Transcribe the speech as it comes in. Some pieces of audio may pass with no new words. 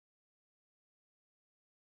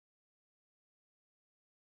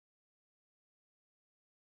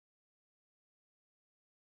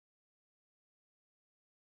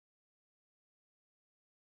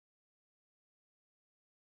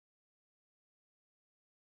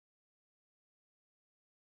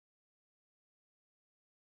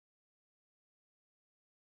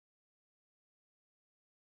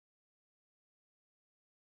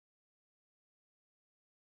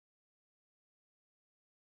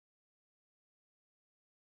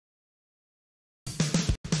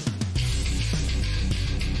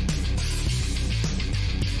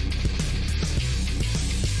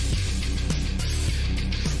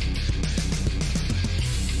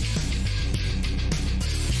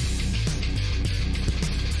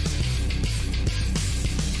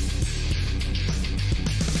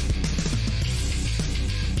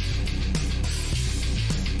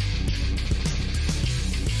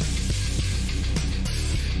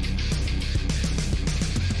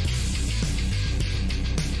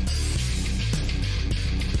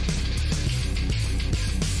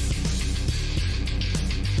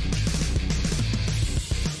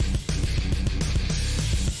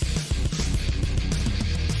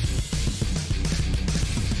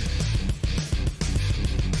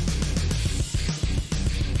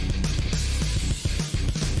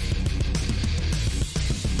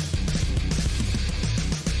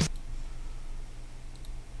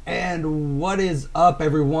And what is up,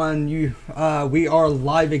 everyone? We are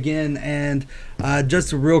live again, and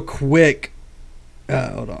just real quick,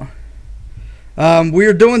 hold on. We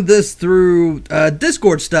are doing this through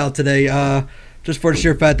Discord style today, just for the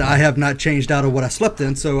sheer fact that I have not changed out of what I slept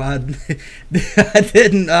in, so I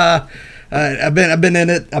didn't. I've been in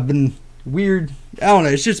it. I've been weird. I don't know.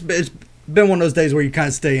 It's been one of those days where you kind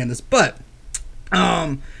of stay in this, but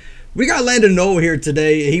we got Landon Noll here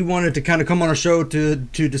today. He wanted to kind of come on our show to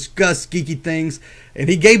discuss geeky things, and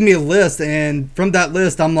he gave me a list, and from that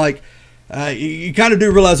list, I'm like, you kind of do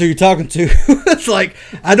realize who you're talking to. It's like,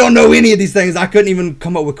 I don't know any of these things. I couldn't even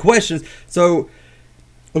come up with questions. So,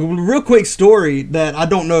 a real quick story that I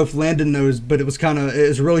don't know if Landon knows, but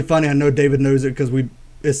it's really funny. I know David knows it because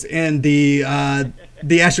it's in the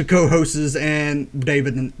actual co-hosts and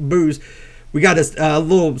David and Booze. We got this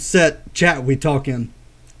little set chat we talk in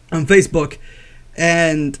on Facebook,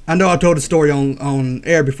 and I know I told a story on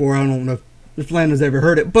air before. I don't know if Landon's ever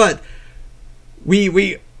heard it, but we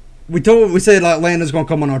said like Landon's gonna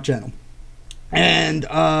come on our channel, and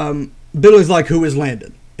Billy's like, who is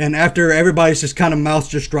Landon? And after everybody's just kind of mouth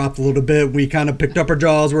just dropped a little bit, we kind of picked up our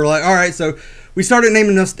jaws. We're like, all right, so we started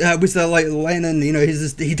naming us. We said like Landon, he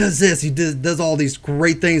does this, does all these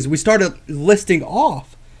great things. We started listing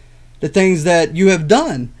off the things that you have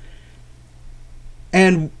done,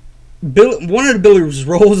 and one of Billy's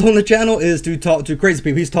roles on the channel is to talk to crazy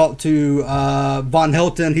people. He's talked to Von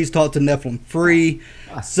Helton. He's talked to Nephilim Free.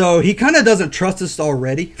 So he kind of doesn't trust us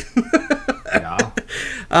already.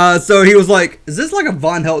 Yeah. So he was like, "Is this like a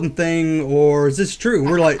Von Helton thing, or is this true?"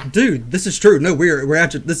 We're like, "Dude, this is true. No, we're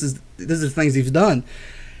actually this is the things he's done."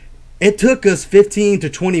 It took us 15 to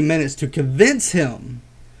 20 minutes to convince him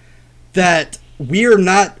that we are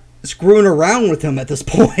not screwing around with him at this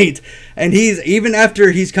point. And even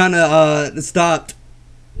after he's kind of stopped,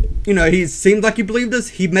 he seemed like he believed us.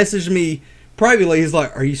 He messaged me privately. He's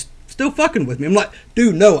like, "Are you still fucking with me?" I'm like,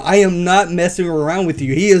 "Dude, no, I am not messing around with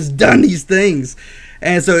you. He has done these things."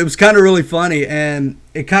 And so it was kind of really funny, and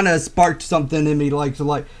it kind of sparked something in me,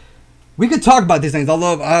 we could talk about these things. I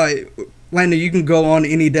love Landon, you can go on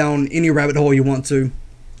down any rabbit hole you want to,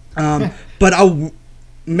 but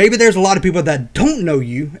maybe there's a lot of people that don't know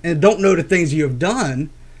you and don't know the things you have done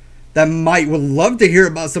that would love to hear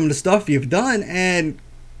about some of the stuff you've done. And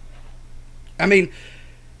I mean,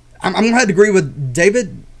 I'm gonna have to agree with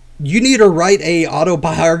David. You need to write a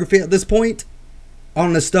autobiography at this point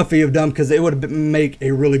on the stuff you've done, because it would make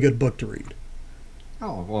a really good book to read.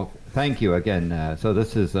 Oh, well, thank you again. So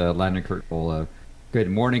this is Landon Kirkle. Good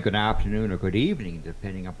morning, good afternoon, or good evening,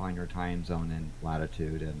 depending upon your time zone and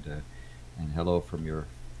latitude. And hello from your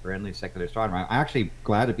friendly secular astronomer. I'm actually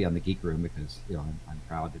glad to be on the Geek Room because I'm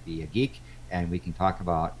proud to be a geek, and we can talk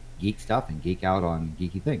about geek stuff and geek out on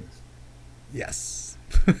geeky things. Yes.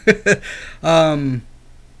 I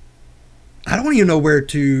don't even know where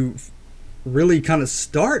to really kind of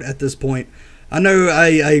start at this point. I know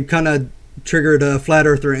I kind of triggered a flat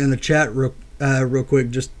earther in the chat real quick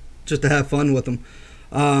just to have fun with them.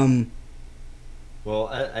 Well,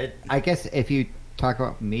 I guess if you talk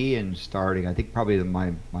about me and starting, I think probably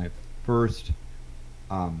my first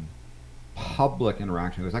public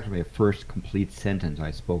interaction was actually my first complete sentence I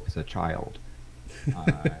spoke as a child.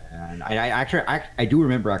 And I do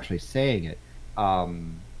remember actually saying it.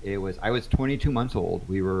 I was 22 months old.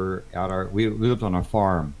 We lived on a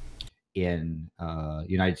farm in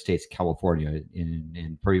United States, California,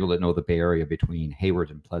 in for people that know the Bay Area between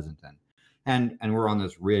Hayward and Pleasanton, and we're on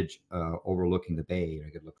this ridge overlooking the bay. I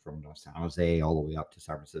could look from San Jose all the way up to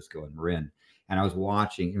San Francisco and Marin. And I was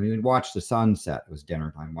watching. We watched the sunset. It was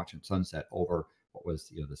dinner time, watching sunset over what was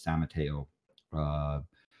the San Mateo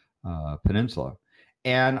Peninsula.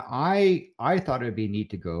 And I thought it would be neat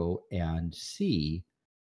to go and see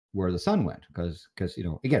where the sun went, because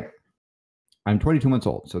again, I'm 22 months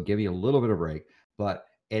old, so give me a little bit of a break. But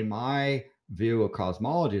in my view of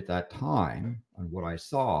cosmology at that time, and what I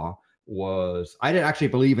saw was, I didn't actually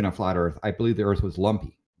believe in a flat Earth. I believed the Earth was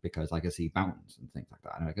lumpy because I could see mountains and things like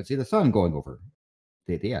that, and I could see the sun going over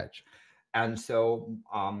the edge. And so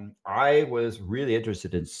I was really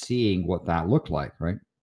interested in seeing what that looked like, right?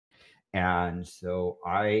 And so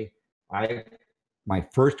my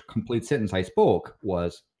first complete sentence I spoke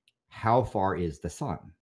was, "How far is the sun?"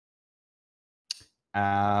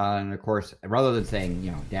 And of course, rather than saying,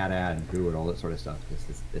 dada and goo and all that sort of stuff,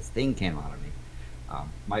 this thing came out of me.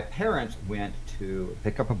 My parents went to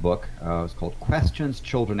pick up a book. It was called Questions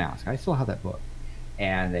Children Ask. I still have that book.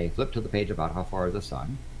 And they flipped to the page about how far is the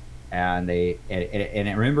sun. And I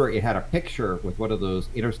remember it had a picture with one of those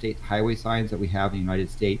interstate highway signs that we have in the United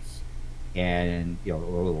States. and a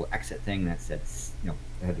little exit thing that said, it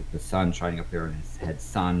had the sun shining up there, and it had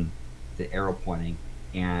sun, the arrow pointing,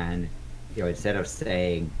 and instead of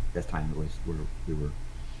saying, this time it was we were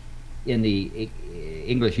in the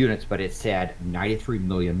English units, but it said 93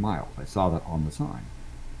 million miles. I saw that on the sign,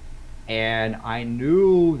 and I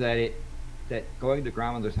knew that going to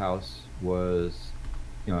grandmother's house was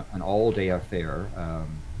an all-day affair.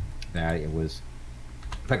 That it was,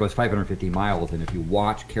 in fact, it was 550 miles, and if you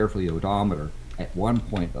watch carefully the odometer, at one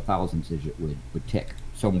point the thousandth digit would tick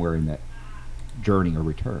somewhere in that journey or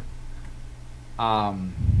return.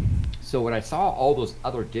 So when I saw all those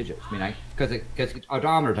other digits, I mean, because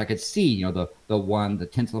odometers, I could see, the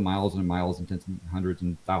tenths of miles and miles and tenths and hundreds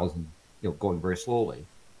and thousands, going very slowly,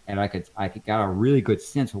 and I could got a really good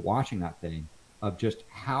sense of watching that thing of just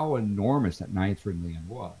how enormous that 93 million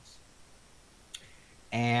was.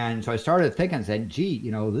 And so I started thinking and said, gee,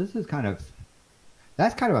 this is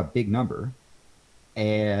that's kind of a big number.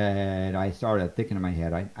 And I started thinking in my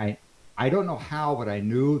head, I don't know how, but I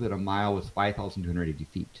knew that a mile was 5,280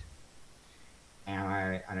 feet.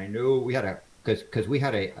 And I knew we had because we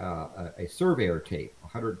had a surveyor tape,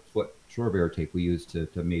 100-foot surveyor tape we used to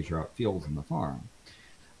measure out fields in the farm.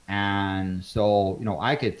 And so,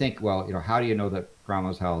 I could think, well, how do you know that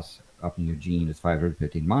grandma's house up in Eugene is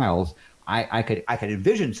 515 miles? I could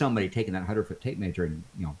envision somebody taking that 100-foot tape measure and,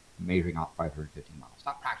 measuring out 515 miles. It's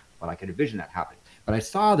not practical, but I could envision that happening. But I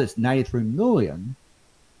saw this 93 million,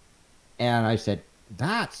 and I said,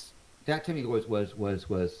 that to me was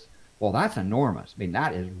well, that's enormous. I mean,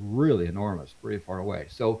 that is really enormous, pretty far away.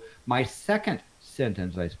 So my second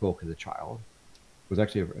sentence I spoke as a child was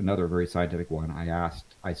actually another very scientific one.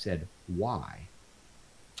 I said, why?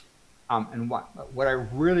 And what I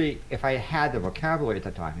really, if I had the vocabulary at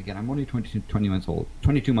the time, again, I'm only 22 months old,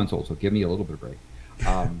 so give me a little bit of break.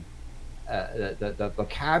 The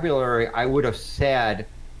vocabulary, I would have said,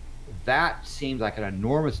 that seems like an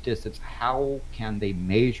enormous distance. How can they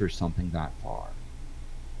measure something that far?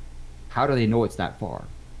 How do they know it's that far?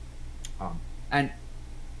 And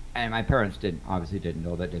my parents obviously didn't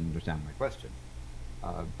know that, didn't understand my question.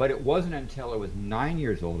 But it wasn't until I was 9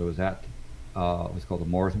 years old. I was at it was called the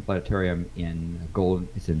Morrison Planetarium in Golden.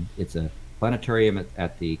 It's a planetarium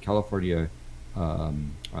at the California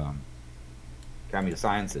Academy of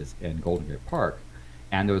Sciences in Golden Gate Park,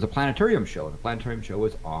 and there was a planetarium show. The planetarium show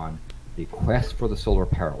was on the quest for the solar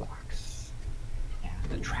parallax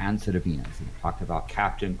and the transit of Venus. And it talked about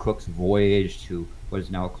Captain Cook's voyage to what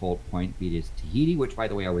is now called Point Venus, Tahiti, which, by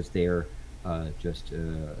the way, I was there just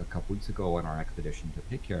a couple weeks ago on our expedition to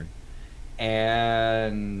Pitcairn.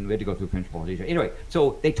 And we had to go through French Polynesia. Anyway,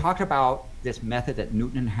 so they talked about this method that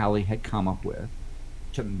Newton and Halley had come up with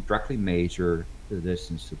to directly measure the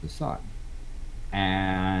distance to the sun.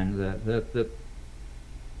 And the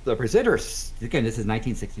presenter, again, this is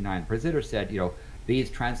 1969, the presenter said, these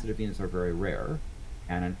transits of Venus are very rare,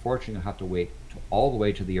 and unfortunately you'll have to wait all the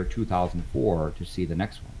way to the year 2004 to see the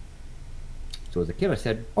next one. So as a kid, I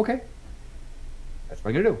said, okay, that's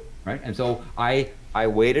what I'm gonna do, right? And so I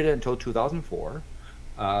waited until 2004.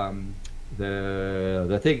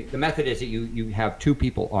 The method is that you have two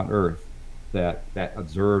people on Earth that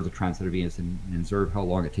observe the transit of Venus and observe how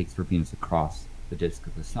long it takes for Venus to cross the disk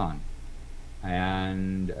of the sun.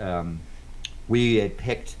 And we had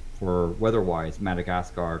picked, for weather-wise,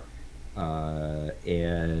 Madagascar,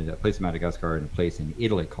 and a place in Madagascar and a place in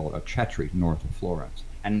Italy called Achetri, north of Florence.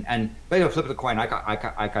 And by the flip of the coin, I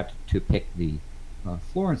got to pick the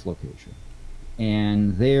Florence location.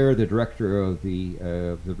 And there, the director of the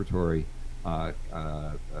observatory, a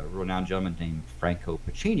renowned gentleman named Franco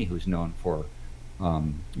Pacini, who's known for,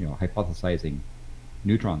 hypothesizing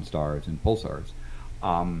neutron stars and pulsars,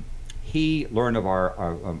 he learned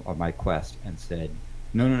of my quest and said,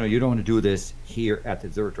 no, you don't want to do this here at the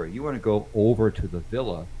observatory. You want to go over to the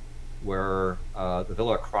villa, where the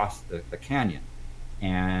villa across the canyon,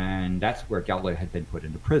 and that's where Galileo had been put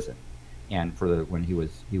into prison, and when he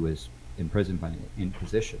was imprisoned by the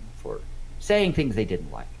Inquisition for saying things they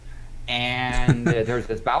didn't like. And there's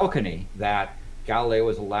this balcony that Galileo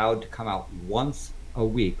was allowed to come out once a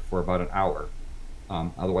week for about an hour.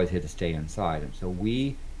 Otherwise, he had to stay inside. And so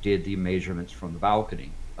we did the measurements from the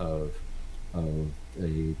balcony of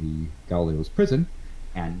the Galileo's prison.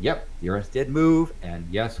 And yep, the Earth did move. And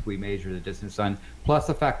yes, we measured the distance sun. Plus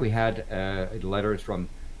the fact we had letters from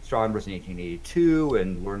astronomers in 1882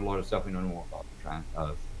 and learned a lot of stuff we know more about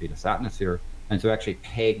the Venus atmosphere. And so actually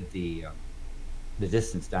pegged the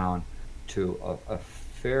distance down to a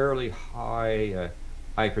fairly high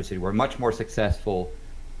accuracy. We're much more successful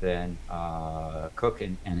than Cook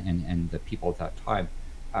and the people at that time.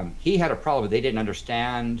 He had a problem. They didn't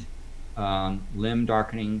understand Limb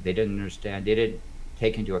darkening, they didn't understand. They didn't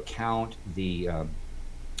take into account the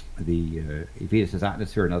Venus's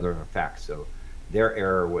atmosphere and other effects. So their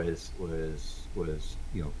error was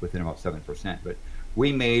within about 7%. But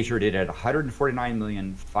we measured it at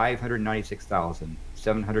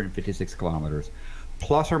 149,596,756 kilometers,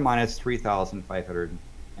 plus or minus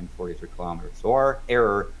 3,543 kilometers. So our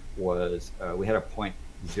error was we had a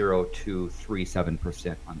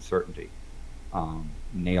 0.0237% uncertainty.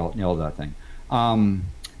 Nailed that thing. And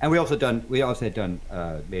we also had done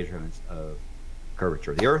measurements of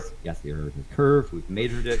curvature of the Earth. Yes, the Earth is curved. We've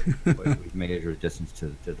measured it. We've measured distance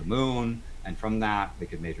to the Moon, and from that we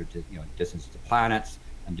could measure distance to planets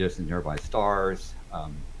and distance to nearby stars.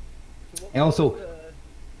 What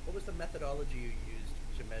was the methodology you used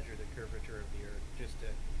to measure the curvature of the Earth, just to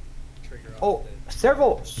trigger off?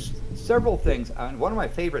 Several things. And one of my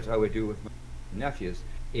favorites I would do with my nephews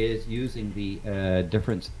is using the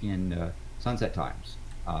difference in sunset times.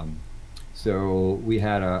 So we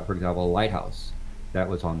had, for example, a lighthouse that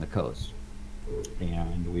was on the coast,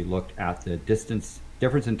 and we looked at the difference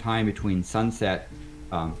in time between sunset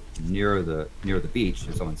near the beach,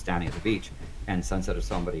 or someone standing at the beach, and sunset of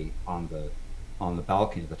somebody on the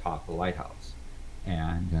balcony at the top of the lighthouse.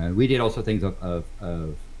 And we did also things of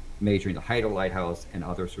measuring the height of the lighthouse and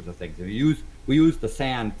other sorts of things. And we used the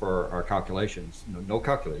sand for our calculations. No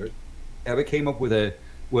calculators. And we came up with a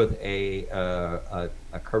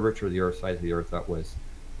curvature of the Earth, size of the Earth that was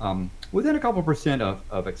within a couple percent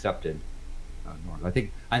of accepted norms. I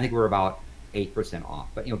think we're about 8% off.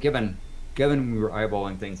 But given we were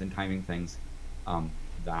eyeballing things and timing things,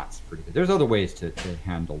 that's pretty good. There's other ways to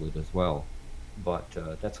handle it as well, but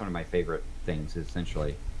that's one of my favorite things. Is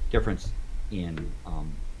essentially difference in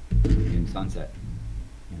sunset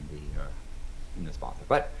in the sponsor.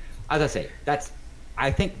 But as I say,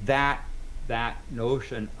 I think that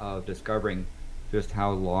notion of discovering just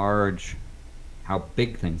how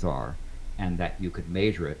big things are, and that you could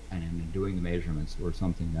measure it, and in doing the measurements were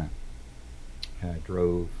something that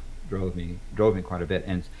drove me quite a bit.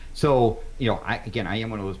 And so I am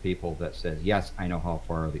one of those people that says, yes, I know how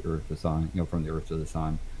far the Earth, the sun, from the Earth to the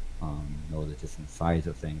sun, know the distance, size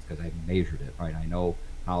of things, because I've measured it, right? I know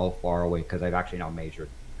how far away, because I've actually now measured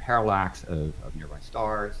parallax of nearby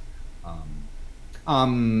stars.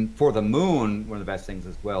 For the Moon, one of the best things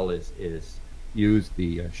as well is use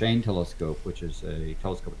the Shane telescope, which is a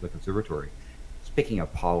telescope at the observatory. Speaking of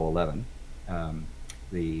Apollo 11,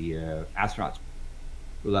 the astronauts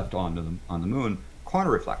left on the Moon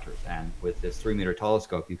corner reflectors, and with this 3-meter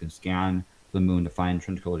telescope, you can scan the Moon to find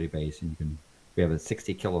tranquility base, and we have a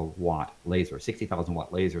 60-kilowatt laser, 60,000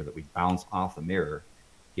 watt laser that we bounce off the mirror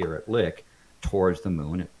here at Lick towards the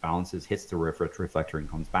Moon. It bounces, hits the reflector, and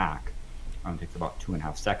comes back. It takes about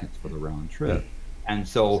 2.5 seconds for the round trip. And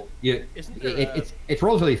so it's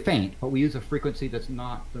relatively faint, but we use a frequency the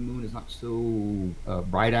Moon is not so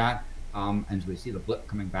bright at. And so we see the blip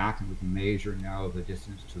coming back, and we can measure now the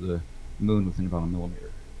distance to the Moon within about 1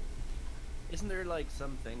 millimeter. Isn't there like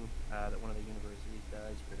something that one of the universities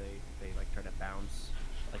does where they like try to bounce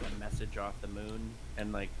like a message off the Moon,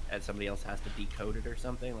 and somebody else has to decode it or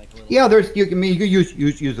something? Yeah, you can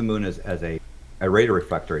use the Moon as a radar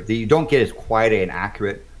reflector. You don't get as quite an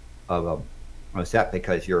accurate of a set,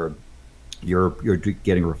 because you're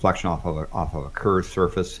getting reflection off of a curved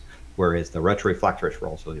surface, whereas the retroreflector is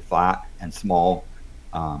relatively flat and small.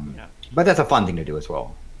 But that's a fun thing to do as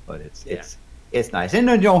well. But it's nice, and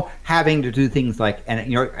having to do things like,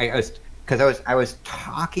 and I was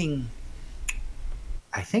talking,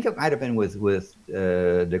 I think it might have been with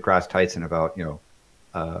DeGrasse Tyson about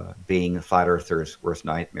being a flat earther's worst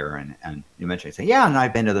nightmare, and you mentioned saying, yeah, and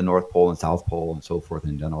I've been to the North Pole and South Pole and so forth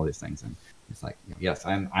and done all these things, and it's like, yes,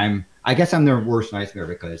 I guess I'm their worst nightmare,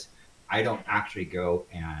 because I don't actually go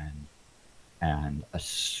and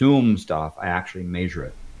assume stuff. I actually measure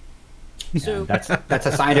it. So that's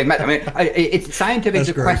a scientific method. I mean, it's scientific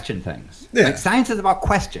to question things. Yeah. Like, science is about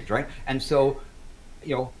questions, right? And so,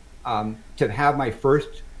 to have my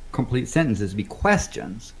first complete sentences be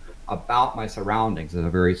questions about my surroundings is a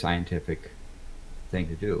very scientific thing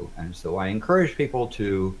to do. And so I encourage people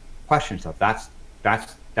to question stuff. That's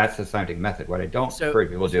the scientific method. What I don't encourage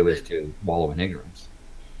people to do is to wallow in ignorance.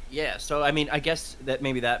 Yeah. So I mean, I guess that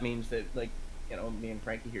maybe that means that me and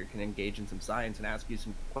Frankie here can engage in some science and ask you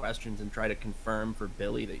some questions and try to confirm for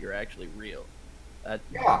Billy that you're actually real.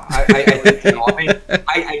 Yeah, I think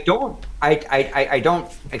I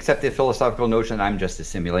don't accept the philosophical notion that I'm just a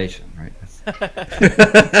simulation, right?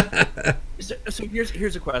 So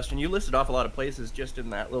here's a question. You listed off a lot of places just in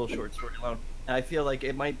that little short story alone, and I feel like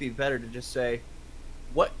it might be better to just say,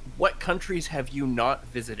 what countries have you not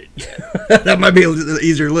visited yet? That might be an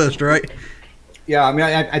easier list, right? Yeah, I mean,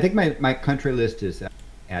 I think my country list is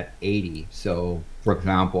at 80. So, for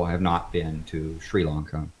example, I have not been to Sri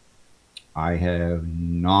Lanka. I have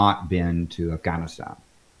not been to Afghanistan.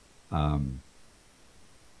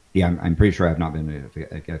 Yeah, I'm pretty sure I have not been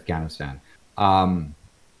to Afghanistan.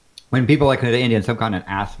 When people like the Indian subcontinent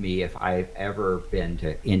ask me if I've ever been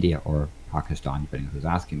to India or Pakistan, depending on who's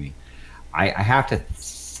asking me, I have to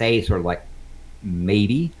say sort of like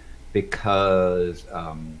maybe, because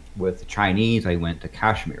with the Chinese, I went to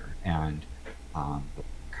Kashmir, and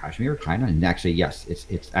Kashmir, China, and actually, yes,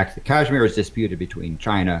 it's actually Kashmir is disputed between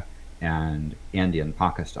China and India and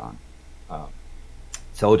Pakistan.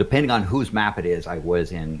 So depending on whose map it is, I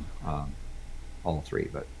was in all three.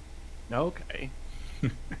 But Okay.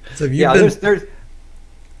 So you've yeah, been, there's.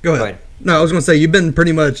 go ahead. No, I was gonna say you've been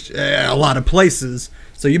pretty much a lot of places.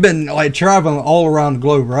 So you've been like traveling all around the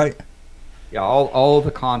globe, right? Yeah, all of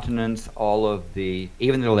the continents, all of the,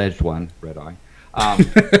 even the alleged one, Red Eye,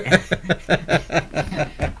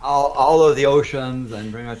 all of the oceans,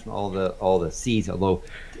 and pretty much all the seas. Although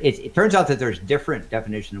it turns out that there's different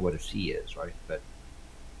definitions of what a sea is, right? But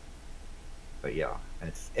yeah,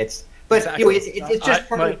 it's but Exactly. anyway, it's just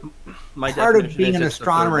part of definition being is an it's the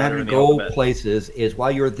third astronomer, letter having in to the go alphabet. places. Is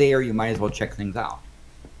while you're there, you might as well check things out,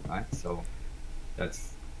 right? So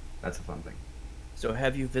that's a fun thing. So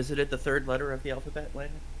have you visited the third letter of the alphabet,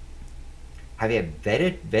 Landon? Have you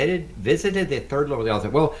visited the third level of the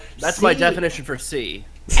alphabet? Well, That's my C, definition for C.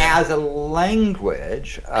 as a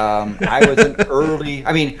language, I was an early.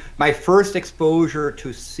 I mean, my first exposure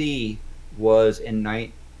to C was in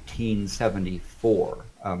 1974.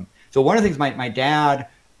 So one of the things, my dad,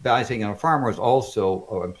 being a farmer, was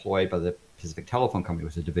also employed by the Pacific Telephone Company,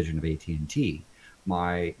 which was a division of AT&T.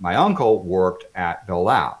 My uncle worked at Bell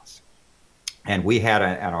Labs, and we had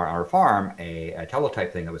at our farm a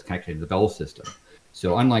teletype thing that was connected to the Bell system.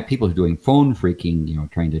 So unlike people who are doing phone freaking,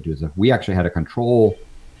 trying to do stuff, we actually had a control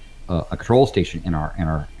station in our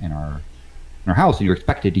house, and you're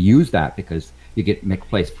expected to use that because you make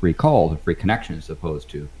place free calls and free connections as opposed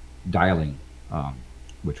to dialing,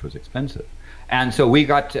 which was expensive. And so I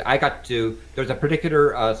got to there's a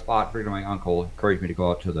particular spot where my uncle encouraged me to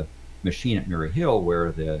go out to the machine at Murray Hill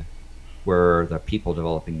where the people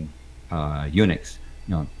developing Unix,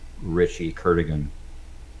 Ritchie, Kurtigan,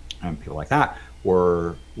 and people like that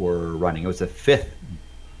were running. It was the fifth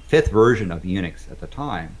version of Unix at the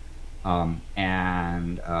time,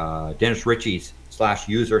 and Dennis Ritchie's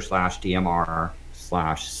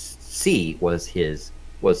 /user/DMR/C was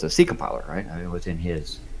the C compiler, right? I mean, it was in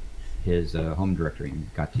his home directory,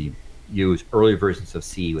 and got to use early versions of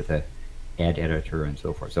C with a ed editor and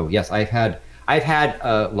so forth. So yes, I've had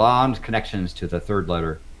long connections to the third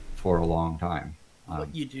letter for a long time.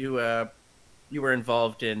 What you do? You were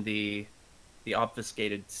involved in the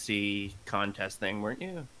obfuscated C contest thing, weren't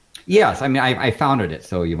you? Yes, I mean I founded it,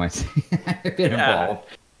 so you might say I've been involved.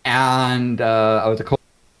 And I was a co,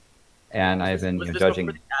 and I've been judging. Was this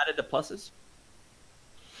before they added the pluses?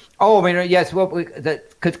 Oh, I mean, yes. Well,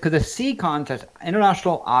 because the C contest,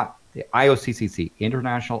 international, the IOCCC,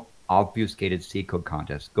 International Obfuscated C Code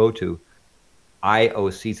Contest. Go to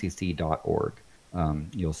ioccc.org.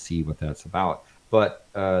 You'll see what that's about. But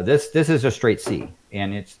this is a straight C,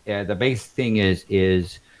 and it's the base thing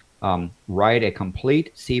is write a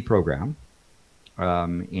complete C program,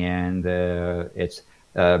 and it's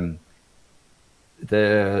the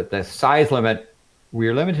size limit.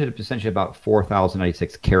 We're limited to essentially about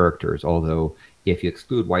 4,096 characters, although if you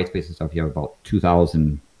exclude white space and stuff, you have about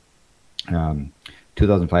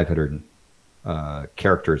 2,500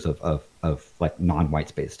 characters of like non-white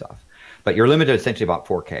space stuff. But you're limited essentially about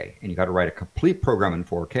 4K, and you got to write a complete program in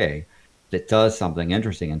 4K that does something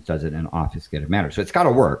interesting and does it in an obfuscated manner. So it's got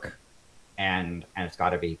to work, and it's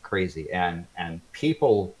got to be crazy. And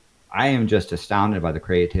people, I am just astounded by the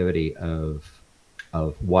creativity of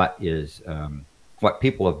what is. What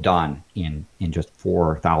people have done in just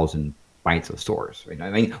 4,000 bytes of source. Right?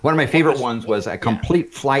 I mean, one of my favorite ones was a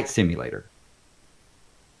complete flight simulator.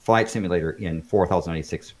 Flight simulator in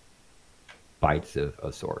 4,096 bytes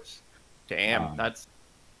of source. Damn, that's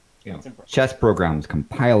impressive. Chess programs,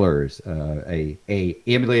 compilers, a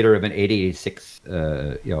emulator of an 8086,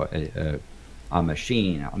 a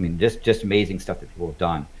machine. I mean, just amazing stuff that people have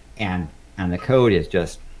done, and the code is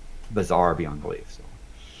just bizarre beyond belief. So,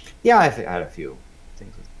 yeah, I had a few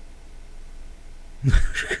things. Geek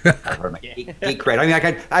cred. I mean,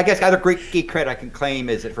 I guess other geek cred I can claim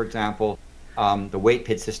is that, for example, the wait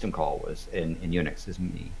PID system call was in Unix is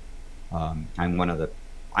me. I'm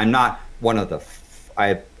not one of the.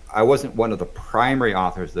 I wasn't one of the primary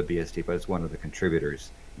authors of the BSD, but it's one of the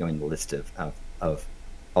contributors, you know, in the list of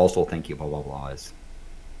also thank you, blah, blah, blah, is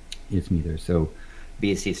me there. So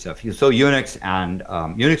BSD stuff. So Unix, and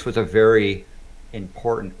Unix was a very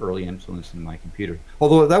important early influence in my computer.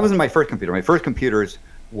 Although that wasn't my first computer. My first computers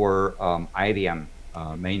were IBM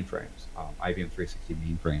mainframes, IBM 360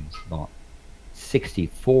 mainframes. About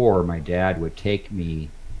 64, my dad would take me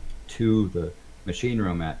to the machine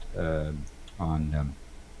room at on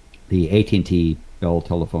the AT&T Bell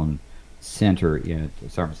Telephone Center in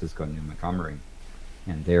San Francisco near Montgomery,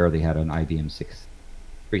 and there they had an IBM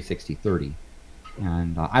 36030,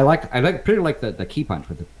 and I pretty like the key punch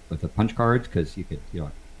with the punch cards, because you could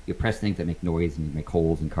you press things that make noise and you make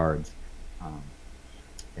holes in cards,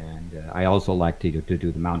 and I also liked to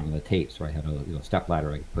do the mounting of the tapes. So I had a step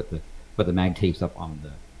ladder. I could put the mag tapes up on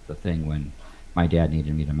the thing when my dad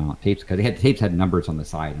needed me to mount tapes, because the tapes had numbers on the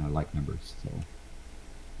side, and I like numbers. So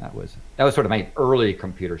that was sort of my early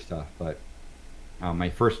computer stuff. But my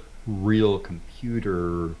first real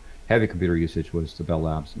heavy computer usage was the Bell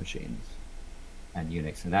Labs machines and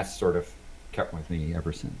Unix, and that's sort of kept with me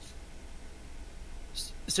ever since.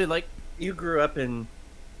 So, like, you grew up in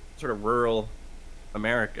sort of rural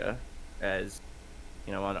America, as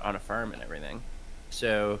you know, on a farm and everything.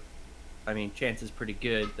 So, I mean, chances pretty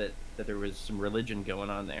good that there was some religion going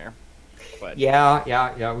on there. But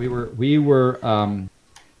yeah, we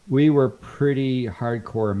were pretty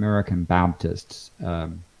hardcore American Baptists,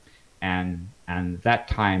 and that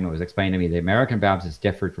time it was explained to me the American Baptists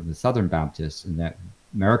differed from the Southern Baptists in that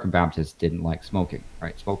American Baptists didn't like smoking.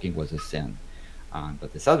 Right, smoking was a sin,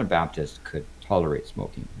 but the Southern Baptists could tolerate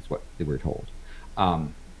smoking. Is what they were told.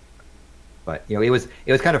 But it was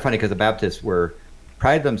kind of funny, because the Baptists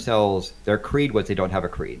prided themselves. Their creed was they don't have a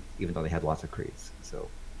creed, even though they had lots of creeds. So,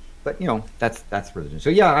 but that's religion. So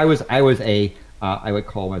yeah, I was I would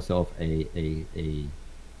call myself a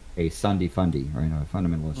Sunday fundy, right? A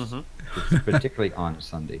fundamentalist, particularly on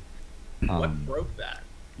Sunday. What broke that?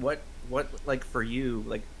 What like for you,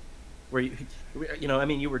 like, were you, I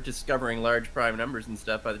mean, you were discovering large prime numbers and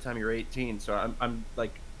stuff by the time you were 18. So I'm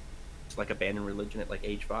like, it's like abandoning religion at like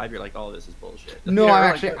age 5. You're like, all this is bullshit. No,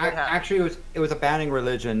 actually it was abandoning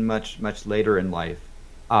religion much later in life.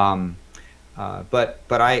 But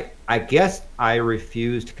I guess I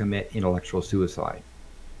refused to commit intellectual suicide.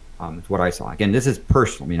 Is what I saw. Again, this is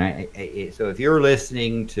personal. I mean, so if you're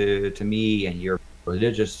listening to me and you're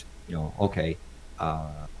religious, okay,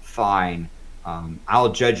 fine.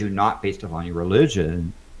 I'll judge you not based upon your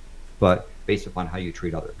religion, but based upon how you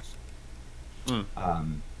treat others.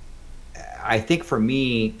 I think for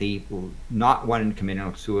me, the not wanting to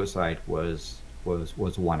commit suicide was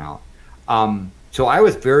one out. So I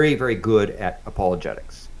was very, very good at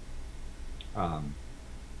apologetics.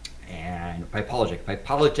 And by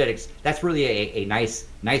apologetics, that's really a nice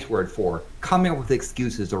word for coming up with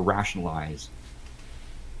excuses to rationalize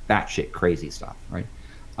batshit crazy stuff, right?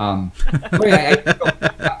 And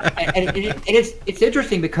it's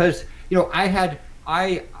interesting because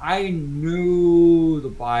I knew the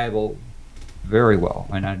Bible very well,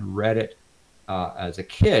 and I'd read it as a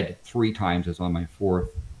kid 3 times. It was on my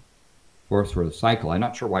fourth sort of cycle. I'm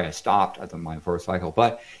not sure why I stopped at my 4th cycle,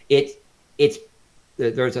 but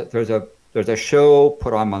there's a show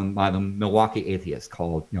put on by the Milwaukee Atheists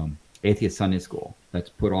called Atheist Sunday School, that's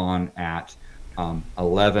put on at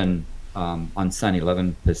 11 on Sunday,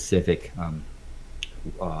 11 Pacific,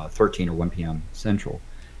 13 or 1 p.m. Central,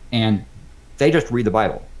 and they just read the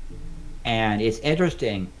Bible. And it's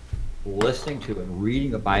interesting listening to and reading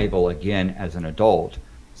the Bible again as an adult,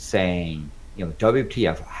 saying,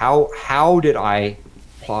 WTF, how did I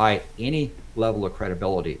apply any level of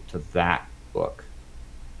credibility to that book?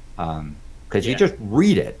 Because you just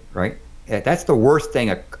read it, right? That's the worst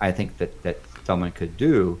thing I think that someone could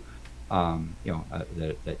do, that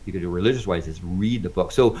you could do religious-wise, is read the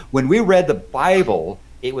book. So when we read the Bible,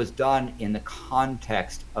 it was done in the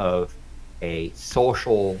context of a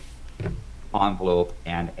social envelope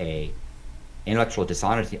and a intellectual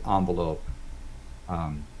dishonesty envelope.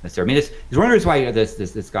 That's there. I mean, it's one of the reasons why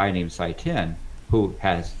this guy named Saitin, who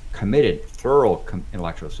has committed thorough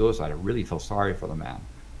intellectual suicide. I really feel sorry for the man.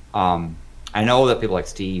 I know that people like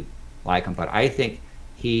Steve like him, but I think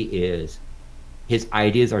his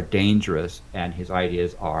ideas are dangerous, and his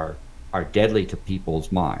ideas are deadly to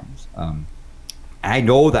people's minds. I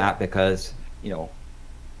know that because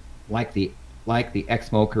like the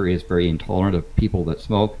ex-smoker is very intolerant of people that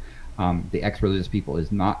smoke. The ex-religious people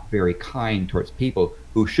is not very kind towards people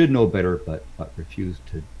who should know better but refuse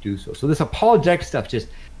to do so. So this apologetic stuff just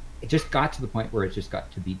got to the point where it just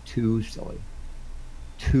got to be too silly,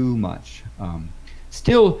 too much.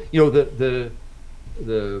 still, the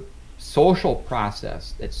social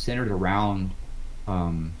process that's centered around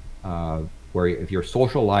where if your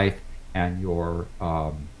social life and your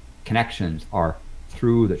connections are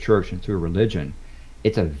through the church and through religion,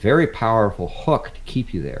 it's a very powerful hook to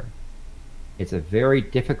keep you there. It's a very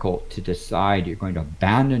difficult to decide you're going to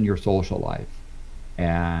abandon your social life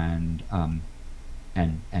and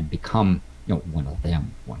become one of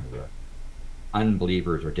them, one of the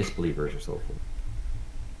unbelievers or disbelievers or so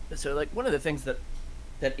forth. So like one of the things that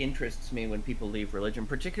interests me when people leave religion,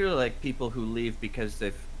 particularly like people who leave because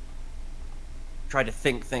they've tried to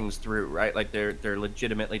think things through, right? Like they're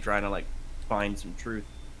legitimately trying to like find some truth.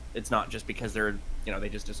 It's not just because they're they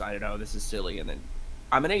just decided, oh, this is silly, and then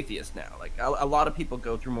I'm an atheist now. Like a lot of people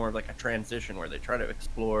go through more of like a transition where they try to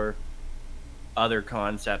explore other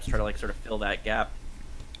concepts, try to like sort of fill that gap.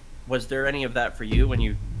 Was there any of that for you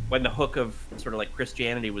when the hook of sort of like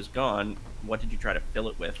Christianity was gone? What did you try to fill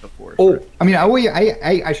it with before? I mean,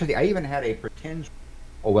 I should say I even had a pretend.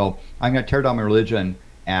 Oh well, I'm going to tear down my religion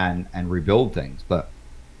and rebuild things, but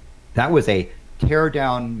that was a tear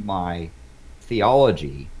down my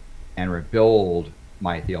theology and rebuild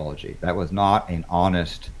my theology. That was not an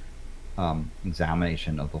honest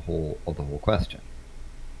examination of the whole question.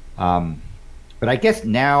 But I guess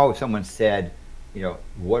now if someone said,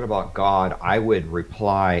 what about God? I would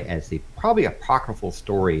reply as the probably apocryphal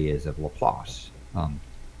story is of Laplace.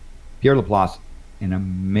 Pierre Laplace, an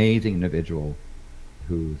amazing individual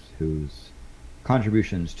whose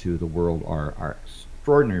contributions to the world are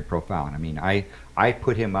extraordinarily profound. I mean, I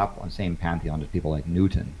put him up on the same pantheon as people like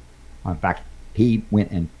Newton. In fact, he went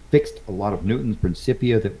and fixed a lot of Newton's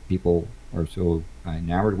Principia that people are so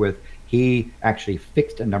enamored with. He actually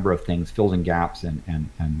fixed a number of things, filled in gaps,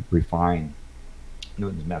 and refined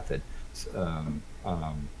Newton's method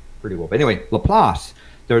pretty well. But anyway, Laplace,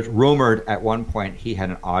 there's rumored at one point he had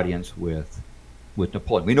an audience with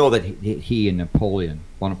Napoleon. We know that he and Napoleon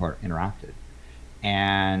Bonaparte interacted.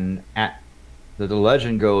 And the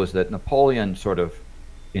legend goes that Napoleon sort of,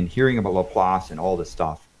 in hearing about Laplace and all this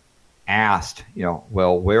stuff, asked,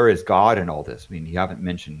 well, where is God in all this? I mean, you haven't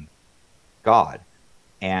mentioned God.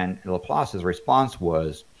 And Laplace's response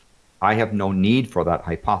was, I have no need for that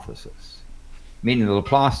hypothesis. Meaning that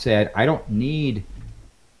Laplace said, I don't need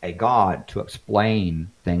a God to explain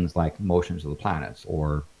things like motions of the planets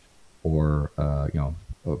or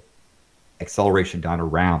acceleration down a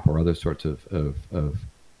ramp or other sorts of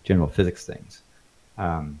general physics things.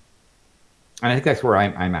 And I think that's where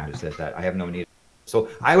I'm at, is that I have no need. So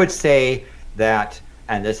I would say that,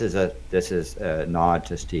 and this is a nod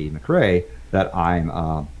to Steve McRae, that I'm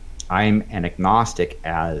an agnostic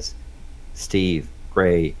as Steve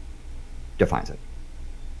Gray defines it.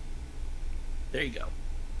 There you go.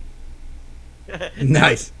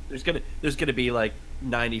 Nice. There's gonna be like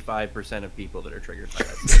 95% of people that are triggered by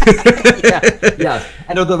that. yeah.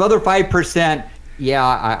 And of the other 5%,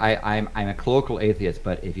 I'm a colloquial atheist,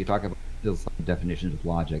 but if you talk about definitions of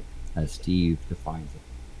logic as Steve defines it,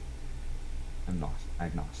 I'm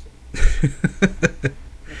agnostic.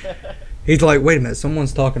 He's like, wait a minute,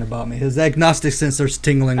 someone's talking about me. His agnostic sensor's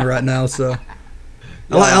tingling right now, so.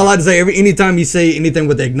 Yeah. I like to say, anytime you say anything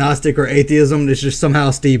with agnostic or atheism, it's just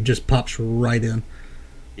somehow Steve just pops right in.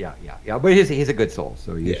 Yeah. But he's a good soul,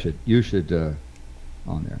 so you should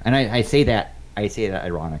on there. And I say that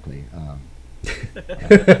ironically.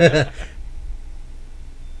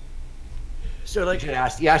 So like, you should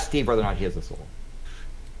ask Steve whether or not he has a soul.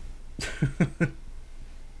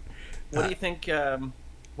 What do you think?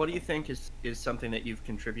 What do you think is something that you've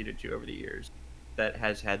contributed to over the years that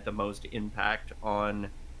has had the most impact on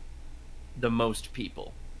the most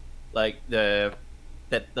people, like the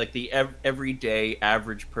everyday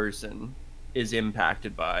average person is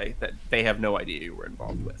impacted by, that they have no idea you were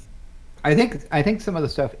involved with? I think some of the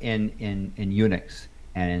stuff in Unix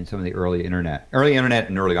and in some of the early internet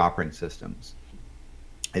and early operating systems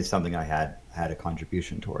is something I had a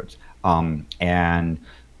contribution towards, and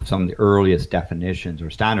some of the earliest definitions or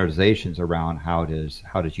standardizations around how does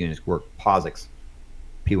Unix work. POSIX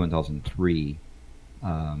P1003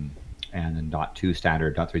 and then .2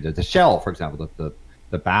 standard, .3. The shell, for example,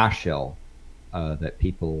 the bash shell that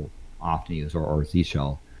people often use, or Z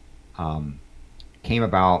shell, came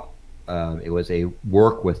about. It was I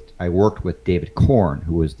worked with David Korn,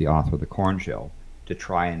 who was the author of the Korn shell, to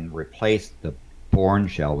try and replace the Bourne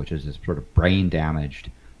shell, which is this sort of brain damaged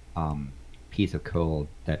piece of code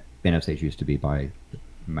that BNSH used to be by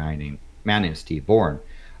a man named Steve Bourne.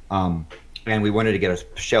 And we wanted to get a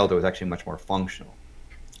shell that was actually much more functional.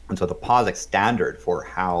 And so the POSIX standard for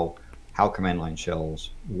how command line shells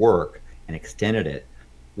work, and extended it,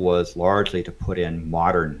 was largely to put in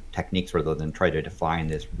modern techniques rather than try to define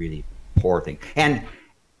this really poor thing. And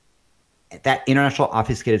that International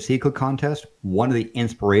Obfuscated Seed Code Contest, one of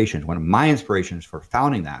my inspirations for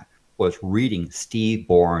founding that was reading Steve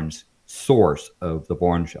Bourne's source of the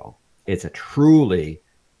Bourne shell. It's truly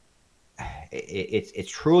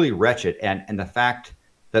wretched. And the fact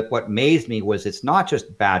that what amazed me was it's not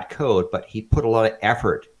just bad code, but he put a lot of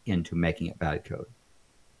effort into making it bad code.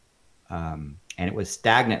 And it was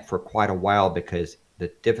stagnant for quite a while because the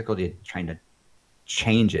difficulty of trying to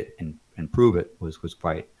change it and improve it was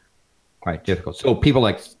quite difficult. So people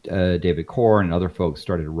like David Korn and other folks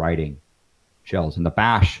started writing shells, and the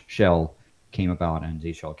Bash shell came about and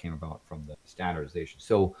Z shell came about from the standardization.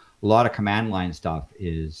 So a lot of command line stuff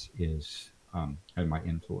is had my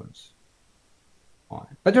influence on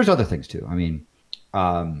it. But there's other things too. I mean,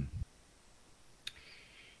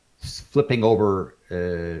 flipping over,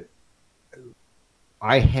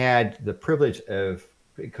 I had the privilege of,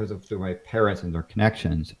 because of through my parents and their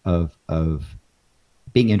connections, of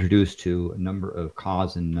being introduced to a number of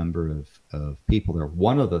causes and number of people there.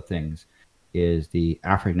 One of the things is the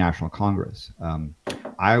African National Congress.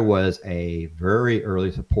 I was a very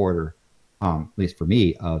early supporter, at least for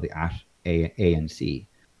me, of the ANC,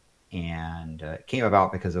 and it came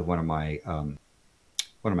about because of one of my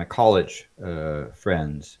college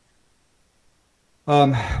friends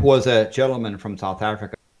was a gentleman from South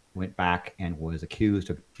Africa, went back and was accused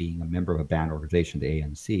of being a member of a banned organization, the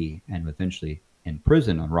ANC, and was eventually in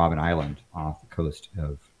prison on Robben Island off the coast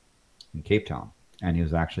in Cape Town. And he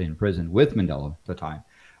was actually in prison with Mandela at the time.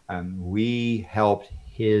 We helped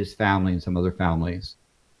his family and some other families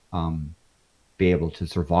be able to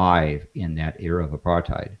survive in that era of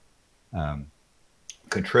apartheid,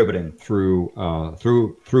 contributing through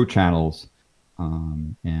channels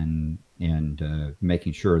and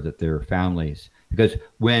making sure that their families, because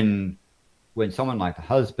when someone like the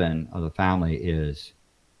husband of the family is,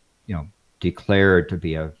 declared to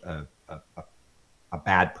be a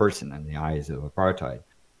bad person in the eyes of apartheid,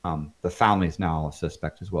 the family is now a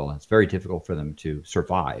suspect as well. And it's very difficult for them to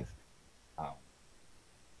survive,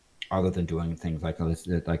 other than doing things like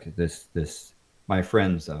this. My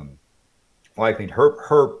friend's wife, I mean,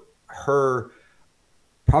 her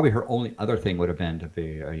probably her only other thing would have been to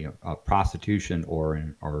be a prostitution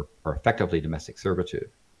or effectively domestic servitude.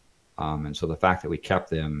 And so the fact that we kept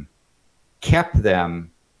them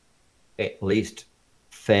at least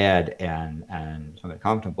fed and somewhat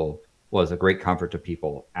comfortable was a great comfort to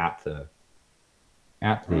people at the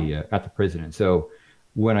prison. And so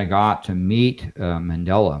when I got to meet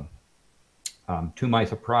Mandela, to my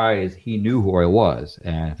surprise, he knew who I was.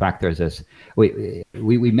 And in fact, there's this, we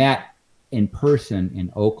met in person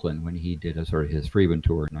in Oakland when he did a sort of his Freeman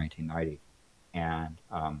tour in 1990. And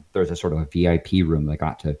there's a sort of a VIP room that I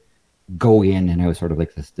got to go in, and I was sort of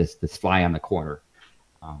like this fly on the corner.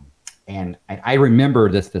 And I remember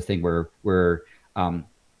this thing where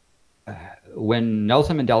when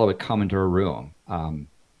Nelson Mandela would come into a room,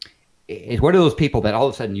 it's one of those people that all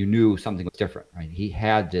of a sudden you knew something was different, right? He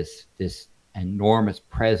had this enormous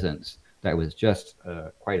presence that was just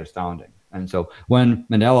quite astounding. And so when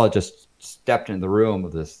Mandela just stepped into the room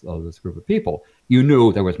of this group of people, you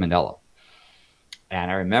knew there was Mandela.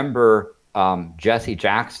 And I remember Jesse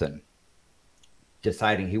Jackson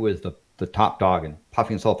deciding he was the top dog and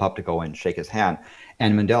puffing himself up to go and shake his hand.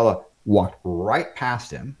 And Mandela walked right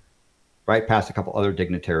past him, right past a couple other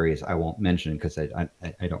dignitaries I won't mention because I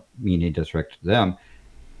don't mean any disrespect to them,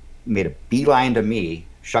 made a beeline to me,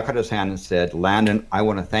 shook out his hand and said, "Landon, I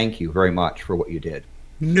want to thank you very much for what you did."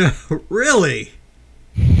 No, really?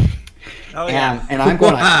 Oh, yeah. And I'm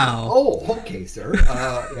going, wow. "Oh, okay, sir."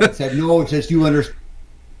 I said, "No, it's just you understand.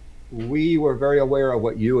 We were very aware of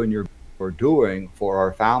what you and your were doing for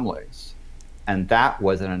our families. And that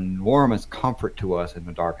was an enormous comfort to us in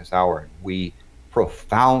the darkest hour. We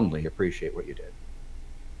profoundly appreciate what you did."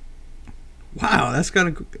 Wow, that's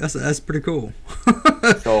pretty cool.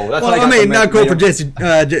 So that's well, I mean, not cool for Jesse,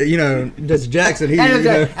 Jesse Jackson.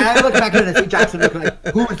 And I look back at Jesse Jackson, looking like,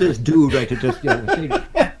 who is this dude, right? To just, and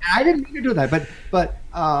I didn't mean to do that, but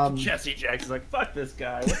Jesse Jackson's like, fuck this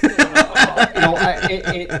guy. What's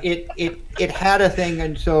it had a thing,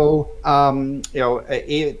 and so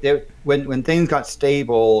when things got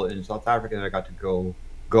stable in South Africa, I got to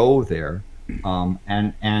go there,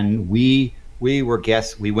 and we were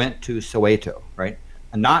guests. We went to Soweto, right?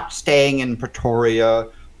 And not staying in Pretoria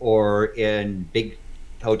or in big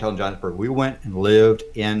hotel in Johannesburg. We went and lived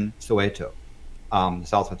in Soweto. The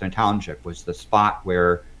Southwestern Township was the spot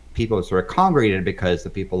where people sort of congregated because the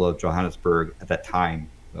people of Johannesburg at that time,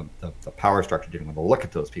 the power structure didn't want to look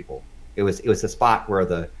at those people it was the spot where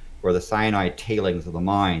the cyanide tailings of the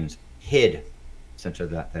mines hid essentially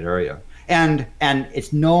that area. And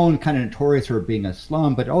it's known kind of notorious for being a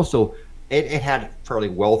slum, but also it had fairly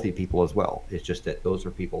wealthy people as well. It's just that those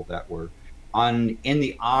are people that were in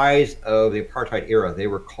the eyes of the apartheid era, they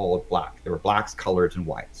were called black. There were blacks, coloreds, and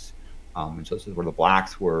whites. And so this is where the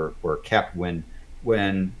blacks were kept when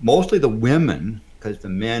mostly the women, because the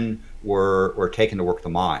men were taken to work the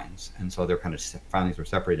mines, and so their kind of families were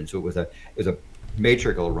separated. And so it was a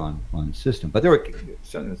matriarchal run system. But there were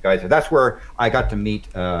some of those guys. That's where I got to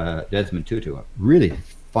meet Desmond Tutu, a really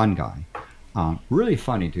fun guy, really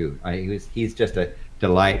funny dude. He's just a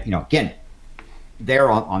delight. You know, again,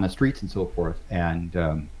 there on the streets and so forth,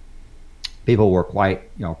 and people were quite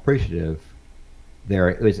appreciative there.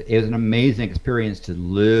 It was an amazing experience to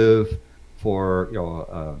live for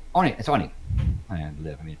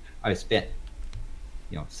I spent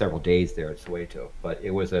several days there at Soweto, but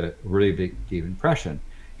it was a really big deep impression.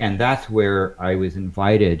 And that's where I was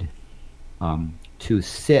invited to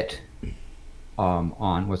sit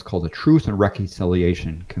on what's called the Truth and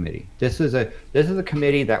Reconciliation Committee. This is a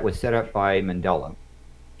committee that was set up by Mandela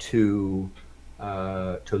to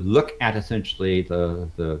look at essentially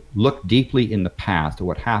the look deeply in the past of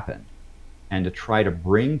what happened, and to try to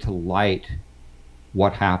bring to light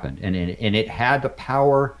what happened. And it had the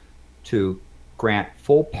power to grant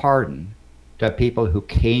full pardon to people who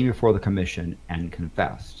came before the commission and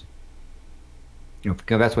confessed.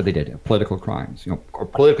 Because that's what they did, political crimes, or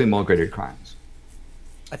politically motivated crimes.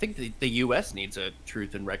 I think the U.S. needs a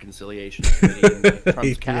Truth and Reconciliation Committee in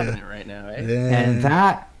Trump's cabinet right now, eh? Yeah. And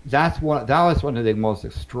that was one of the most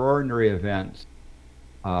extraordinary events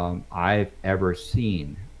I've ever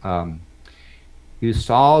seen. You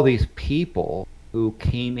saw these people who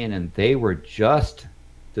came in and they were just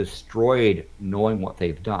destroyed, knowing what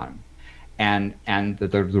they've done, and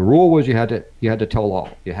the rule was you had to tell all.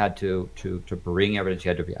 You had to bring evidence.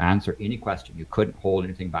 You had to answer any question. You couldn't hold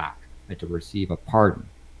anything back. You had to receive a pardon.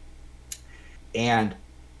 And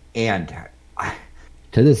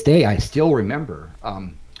to this day, I still remember,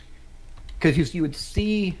 because you would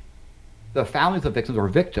see the families of victims or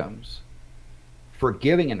victims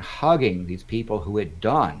forgiving and hugging these people who had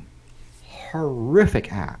done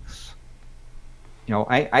horrific acts.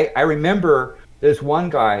 I remember this one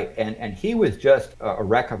guy, and he was just a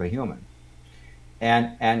wreck of a human,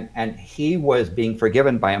 and he was being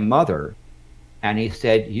forgiven by a mother, and he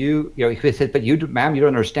said, he said, but ma'am, you don't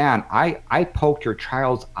understand. I poked your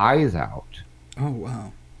child's eyes out. Oh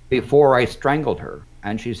wow! Before I strangled her,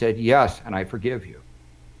 and she said yes, and I forgive you.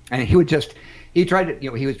 And he was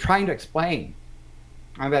trying to explain,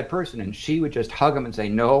 I'm a bad person, and she would just hug him and say,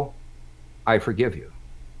 no, I forgive you.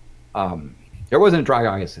 There wasn't dry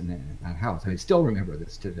ice in that house. I still remember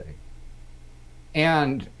this today.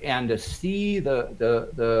 And to see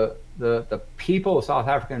the people of South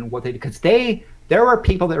Africa and what they did, because there were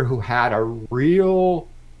people there who had a real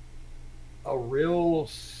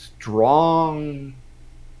strong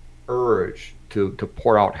urge to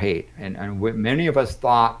pour out hate, and many of us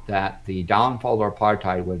thought that the downfall of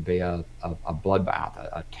apartheid would be a bloodbath,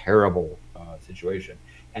 a terrible situation.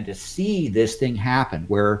 And to see this thing happen,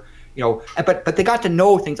 where but they got to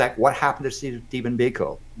know things like what happened to Stephen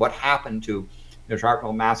Biko, what happened to the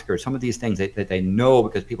Sharpeville massacre, some of these things that they know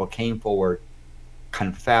because people came forward,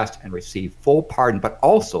 confessed, and received full pardon, but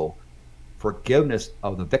also forgiveness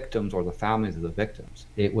of the victims or the families of the victims.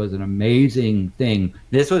 It was an amazing thing.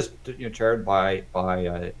 This was chaired by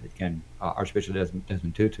again Archbishop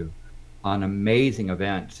Desmond Tutu, an amazing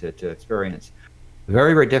event to experience.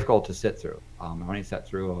 Very, very difficult to sit through. I only sat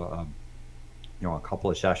through a couple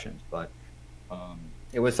of sessions, but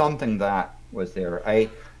it was something that was there.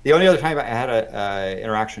 The only other time I had a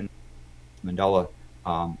interaction with Mandela,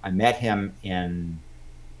 I met him in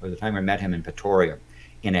Pretoria,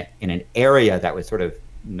 in an area that was sort of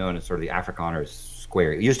known as sort of the Afrikaners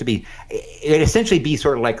Square. It used to be, it essentially be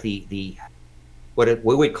sort of like the what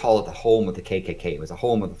we would call it the home of the KKK. It was a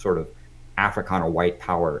home of the sort of Afrikaner white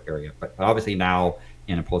power area, but obviously now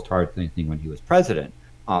in a post-apartheid thing when he was president,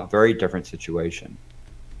 very different situation.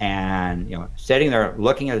 And sitting there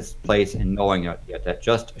looking at his place and knowing that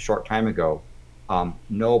just a short time ago,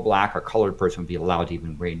 no black or colored person would be allowed to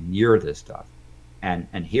even be near this stuff.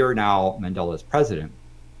 And here now Mandela is president.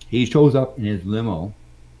 He shows up in his limo.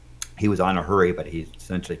 He was on a hurry, but he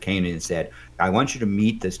essentially came in and said, I want you to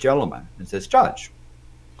meet this gentleman. And says, judge.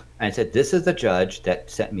 And I said, this is the judge that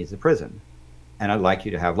sent me to prison, and I'd like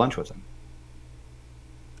you to have lunch with him.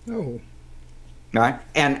 Oh. Right?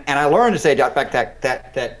 And I learned to say back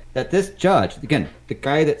that this judge, again, the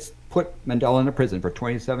guy that's put Mandela into prison for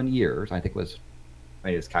 27 years, I think was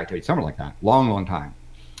maybe it was calculated, something like that, long time.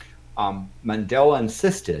 Mandela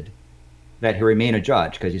insisted that he remain a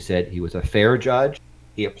judge because he said he was a fair judge.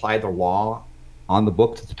 He applied the law on the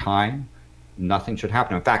books at the time. Nothing should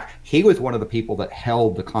happen. In fact, he was one of the people that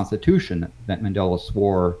held the Constitution that Mandela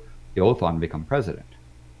swore the oath on to become president.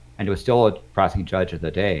 And he was still a pressing judge of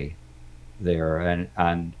the day there.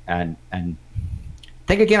 And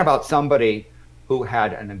think again about somebody who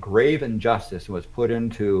had a grave injustice and was put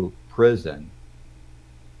into prison,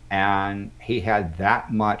 and he had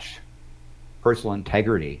that much personal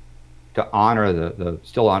integrity to honor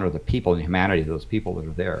still honor the people and the humanity of those people that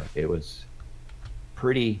are there. It was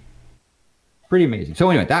pretty amazing. So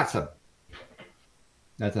anyway, that's a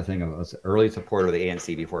thing. I was an early supporter of the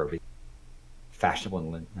ANC before it became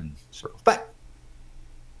fashionable in circles. But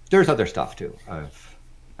there's other stuff too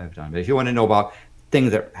I've done. But if you want to know about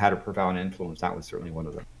things that had a profound influence, that was certainly one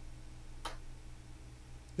of them.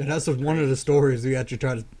 And that's one of the stories we actually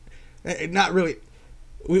tried to, not really.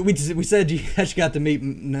 We said you actually got to meet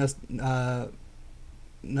Nelson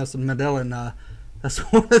Mandela, and that's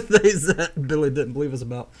one of the things that Billy didn't believe us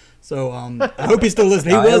about. So I hope he's still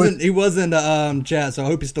listening. He wasn't chat, so I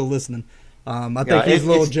hope he's still listening. I think he's a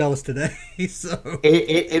little jealous today. So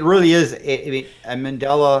it really is. And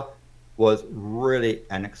Mandela was really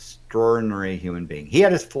an extraordinary human being. He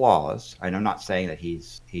had his flaws, and I'm not saying that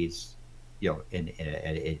he's in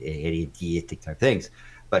idiotic type things,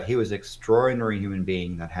 but he was an extraordinary human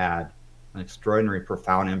being that had an extraordinary,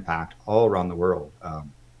 profound impact all around the world. I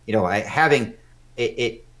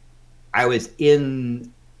was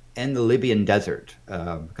in the Libyan desert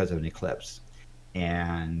because of an eclipse,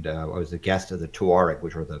 and I was a guest of the Tuareg,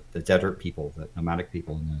 which were the desert people, the nomadic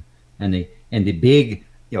people, and the big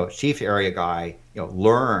chief area guy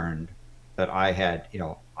learned that I had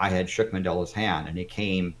shook Mandela's hand, and he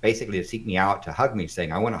came basically to seek me out, to hug me,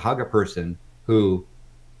 saying, I want to hug a person who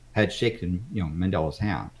had shaken Mandela's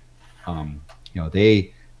hand.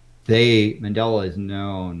 Mandela is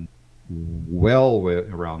known well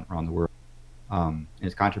around the world.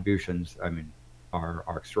 His contributions, are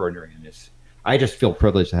extraordinary in this. I just feel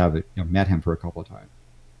privileged to have met him for a couple of times.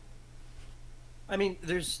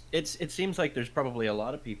 It seems like there's probably a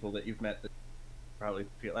lot of people that you've met that probably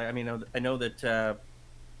feel. I know that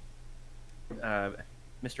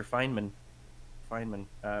Mr. Feynman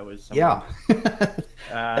was someone,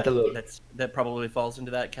 that probably falls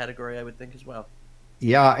into that category, I would think, as well.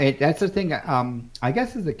 Yeah, that's the thing. I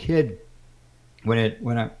guess as a kid, when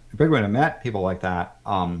I met people like that,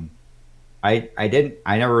 I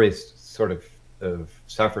never really sort of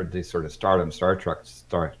suffered this sort of stardom, Star Trek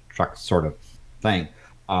sort of thing.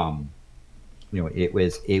 It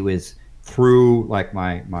was through like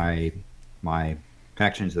my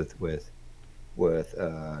connections with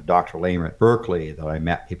Dr. Lehmer at Berkeley that I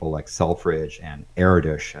met people like Selfridge and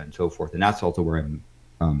Erdish and so forth, and that's also where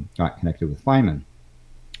I got connected with Feynman.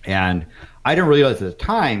 And I didn't realize at the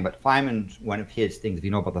time, but Feynman, one of his things, if you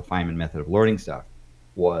know about the Feynman method of learning stuff,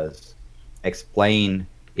 was explain,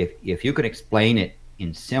 if you could explain it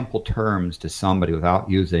in simple terms to somebody without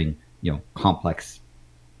using complex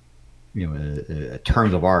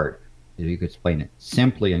terms of art, if you could explain it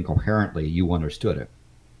simply and coherently, you understood it.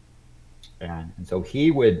 And so he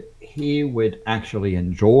would actually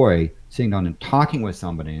enjoy sitting down and talking with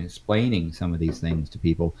somebody and explaining some of these things to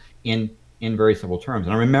people in very simple terms.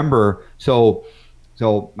 And I remember, so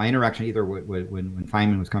my interaction either when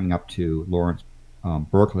Feynman was coming up to Lawrence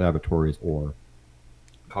Berkeley Laboratories, or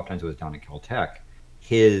a couple times it was down at Caltech,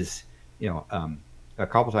 his, a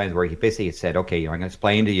couple times where he basically said, okay, I'm going to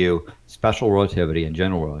explain to you special relativity and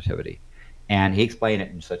general relativity. And he explained it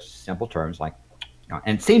in such simple terms, like,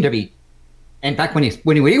 and it seemed to be, in fact, when he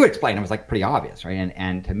would explain, it was like pretty obvious, right?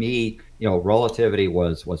 And to me, relativity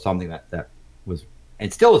was something that was,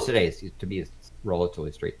 and still is today, to me, is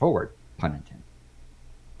relatively straightforward, pun intended.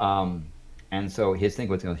 And so his thing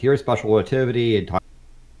was, here's special relativity, and talk,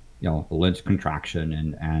 the Lorentz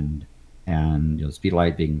contraction, and speed of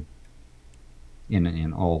light being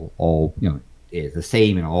in all is the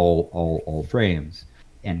same in all frames,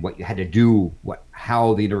 and what you had to do,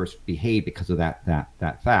 how the universe behaved because of that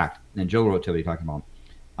fact. And then general relativity, talking about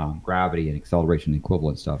gravity and acceleration and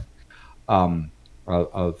equivalent stuff,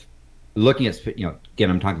 of looking at, again,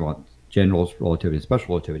 I'm talking about general relativity and special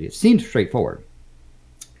relativity. It seems straightforward,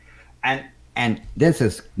 and this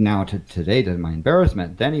is now today, to my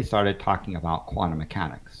embarrassment. Then he started talking about quantum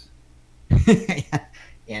mechanics,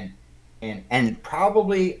 and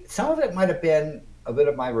probably some of it might have been a bit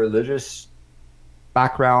of my religious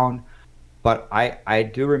background, but I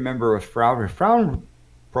do remember with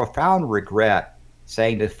profound regret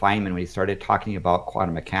saying to Feynman when he started talking about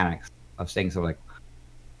quantum mechanics, of saying something like,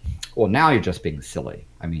 well, now you're just being silly.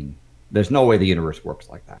 I mean, there's no way the universe works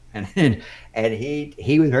like that. And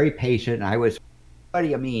he was very patient. And I was, what do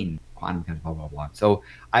you mean? Quantum mechanics, blah, blah, blah. So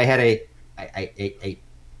I had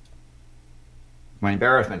my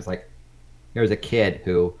embarrassment is like, here's a kid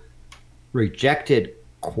who rejected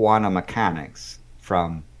quantum mechanics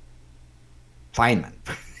from Feynman.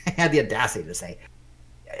 Had the audacity to say,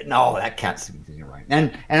 no, that can't be right.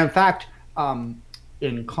 And in fact,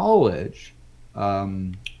 in college,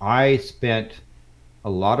 I spent a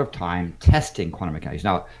lot of time testing quantum mechanics.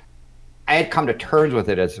 Now, I had come to terms with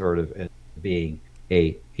it as sort of as being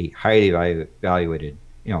a highly evaluated,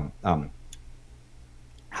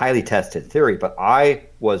 highly tested theory, but I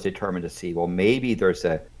was determined to see, well, maybe there's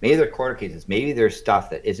corner cases, maybe there's stuff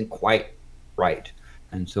that isn't quite right.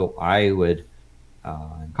 And so I would,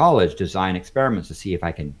 in college, design experiments to see if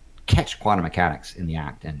I can catch quantum mechanics in the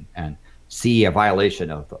act and see a violation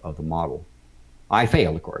of the model. I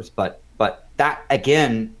failed, of course, but that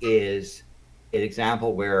again is an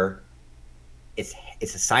example where it's a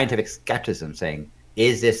scientific skepticism saying,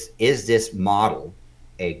 is this model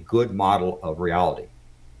a good model of reality?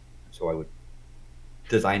 So I would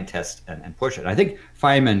design, test, and push it. And I think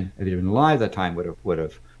Feynman, if he'd been alive at that time, would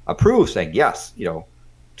have approved, saying, yes,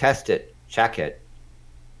 test it, check it,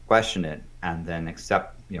 question it, and then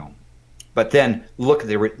accept, but then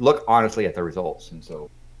look honestly at the results. And so,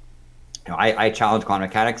 I challenge quantum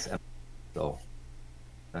mechanics. So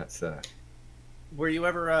that's. Were you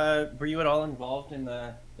at all involved in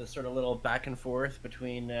the sort of little back and forth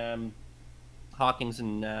between Hawkings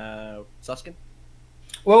and Susskind?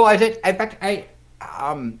 Well, I did. In fact,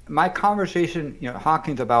 my conversation,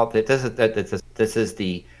 Hawkins about that. This is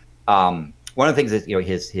the one of the things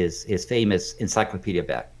is his famous encyclopedia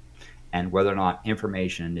bet, and whether or not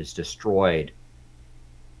information is destroyed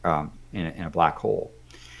in a black hole.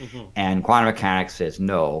 Mm-hmm. And quantum mechanics says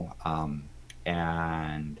no.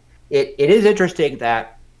 And it is interesting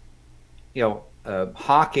that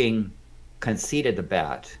Hawking conceded the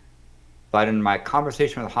bet, but in my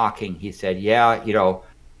conversation with Hawking, he said, yeah,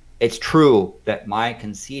 it's true that my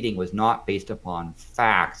conceding was not based upon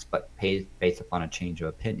facts, but based upon a change of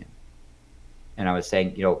opinion. And I was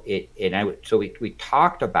saying, so we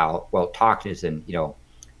talked about, well, talked is in,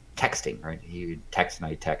 texting, right? He would text and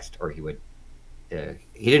I text, or he would,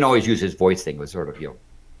 he didn't always use his voice thing, it was sort of,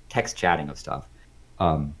 text chatting of stuff.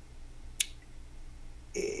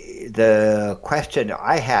 The question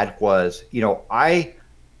I had was, I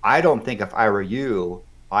don't think if I were you,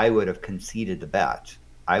 I would have conceded the bet.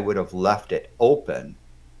 I would have left it open.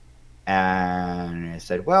 And I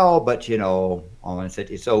said, well, but I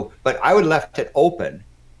said, so, but I would have left it open,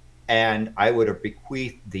 and I would have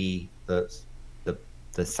bequeathed the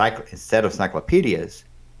set of encyclopedias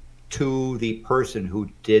to the person who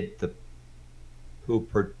did the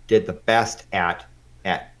best at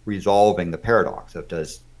resolving the paradox of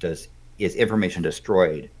is information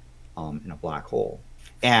destroyed in a black hole.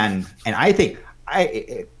 And I think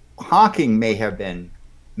Hawking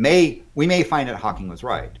we may find that Hawking was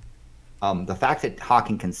right. The fact that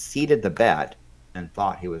Hawking conceded the bet and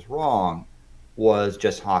thought he was wrong was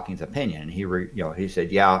just Hawking's opinion. And he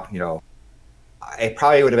said, yeah, it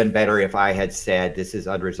probably would have been better if I had said this is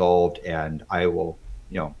unresolved, and I will,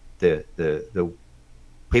 the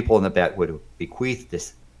people in the bet would have bequeathed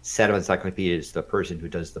this set of encyclopedias to the person who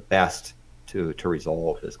does the best to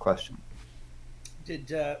resolve this question. Did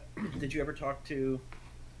you ever talk to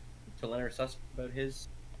Leonard Suss about his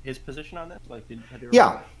position on this? Like,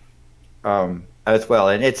 yeah, as well.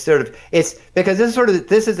 And it's because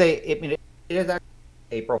this is it is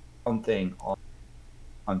a profound thing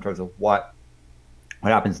on terms of what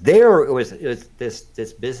happens there. It was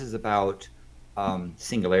this business about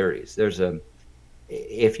singularities.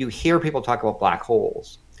 If you hear people talk about black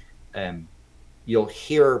holes, you'll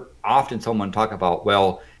hear often someone talk about,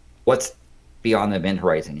 well, what's beyond the event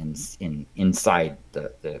horizon inside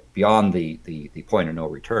the beyond the point of no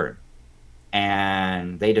return,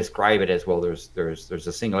 and they describe it as, well, there's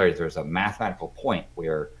a singularity, there's a mathematical point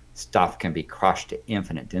where stuff can be crushed to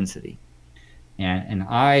infinite density, and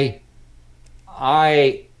I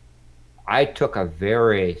took a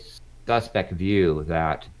very suspect view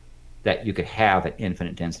that you could have an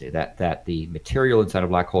infinite density, that the material inside a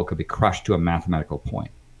black hole could be crushed to a mathematical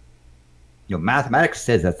point. Mathematics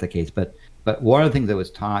says that's the case, but one of the things that was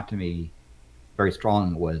taught to me very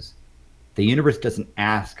strongly was the universe doesn't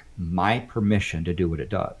ask my permission to do what it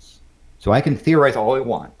does. So I can theorize all I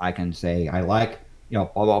want. I can say I like, blah,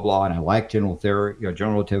 blah, blah, and I like general theory,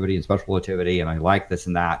 general relativity and special relativity, and I like this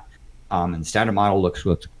and that. And the standard model looks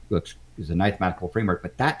is a mathematical framework,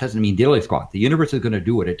 but that doesn't mean diddly squat. The universe is going to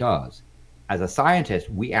do what it does. as a scientist,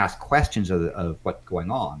 we ask questions of what's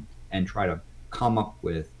going on and try to come up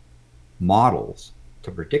with models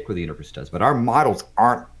to predict what the universe does. But our models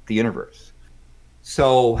aren't the universe.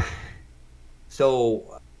 So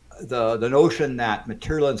the notion that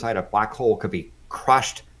material inside a black hole could be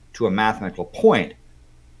crushed to a mathematical point,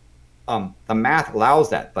 the math allows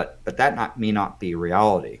that, but that may not be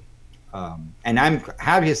reality. And I'm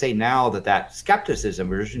happy to say now that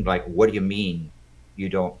skepticism is like, what do you mean you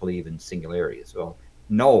don't believe in singularities? Well,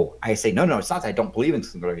 no, I say, no, it's not that I don't believe in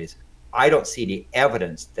singularities. I don't see the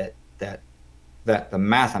evidence that the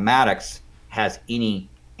mathematics has any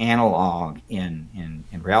analog in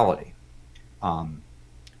reality.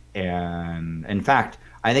 And in fact,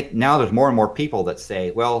 I think now there's more and more people that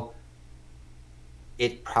say, well,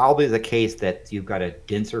 it's probably the case that you've got a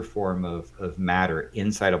denser form of matter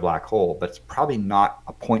inside a black hole, but it's probably not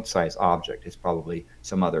a point-sized object. It's probably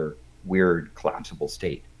some other weird collapsible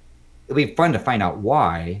state. It'll be fun to find out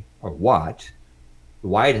why or why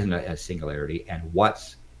it isn't a singularity and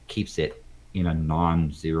what keeps it in a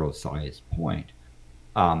non-zero size point.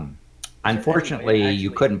 Unfortunately, you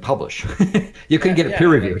couldn't publish. You couldn't get it peer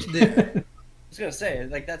reviewed. I was gonna say,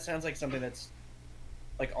 like, that sounds like something that's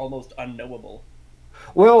like almost unknowable.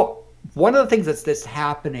 Well, one of the things that's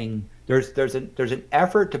happening, there's an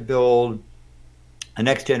effort to build a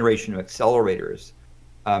next generation of accelerators,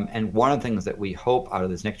 and one of the things that we hope out of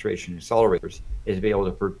this next generation of accelerators is to be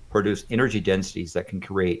able to produce energy densities that can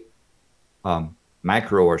create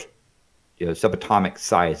micro or subatomic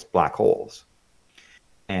sized black holes.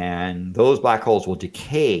 And those black holes will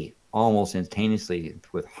decay almost instantaneously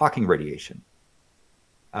with Hawking radiation.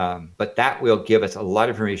 But that will give us a lot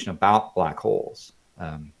of information about black holes.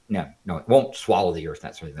 No, it won't swallow the Earth.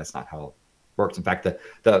 That's not how it works. In fact,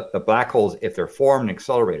 the black holes, if they're formed in an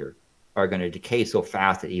accelerator, are going to decay so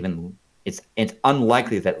fast that even it's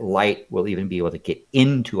unlikely that light will even be able to get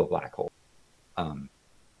into a black hole.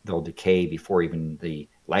 They'll decay before even the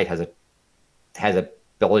light has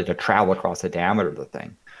ability to travel across the diameter of the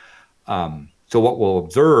thing. So what we'll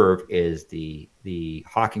observe is the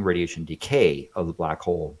Hawking radiation decay of the black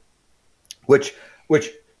hole, which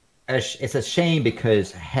it's a shame,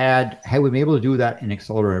 because had we been able to do that in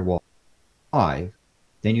accelerator well 5,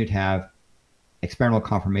 then you'd have experimental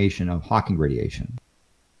confirmation of Hawking radiation,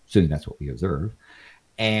 assuming that's what we observe,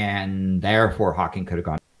 and therefore Hawking could have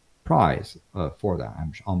gone prize for that.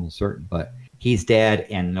 I'm almost certain, but he's dead,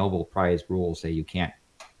 and Nobel Prize rules say you can't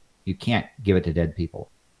give it to dead people.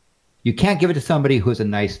 You can't give it to somebody who has a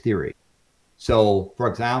nice theory. So, for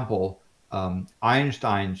example,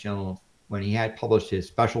 Einstein, when he had published his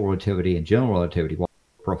special relativity and general relativity,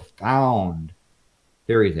 profound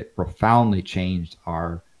theories that profoundly changed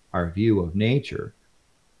our view of nature,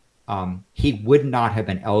 he would not have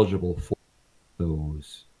been eligible for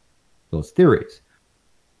those theories.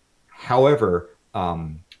 However,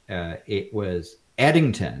 it was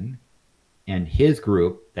Eddington and his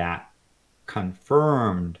group that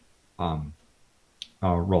confirmed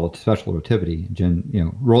special relativity,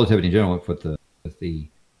 relativity in general with the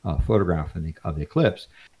photograph of the eclipse.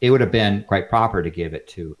 It would have been quite proper to give it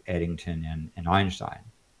to Eddington and Einstein.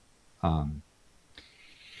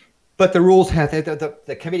 But the rules have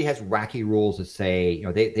the committee has wacky rules that say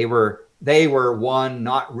they were one,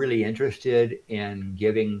 not really interested in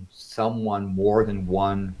giving someone more than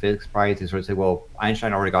one physics prize. They sort of say, well,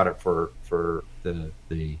 Einstein already got it for the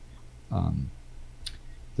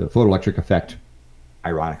photoelectric effect,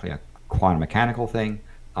 ironically a quantum mechanical thing.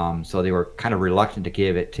 So they were kind of reluctant to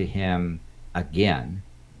give it to him again.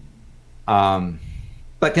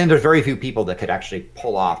 But then there's very few people that could actually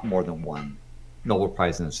pull off more than one Nobel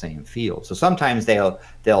Prize in the same field. So sometimes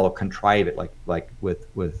they'll contrive it, like with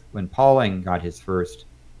when Pauling got his first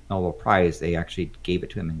Nobel Prize, they actually gave it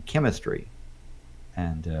to him in chemistry.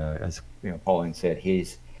 And as Pauling said,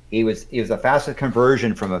 he was the fastest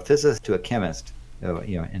conversion from a physicist to a chemist,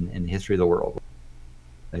 in the history of the world.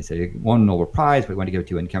 They said, won a Nobel Prize, but we want to give it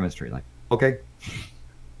to you in chemistry. Like, okay,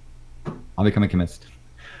 I'll become a chemist.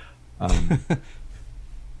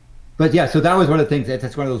 But yeah, so that was one of the things.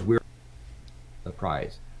 That's one of those weird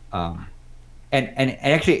prize. And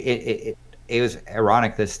actually, it was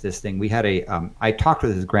ironic. This thing we had I talked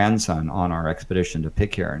with his grandson on our expedition to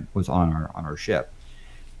Pitcairn, was on our ship,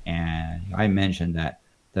 and I mentioned that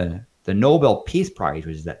the Nobel Peace Prize,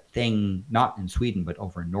 which is that thing not in Sweden but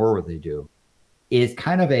over in Norway they do, is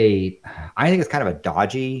kind of I think it's kind of a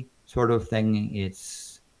dodgy sort of thing.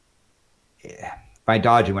 It's, by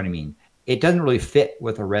dodgy, what I mean, it doesn't really fit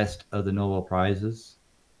with the rest of the Nobel Prizes.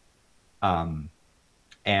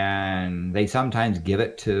 And they sometimes give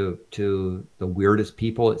it to the weirdest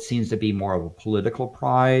people. It seems to be more of a political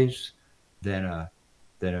prize than a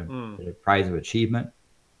prize of achievement.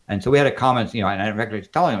 And so we had a comment, and I was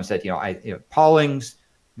telling him, I said, Paulings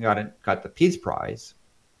got the Peace Prize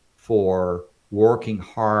for working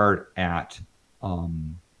hard at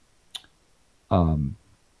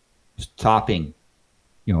stopping,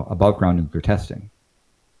 above ground nuclear testing.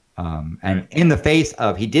 And in the face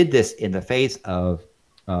of, he did this in the face of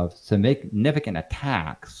significant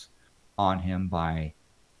attacks on him by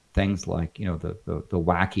things like, the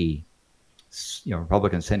wacky,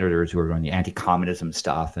 Republican senators who were doing the anti-communism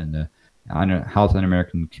stuff and the House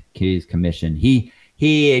Un-American Committees Commission. He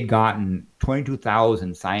had gotten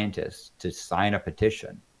 22,000 scientists to sign a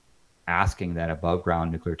petition asking that above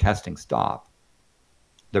ground nuclear testing stop.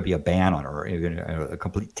 There'd be a ban on it, or even a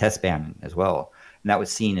complete test ban as well. And that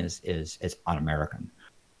was seen as un-American.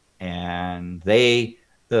 And the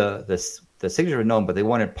signatures were known, but they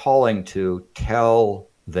wanted Pauling to tell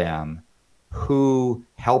them who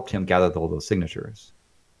helped him gather all those signatures.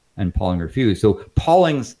 And Pauling refused. So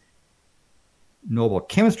Pauling's Nobel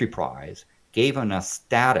Chemistry Prize gave him a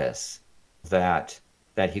status that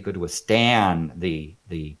he could withstand the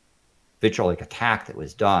vitriolic attack that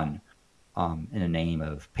was done in the name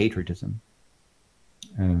of patriotism.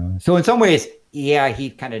 So in some ways, yeah, he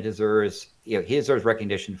kind of deserves, he deserves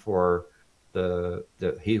recognition for the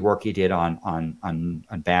work he did on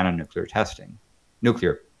ban on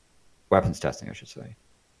nuclear weapons testing, I should say.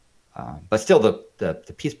 But still,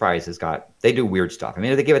 the Peace Prize they do weird stuff. I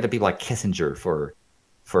mean, they give it to people like Kissinger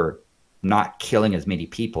for not killing as many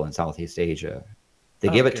people in Southeast Asia. They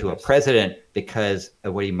give it to a president because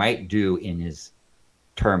of what he might do in his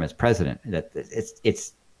term as president. That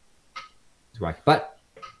it's right.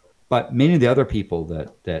 But many of the other people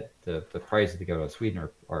that the prizes they give out of Sweden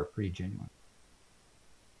are pretty genuine.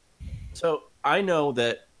 So I know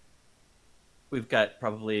that we've got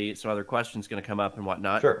probably some other questions going to come up and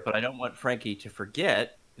whatnot. Sure. But I don't want Frankie to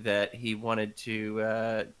forget that he wanted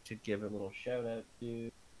to give a little shout out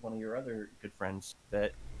to one of your other good friends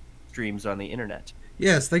that streams on the internet.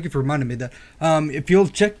 Yes, thank you for reminding me that. If you'll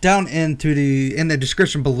check down in the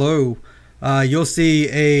description below, you'll see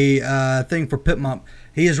a thing for Pimpmunk.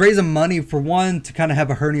 He is raising money for one to kind of have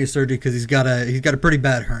a hernia surgery because he's got a pretty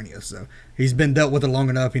bad hernia. So he's been dealt with it long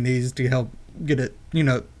enough. He needs to help get it,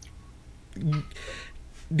 to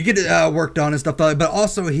get it worked on and stuff like that. But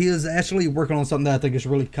also he is actually working on something that I think is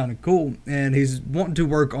really kind of cool. And he's wanting to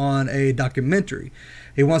work on a documentary.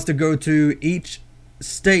 He wants to go to each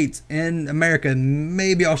states in America,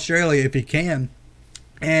 maybe Australia if he can,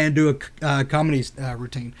 and do a comedy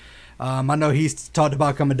routine. I know he's talked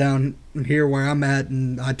about coming down here where I'm at,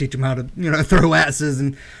 and I teach him how to, throw asses,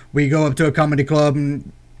 and we go up to a comedy club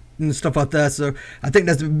and stuff like that. So I think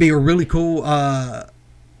that would be a really cool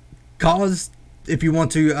cause if you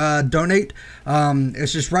want to donate.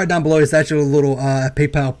 It's just right down below. It's actually a little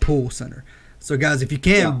PayPal pool center. So guys, if you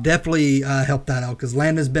can, definitely help that out, because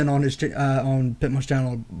Landon's been on his on Pimpmunk's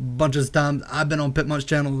channel a bunch of times. I've been on Pimpmunk's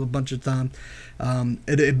channel a bunch of times.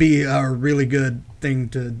 It'd be a really good thing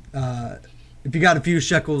to, if you got a few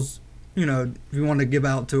shekels, if you want to give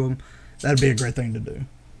out to him, that'd be a great thing to do.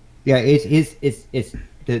 Yeah, his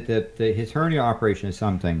hernia operation is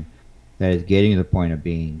something that is getting to the point of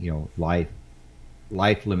being, life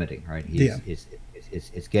limiting, right?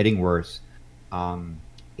 It's getting worse.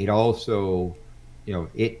 It also,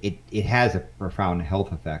 it has a profound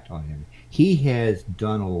health effect on him. He has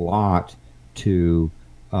done a lot to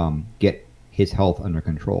get his health under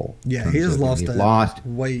control. Yeah, he has lost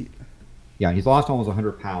weight. Yeah, he's lost almost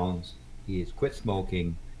 100 pounds. He has quit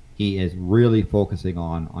smoking. He is really focusing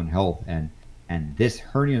on health, and this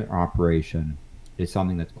hernia operation is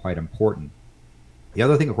something that's quite important. The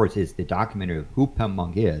other thing, of course, is the documentary of who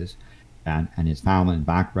Pimpmunk is and his family and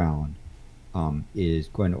background. Is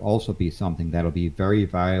going to also be something that'll be very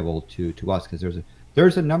valuable to us, because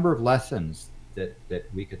there's a number of lessons that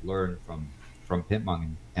we could learn from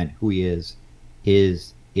Pimpmunk and who he is,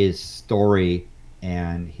 his story,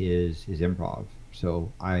 and his improv.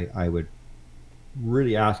 So I would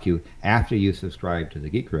really ask you, after you subscribe to the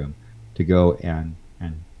Geek Room, to go and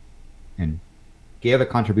give a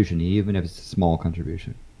contribution, even if it's a small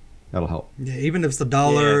contribution. That'll help. Yeah, even if it's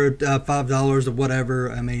 $1, $5 or whatever.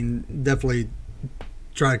 I mean, definitely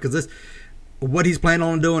try it, because what he's planning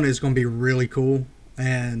on doing is going to be really cool,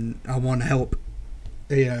 and I want to help.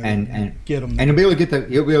 And get him. And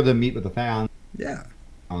you'll be able to meet with the fans. Yeah.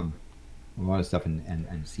 A lot of stuff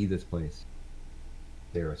and see this place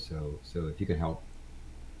there. So if you could help.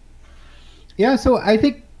 Yeah. So I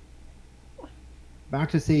think back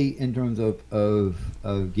to see in terms of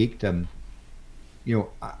geekdom,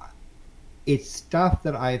 it's stuff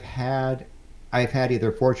that I've had I've had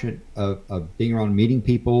either fortune of being around meeting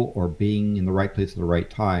people or being in the right place at the right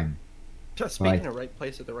time. Just speaking of right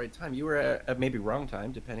place at the right time, you were at maybe wrong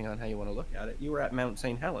time, depending on how you want to look at it. You were at Mount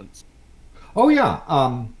St. Helens. Oh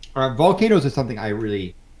yeah, volcanoes is something I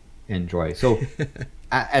really enjoy. So, if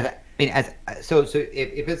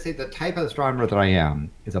it's the type of astronomer that I am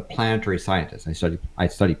is a planetary scientist. I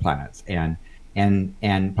study planets, and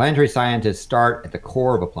planetary scientists start at the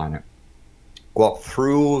core of a planet, go up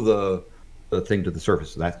through the thing to the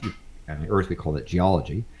surface. So that's on the Earth we call it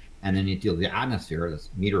geology, and then you deal with the atmosphere, that's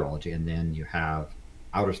meteorology, and then you have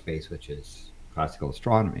outer space, which is classical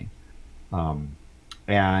astronomy.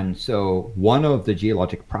 And so one of the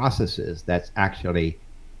geologic processes that's actually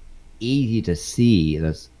easy to see,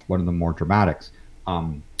 that's one of the more dramatics,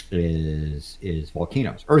 is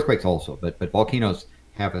volcanoes. Earthquakes also, but volcanoes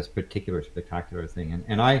have this particular spectacular thing.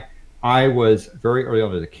 And I was very early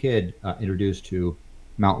on as a kid introduced to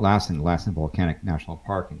Mount Lassen, Lassen Volcanic National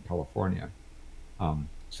Park in California.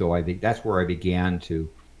 So I think that's where I began to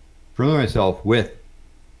familiarize myself with.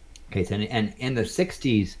 Okay, so and in the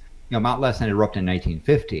 60s, Mount Lassen erupted in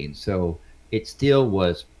 1915, so it still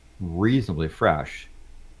was reasonably fresh.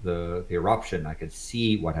 The eruption, I could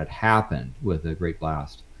see what had happened with the Great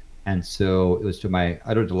Blast, and so it was to my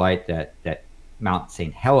utter delight that Mount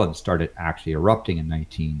St. Helens started actually erupting in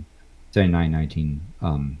 1979,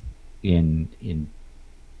 in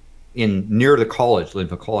near the college,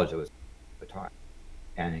 Linfield College, it was at the time,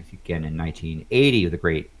 and again in 1980, the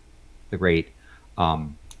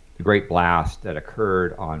great blast that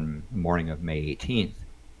occurred on the morning of May 18th.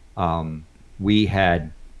 We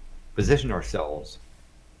had positioned ourselves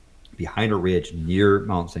behind a ridge near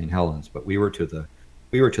Mount St. Helens, but we were to the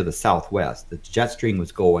southwest. The jet stream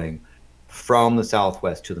was going from the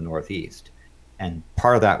southwest to the northeast, and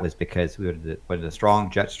part of that was because we wanted a strong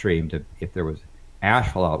jet stream to, if there was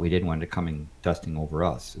ash fallout, we didn't want it coming dusting over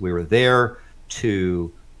us. We were there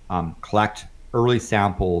to collect early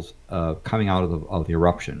samples coming out of the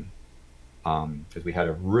eruption, because we had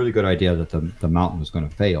a really good idea that the mountain was going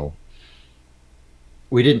to fail.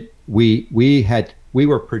 We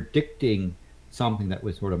were predicting something that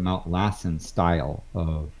was sort of Mount Lassen style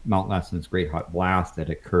of Mount Lassen's great hot blast that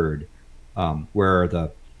occurred, where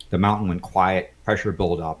the mountain went quiet, pressure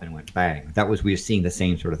built up, and went bang. We were seeing the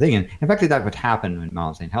same sort of thing. And in fact, that would happen in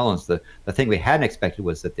Mount St. Helens. The thing we hadn't expected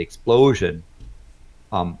was that the explosion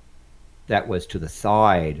that was to the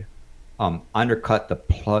side undercut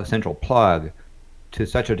the central plug to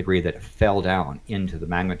such a degree that it fell down into the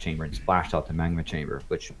magma chamber and splashed out the magma chamber,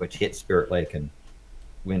 which hit Spirit Lake and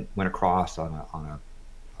went across on a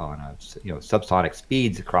subsonic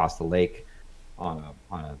speeds across the lake and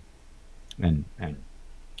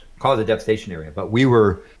caused a devastation area. But we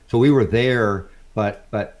were there,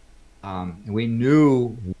 but we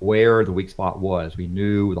knew where the weak spot was. We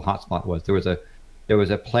knew the hot spot was. There was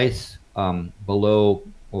a place below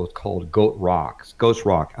what was called Ghost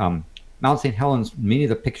Rock. Mount St. Helens, many of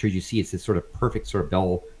the pictures you see, it's this sort of perfect sort of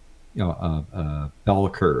bell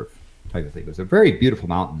curve type of thing. It was a very beautiful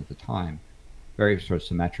mountain at the time, very sort of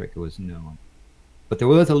symmetric, it was known. But there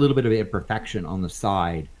was a little bit of imperfection on the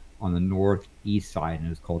side, on the northeast side, and it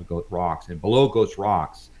was called Ghost Rocks. And below Ghost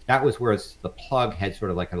Rocks, that was where the plug had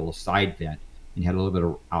sort of like a little side vent, and you had a little bit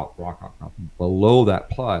of rock. Below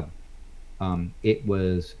that plug, it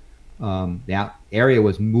was that area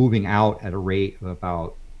was moving out at a rate of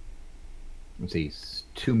about, let's see,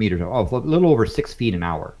 2 meters, a little over 6 feet an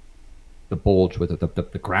hour. The bulge with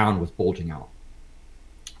the ground was bulging out.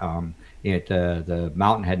 The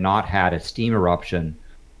mountain had not had a steam eruption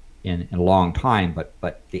in a long time, but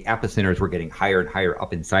the epicenters were getting higher and higher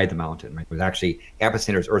up inside the mountain. Right? There was actually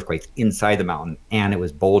epicenters, earthquakes inside the mountain, and it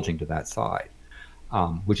was bulging to that side,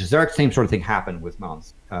 which is the same sort of thing happened with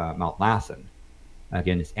Mount Lassen.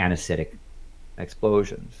 Again, it's anesthetic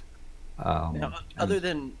explosions. Now, other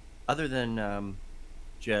than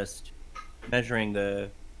just measuring the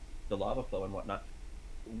lava flow and whatnot,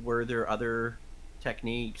 were there other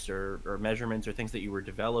techniques or measurements or things that you were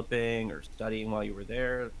developing or studying while you were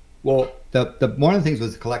there? Well, the one of the things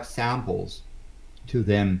was to collect samples to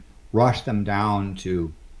then rush them down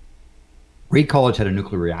to Reed College had a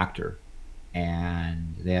nuclear reactor,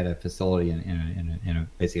 and they had a facility in a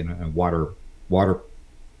water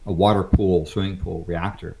pool, swimming pool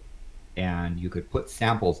reactor, and you could put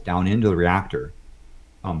samples down into the reactor.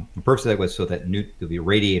 The purpose of that was so that the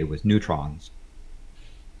radiated with neutrons,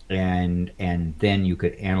 and then you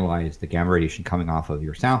could analyze the gamma radiation coming off of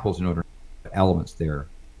your samples in order to know elements there,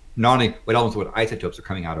 not only what elements, what isotopes are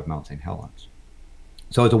coming out of Mount St. Helens.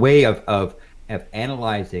 So it's a way of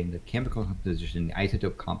analyzing the chemical composition, the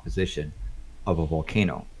isotope composition of a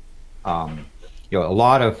volcano. a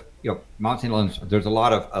lot of Mount St. Helens. There's a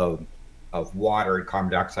lot of water and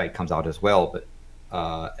carbon dioxide comes out as well, but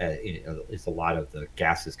it's a lot of the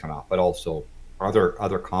gases come out, but also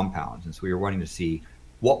other compounds. And so we were wanting to see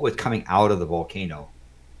what was coming out of the volcano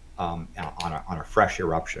on a fresh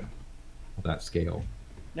eruption of that scale.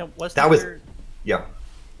 Now,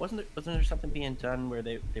 Wasn't there something being done where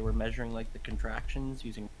they were measuring like the contractions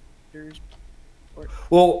using meters?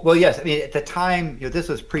 Well, yes. I mean, at the time, this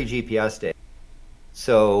was pre-GPS day,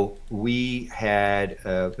 so we had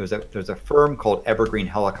there's a firm called Evergreen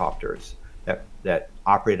Helicopters that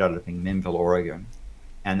operated out of Minville, Oregon,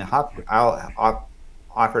 and the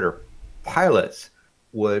operator pilots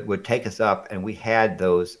would take us up, and we had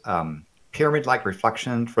those pyramid-like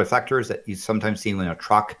reflectors that you sometimes see when a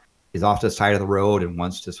truck is off to the side of the road and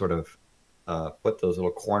wants to sort of put those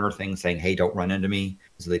little corner things saying, "Hey, don't run into me."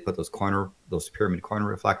 So they put those pyramid corner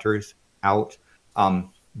reflectors out.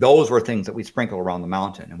 Those were things that we sprinkle around the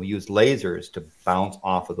mountain, and we used lasers to bounce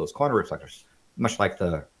off of those corner reflectors, much like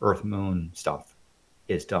the Earth-Moon stuff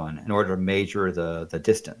is done, in order to measure the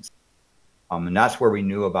distance. And that's where we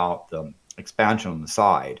knew about the expansion on the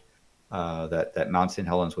side, that Mount St.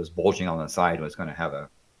 Helens was bulging on the side, was going to have a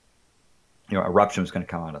eruption was going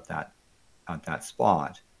to come out at that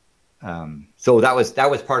spot. So that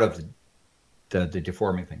was part of the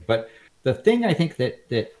deforming thing. But the thing I think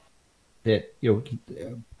that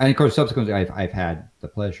and of course subsequently I've had the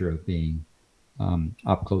pleasure of being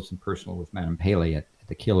up close and personal with Madame Pele at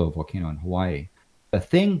the Kilo volcano in Hawaii. The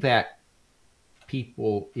thing that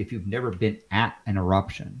people, if you've never been at an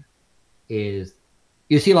eruption, is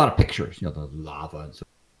you see a lot of pictures, the lava and so.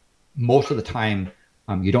 Most of the time,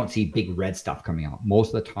 you don't see big red stuff coming out.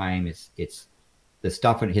 Most of the time, it's the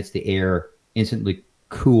stuff when it hits the air instantly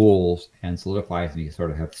cools and solidifies, and you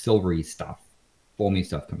sort of have silvery stuff, foamy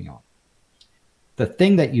stuff coming out. The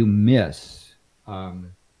thing that you miss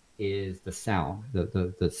is the sound.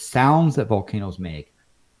 The sounds that volcanoes make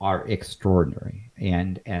are extraordinary,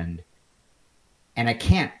 and I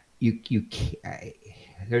can't.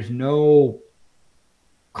 There's no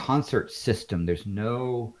concert system. There's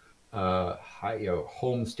no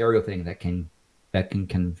home stereo thing that can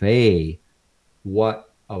convey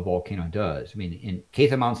what a volcano does. I mean, in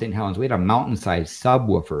case of Mount St. Helens, we had a mountain-sized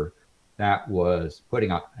subwoofer that was putting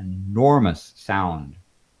out enormous sound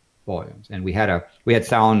volumes, and we had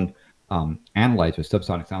sound analyzers,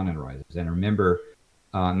 subsonic sound analyzers. And I remember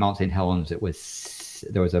Mount St. Helens,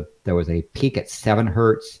 there was a peak at 7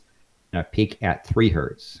 hertz and a peak at 3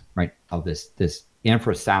 hertz, right, of this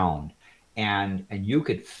infrasound. And you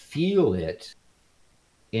could feel it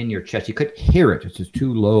in your chest. You couldn't hear it; it's just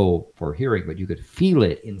too low for hearing, but you could feel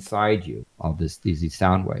it inside you of these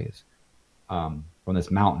sound waves from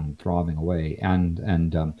this mountain throbbing away.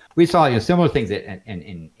 And we saw similar things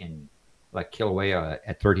in like Kilauea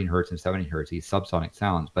at 13 hertz and 17 hertz, these subsonic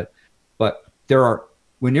sounds. But there are,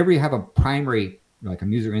 whenever you have a primary, like a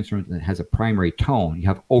musical instrument that has a primary tone, you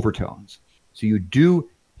have overtones. So you do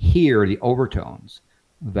hear the overtones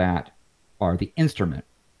that are the instrument,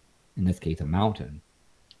 in this case a mountain,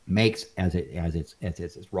 makes as it's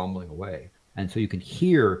rumbling away. And so you can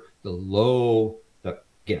hear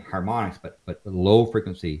again, harmonics, but the low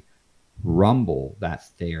frequency rumble that's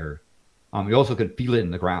there. You also could feel it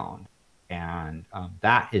in the ground, and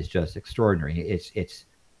that is just extraordinary.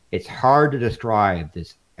 It's hard to describe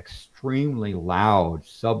this extremely loud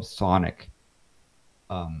subsonic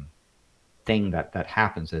thing that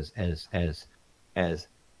happens as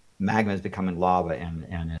magma is becoming lava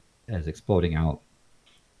and as exploding out.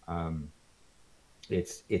 And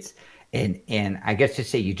I guess to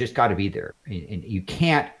say, you just got to be there, and you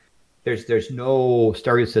can't. There's no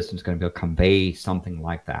stereo system's going to be able to convey something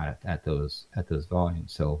like that at those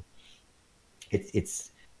volumes. So I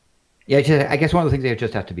guess one of the things, they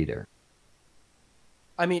just have to be there.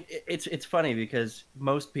 I mean, it's funny because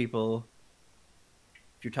most people,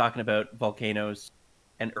 if you're talking about volcanoes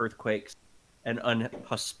and earthquakes and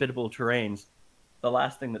unhospitable terrains, the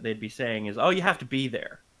last thing that they'd be saying is, "Oh, you have to be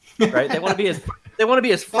there." Right? They want to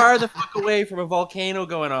be as far the fuck away from a volcano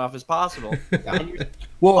going off as possible. Yeah.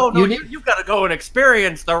 Well, oh no, you've got to go and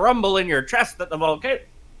experience the rumble in your chest at the volcano.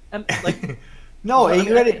 And like, no,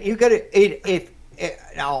 you got to.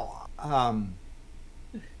 Now,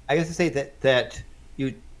 I guess to say that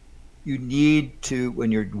you need to,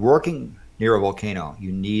 when you're working near a volcano,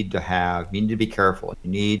 you need to be careful.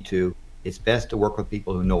 It's best to work with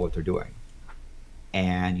people who know what they're doing.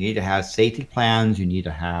 And you need to have safety plans. You need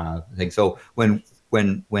to have things. So when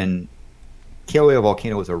Kilauea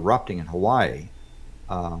volcano was erupting in Hawaii,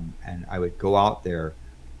 and I would go out there,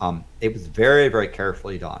 it was very, very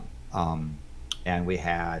carefully done. And we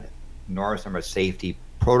had nor some of safety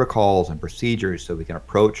protocols and procedures, so we can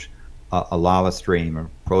approach a lava stream or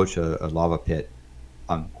approach a lava pit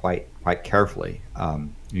quite carefully.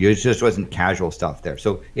 It just wasn't casual stuff there.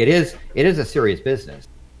 So it is a serious business.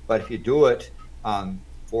 But if you do it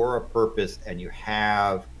for a purpose, and you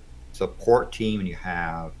have support team, and you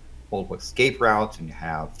have multiple escape routes, and you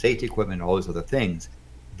have safety equipment, and all those other things,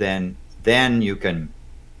 then you can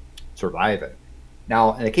survive it.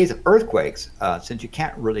 Now, in the case of earthquakes, since you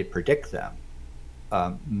can't really predict them,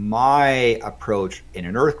 my approach in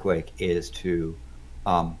an earthquake is to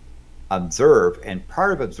observe, and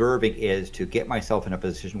part of observing is to get myself in a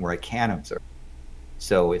position where I can observe.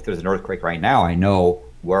 So if there's an earthquake right now, I know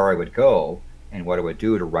where I would go and what I would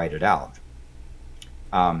do to ride it out.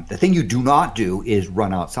 The thing you do not do is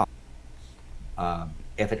run outside.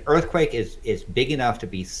 If an earthquake is big enough to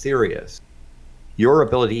be serious, your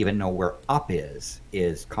ability to even know where up is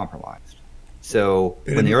compromised. So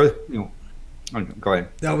when the earth, go ahead.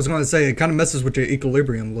 I was going to say, it kind of messes with your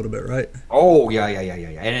equilibrium a little bit, right? Oh yeah.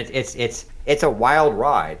 And it's a wild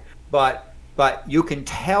ride, but you can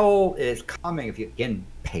tell it's coming if you again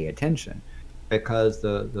pay attention, because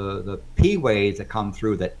the P waves that come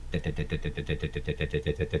through that,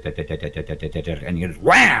 and you just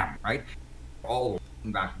wham, right, all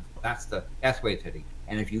back. That's the S waves hitting.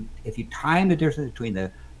 And if you time the difference between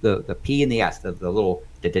the P and the S, the little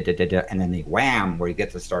and then the wham, where you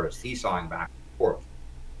get to start of seesawing back and forth,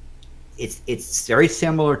 it's very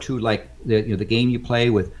similar to like the game you play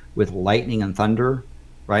with lightning and thunder,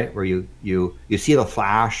 right? Where you see the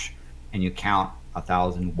flash and you count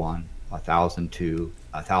 1,001, 1,002,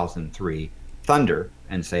 1,003 thunder,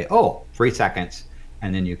 and say, oh, 3 seconds,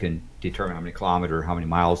 and then you can determine how many kilometers, how many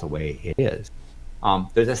miles away it is.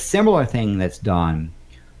 There's a similar thing that's done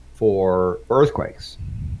for earthquakes.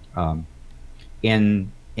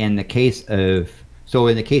 In the case of,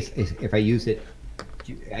 if I use it,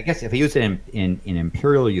 I guess if I use it in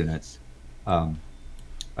imperial units,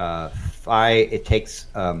 it takes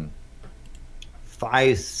 5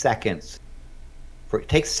 seconds. It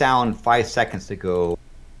takes sound 5 seconds to go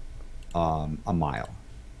a mile.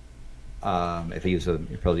 If I use the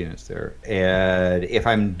imperial units there, and if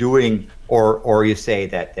I'm doing, or you say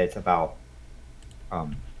that it's about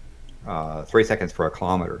 3 seconds for a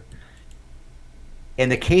kilometer. In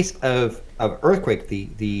the case of earthquake,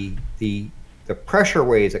 the pressure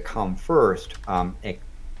waves that come first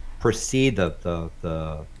precede the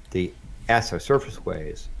S or surface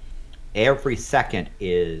waves. Every second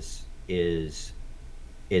is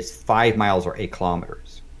 5 miles or 8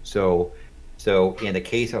 kilometers. So in the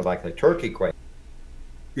case of like the Turkey quake,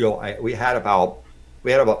 we had about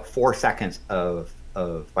 4 seconds of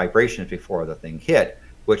vibrations before the thing hit,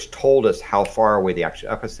 which told us how far away the actual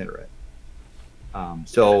epicenter is.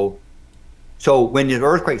 So when the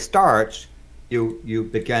earthquake starts, you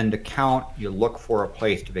begin to count. You look for a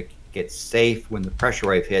place to get safe when the pressure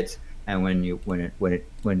wave hits, and when you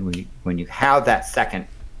have that second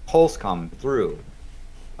pulse come through,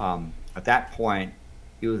 at that point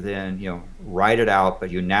you then ride it out.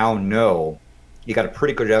 But you now know you got a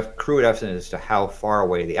pretty good crude estimate as to how far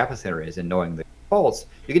away the epicenter is, and knowing the pulse,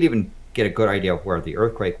 you could even get a good idea of where the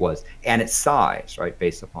earthquake was and its size, right,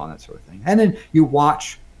 based upon that sort of thing. And then you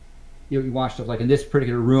watch stuff like in this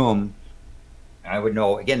particular room. I would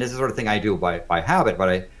know, again, this is the sort of thing I do by habit,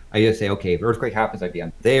 but I just say, okay, if an earthquake happens, I'd be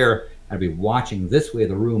on there, I'd be watching this way of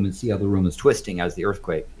the room and see how the room is twisting as the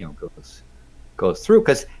earthquake goes through.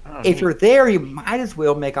 Because if you're there, you might as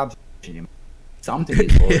well make observation. Something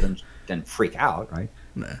useful than freak out, right?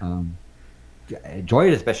 Enjoy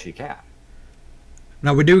it as best you can.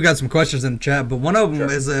 Now, we do got some questions in the chat, but one of them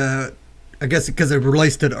is, I guess because it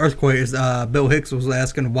relates to the earthquake, is Bill Hicks was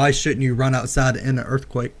asking, why shouldn't you run outside in an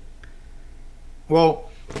earthquake? Well,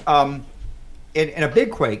 in a big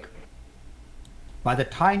quake, by the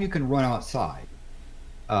time you can run outside,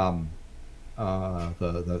 the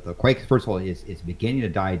quake, first of all, is beginning to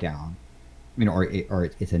die down, or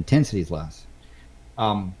its intensity is less.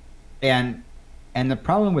 And the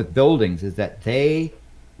problem with buildings is that they're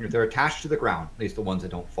attached to the ground, at least the ones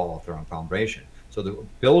that don't fall off their own foundation. So the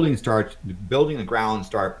building and ground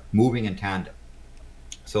start moving in tandem.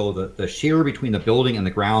 So the shear between the building and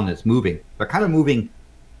the ground is moving. They're kind of moving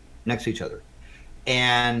next to each other.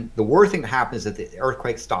 And the worst thing that happens is that the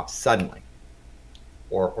earthquake stops suddenly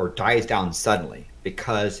or dies down suddenly,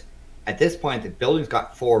 because at this point the building's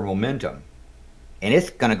got forward momentum and it's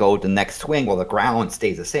going to go to the next swing while the ground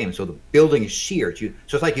stays the same. So the building is sheared. So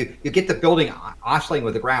it's like you get the building oscillating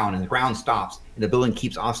with the ground, and the ground stops and the building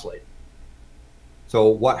keeps oscillating. So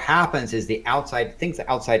what happens is the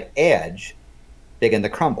outside edge begin to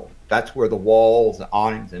crumble. that's where the walls, the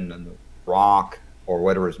awnings, and the rock or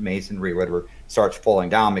whatever is masonry, whatever starts falling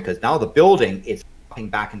down, because now the building is rocking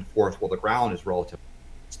back and forth while the ground is relatively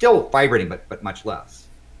still vibrating, but much less.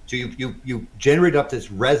 So you generate up this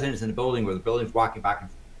resonance in the building where the building's rocking back and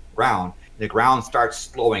forth on the ground, and the ground starts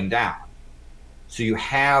slowing down. So you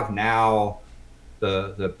have now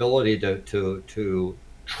the ability to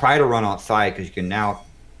try to run outside, because you can now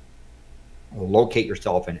locate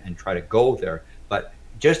yourself and try to go there. But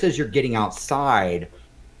just as you're getting outside,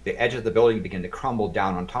 the edge of the building begin to crumble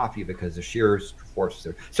down on top of you because the shear forces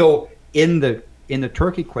there. So in the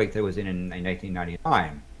Turkey quake that was in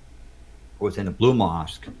 1999, was in the Blue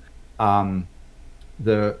Mosque,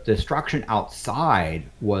 the destruction outside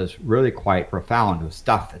was really quite profound. The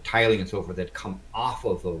stuff, the tiling and so forth, that come off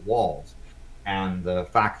of the walls, and the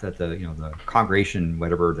fact that the congregation,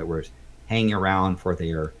 whatever, that was hanging around for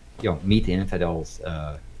their meet the infidels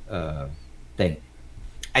thing.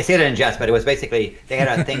 I say that in jest, but it was basically they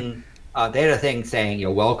had a thing. They had a thing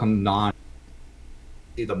saying welcome non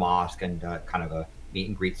to the mosque, and kind of a meet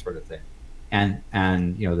and greet sort of thing. And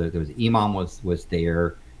there was imam was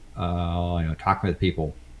there, talking with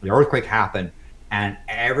people. The earthquake happened, and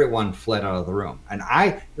everyone fled out of the room. And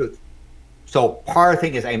so part of the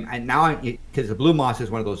thing is because the Blue Mosque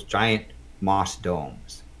is one of those giant mosque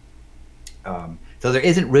domes. So there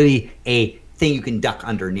isn't really a thing you can duck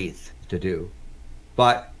underneath to do.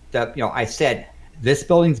 But I said this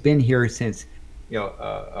building's been here since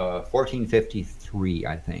 1453,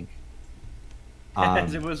 I think.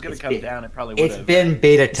 If it was going to come down, it probably would have. It's been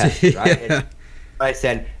beta tested, right? Yeah. I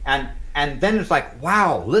said, and then it's like,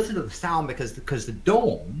 wow, listen to the sound, because the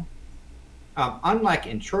dome, unlike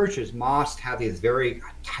in churches, mosques have these very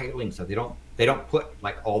titling stuff. They don't put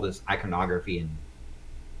like all this iconography and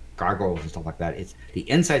gargoyles and stuff like that. It's the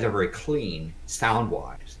insides are very clean sound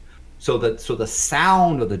wise. So the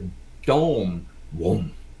sound of the dome,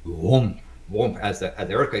 whoom, whoom, whoom, as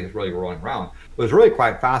the earthquake is really rolling around, was really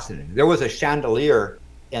quite fascinating. There was a chandelier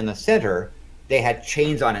in the center. They had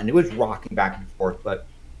chains on it, and it was rocking back and forth. But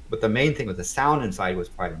the main thing with the sound inside was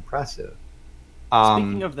quite impressive.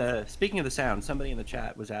 Speaking of the sound, somebody in the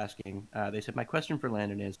chat was asking. They said, "My question for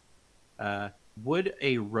Landon is, would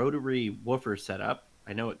a rotary woofer setup,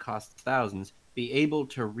 I know it costs thousands, be able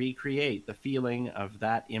to recreate the feeling of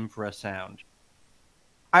that infra sound?"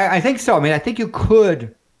 I think so. I mean, I think you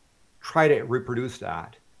could try to reproduce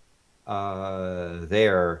that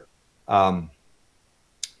there.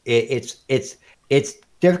 It's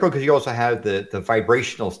difficult because you also have the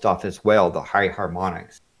vibrational stuff as well, the high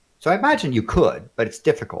harmonics. So I imagine you could, but it's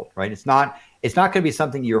difficult, right? It's not going to be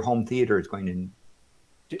something your home theater is going to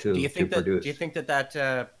produce. Do you think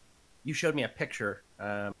that you showed me a picture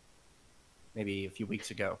maybe a few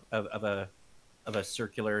weeks ago of a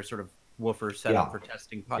circular sort of woofer setup for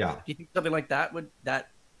testing pods? Yeah. Do you think something like that would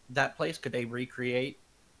that place, could they recreate? I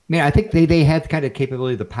mean, I think they had kind of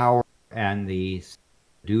capability, the power, and the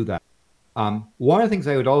do that. One of the things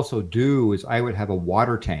I would also do is I would have a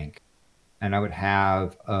water tank, and I would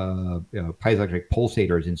have piezoelectric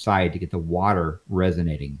pulsators inside to get the water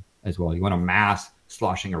resonating as well. You want a mass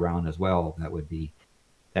sloshing around as well.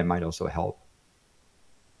 That might also help.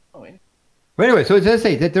 Oh, yeah. But anyway, so it does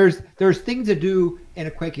say that there's things to do in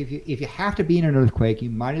a quake. If you have to be in an earthquake, you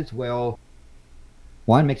might as well,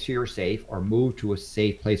 one, make sure you're safe, or move to a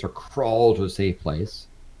safe place, or crawl to a safe place,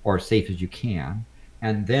 or as safe as you can,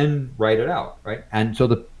 and then write it out, right? And so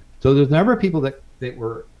there's a number of people that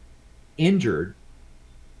were injured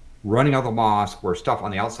running out of the mosque where stuff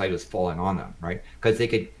on the outside was falling on them, right? Because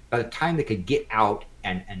by the time they could get out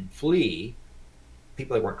and flee,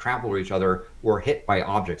 people that weren't trampled with each other were hit by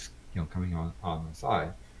objects, coming on the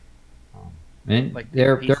side. And Like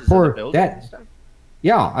they're poor dead.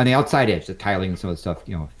 Yeah, on the outside edge, the tiling and some of the stuff,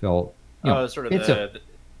 fell. Sort of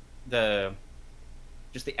the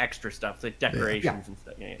just the extra stuff, the decorations and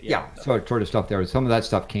stuff. Yeah, sort of stuff there. Some of that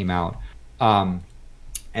stuff came out. And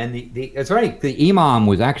it's right. The imam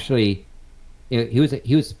was actually, he was a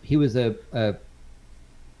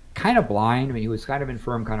kind of blind. I mean, he was kind of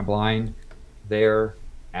infirm, kind of blind there,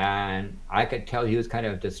 and I could tell he was kind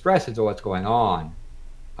of distressed as to what's going on.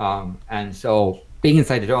 And so, being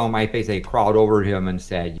inside the dome, I basically crawled over to him and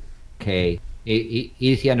said, "Okay."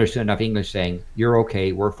 He understood enough English, saying, "You're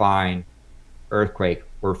okay. We're fine. Earthquake.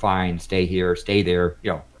 We're fine. Stay here. Stay there."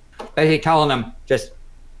 Basically telling him just.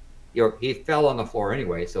 He fell on the floor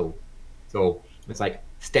anyway, so it's like,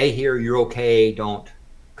 stay here, you're okay, don't,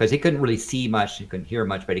 because he couldn't really see much, he couldn't hear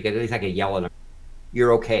much, but he could at least like a yell at him,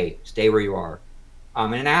 "You're okay, stay where you are."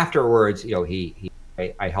 And afterwards,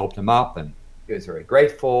 I helped him up, and he was very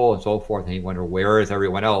grateful and so forth, and he wondered, where is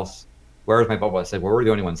everyone else? where's my bubble? I said, well, we're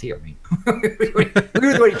the only ones here. I mean, we were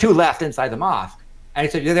the only two left inside the mosque. And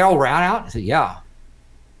he said, they all ran out? I said, yeah.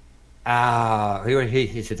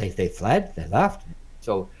 He said, they fled? They left?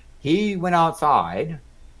 So he went outside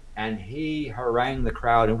and he harangued the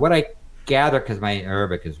crowd. And what I gathered, because my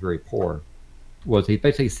Arabic is very poor, was he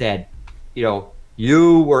basically said, you know,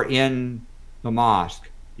 you were in the mosque.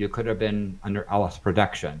 You could have been under Allah's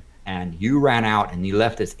protection. And you ran out and you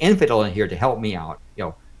left this infidel in here to help me out. You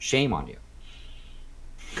know, shame on you.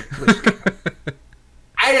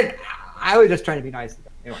 I was just trying to be nice.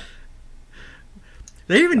 Anyway.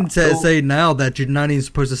 They even say now that you're not even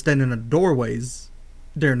supposed to stand in the doorways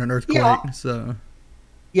during an earthquake. Yeah. So.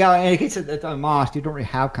 Yeah, and in case of the mosque, you don't really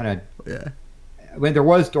have kind of. Yeah. When there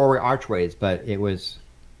was doorway archways, but it was,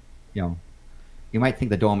 you know, you might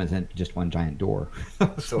think the dome isn't just one giant door.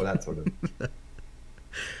 So that sort of.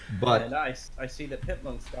 But nice. I see the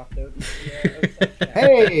Pimpmunk stopped out.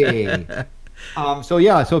 Hey.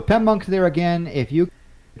 So Pimpmunk's there again. If you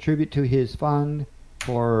contribute to his fund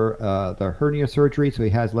for the hernia surgery, so he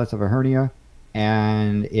has less of a hernia,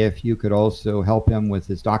 and if you could also help him with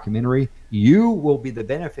his documentary, you will be the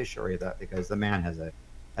beneficiary of that because the man has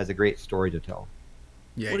a great story to tell.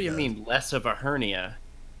 Yeah. What do you mean less of a hernia?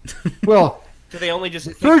 Well. Do they only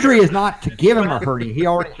just surgery is not to give him a hernia. He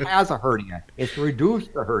already has a hernia. It's to reduce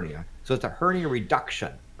the hernia. So it's a hernia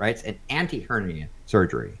reduction, right? It's an anti-hernia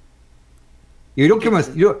surgery. You don't give him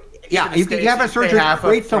you have a surgery to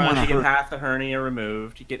create someone a hernia. You get half the hernia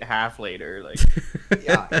removed. You get half later. Like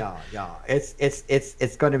yeah.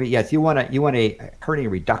 It's going to be you want a hernia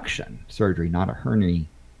reduction surgery, not a hernia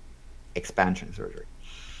expansion surgery.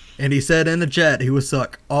 And he said in the chat he would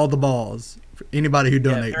suck all the balls for anybody who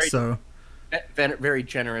donates. Very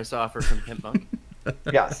generous offer from Pimpmunk.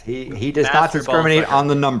 Yes, he does not discriminate on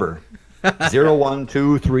the number 0, 1,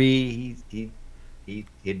 2, 3. He'd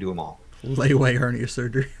do them all. Layaway hernia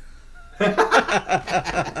surgery.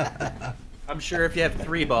 I'm sure if you have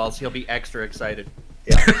 3 balls, he'll be extra excited.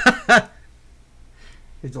 Yeah.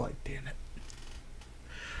 He's like, damn it.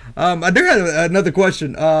 I do have another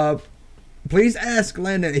question. Please ask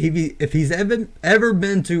Landon if he's ever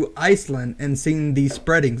been to Iceland and seen the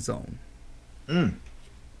spreading zone.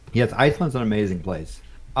 Yes, Iceland's an amazing place.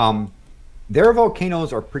 Their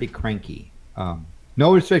volcanoes are pretty cranky.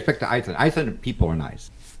 No disrespect to Iceland. Iceland people are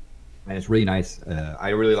nice, and it's really nice.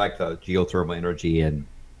 I really like the geothermal energy and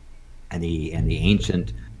the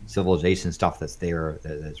ancient civilization stuff that's there.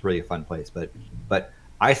 That's really a fun place. But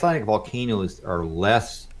Icelandic volcanoes are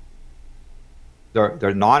less.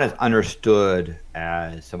 They're not as understood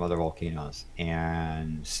as some other volcanoes,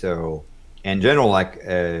 and so. In general, like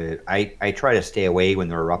I try to stay away when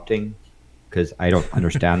they're erupting because I don't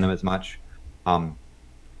understand them as much. So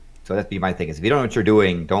that'd be my thing: is if you don't know what you're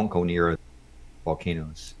doing, don't go near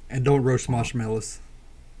volcanoes and don't roast marshmallows.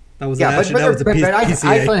 That was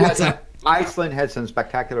Iceland had some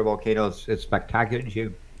spectacular volcanoes. It's spectacular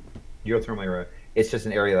geothermal area. It's just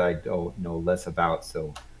an area that I don't know less about,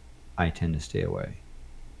 so I tend to stay away.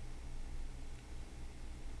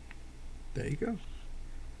 There you go.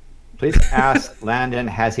 Please ask Landon,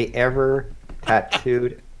 has he ever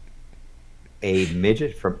tattooed a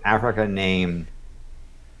midget from Africa named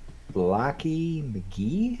Blackie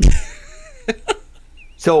McGee?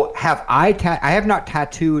 So I have not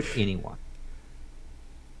tattooed anyone.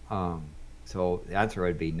 So the answer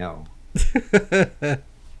would be no.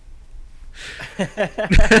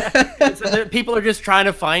 So people are just trying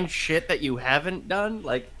to find shit that you haven't done.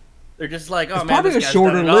 Like they're just like, oh it's man, probably this a guy's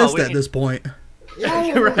shorter done it all. list at this point.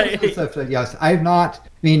 Yeah, right. Yes, I have not. I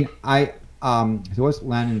mean, what's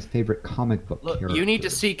Landon's favorite comic book Look, character? you need to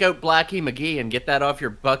seek out Blackie McGee and get that off your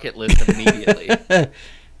bucket list immediately.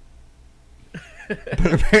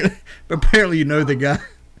 but apparently you know the guy.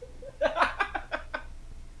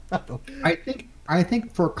 I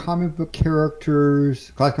think for comic book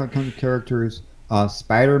characters, classic comic characters,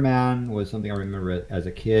 Spider-Man was something I remember as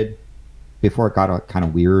a kid before it got kind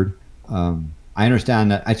of weird. I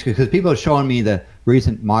understand that because people are showing me the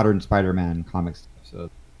recent modern Spider-Man comics. So,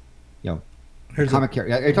 you know, comic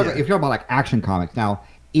character. If you're talking about like action comics now,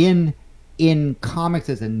 in comics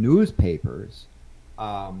as in newspapers,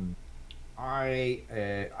 I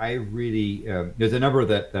really there's a number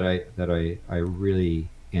that I really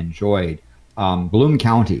enjoyed. Bloom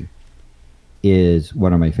County is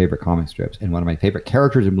one of my favorite comic strips, and one of my favorite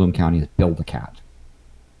characters in Bloom County is Bill the Cat.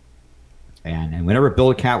 And whenever Bill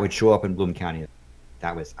the Cat would show up in Bloom County,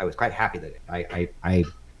 I was quite happy that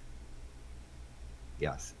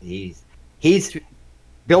he's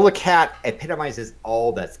Bill the Cat epitomizes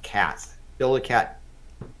all that's cats. Bill the Cat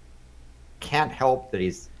can't help that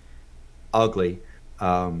he's ugly,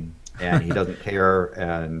 and he doesn't care,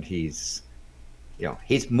 and he's, you know,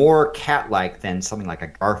 he's more cat-like than something like a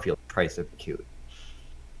Garfield tries to be cute.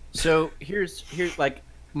 So here's like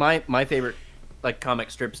my favorite like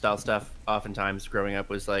comic strip style stuff. Oftentimes growing up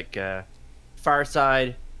was like Far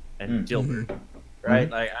Side and Dilbert, right?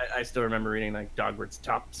 Like I still remember reading like Dogwood's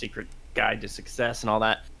Top Secret Guide to Success and all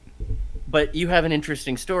that. But you have an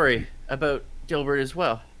interesting story about Dilbert as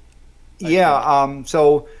well. Yeah.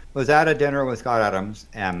 So was at a dinner with Scott Adams,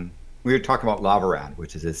 and we were talking about Lavaran,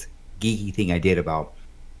 which is this geeky thing I did about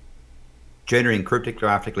generating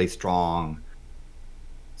cryptographically strong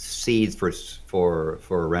seeds for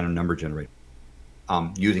a random number generator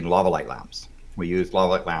using lava light lamps. We used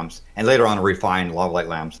lava light lamps, and later on refined lava light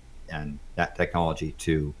lamps and that technology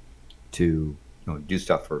to you know, do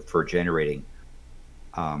stuff for generating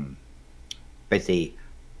basically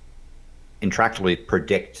intractably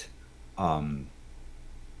predict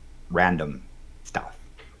random stuff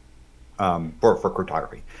for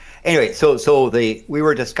cryptography. Anyway, so we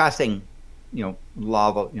were discussing, you know,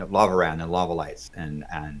 Lavaran and lava lights, and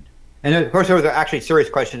of course there was actually serious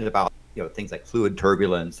questions about, you know, things like fluid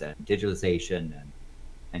turbulence and digitalization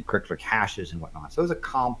and cryptic hashes and whatnot. So it was a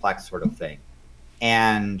complex sort of thing.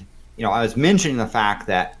 And, you know, I was mentioning the fact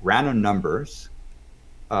that random numbers,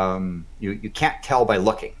 you can't tell by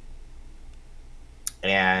looking.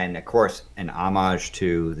 And of course, an homage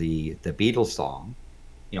to the Beatles song,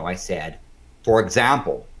 you know, I said, for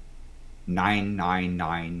example,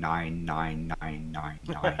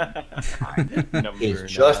 9999999 is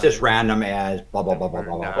just as random as blah blah blah blah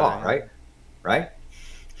blah blah blah, right?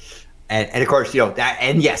 And of course, you know that,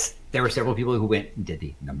 and yes, there were several people who went and did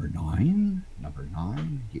the number nine.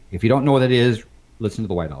 If you don't know what that is, listen to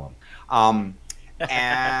the White Album.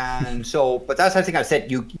 And so, but that's the thing I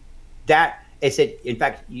said. In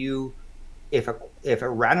fact, if a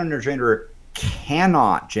random number generator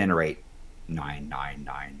cannot generate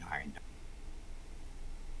 9999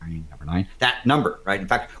 number 9, that number, right? In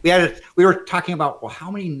fact, we were talking about, well, how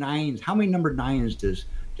many number nines does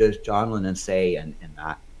John Lennon say in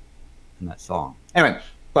that song? Anyway,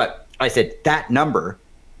 but I said that number,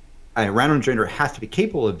 a random generator has to be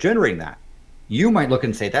capable of generating that. You might look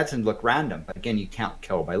and say that doesn't look random, but again, you can't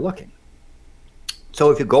tell by looking. So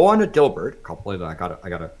if you go on to Dilbert, a couple of I got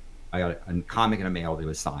a comic in the mail that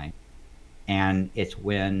was signed, and it's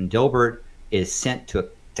when Dilbert is sent to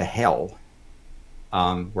hell,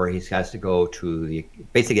 where he has to go to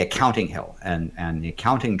basically accounting hell, and the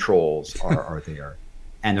accounting trolls are there,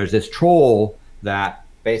 and there's this troll that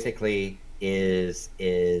basically is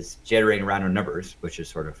generating random numbers, which is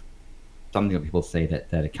sort of something that people say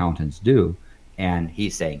that accountants do. And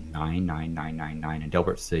he's saying 99999, and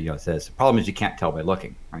Dilbert says the problem is you can't tell by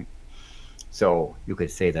looking, right? So you could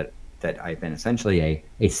say that I've been essentially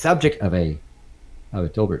a subject of a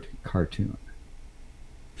Dilbert cartoon.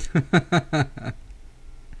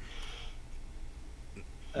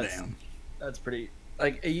 That's pretty.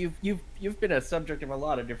 Like you've been a subject of a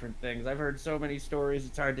lot of different things. I've heard so many stories.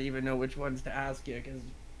 It's hard to even know which ones to ask you because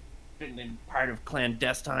been in part of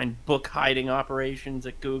clandestine book hiding operations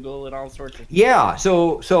at Google and all sorts of. Yeah.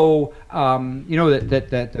 So you know that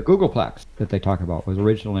the Googleplex that they talk about was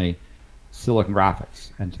originally Silicon Graphics,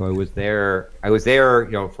 and so I was there,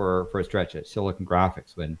 you know, for a stretch at Silicon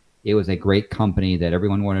Graphics when it was a great company that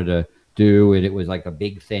everyone wanted to do it. It was like a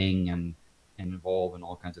big thing and involved in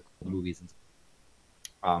all kinds of cool movies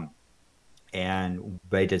and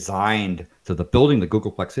they designed, so the building the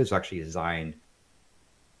Googleplex is actually designed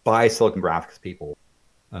by Silicon Graphics people,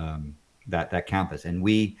 that campus. And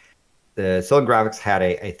the Silicon Graphics had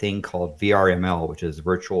a thing called VRML, which is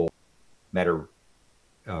virtual meta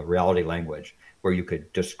reality language, where you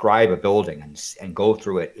could describe a building and go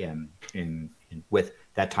through it in with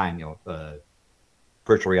that time, you know,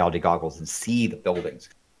 virtual reality goggles and see the buildings.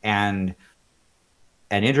 And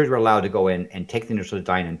engineers were allowed to go in and take the initial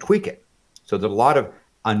design and tweak it. So there's a lot of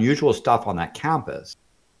unusual stuff on that campus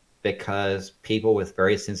because people with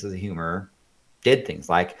various senses of humor did things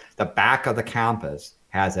like the back of the campus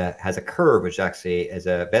has a curve, which actually is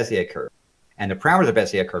a Bezier curve. And the parameters of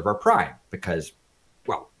Bezier curve are prime because,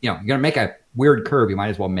 well, you know, you're going to make a weird curve. You might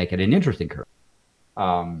as well make it an interesting curve.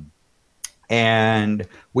 And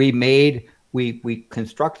we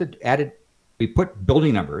put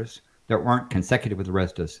building numbers that weren't consecutive with the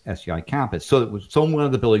rest of SGI campus. So one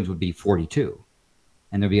of the buildings would be 42,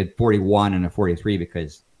 and there'd be a 41 and a 43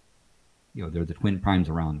 because, you know, they're the twin primes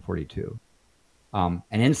around 42. And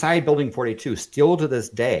inside building 42, still to this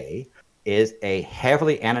day, is a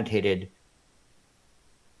heavily annotated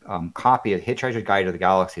copy of Hitchhiker's Guide to the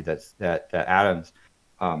Galaxy that Adams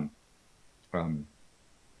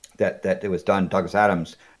that it was done, Douglas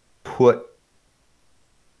Adams put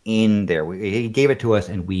in there. He gave it to us,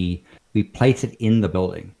 and we placed it in the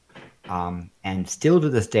building. And still to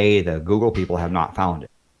this day, the Google people have not found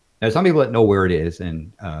it. There's some people that know where it is,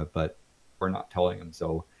 and but we're not telling them.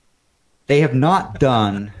 So they have not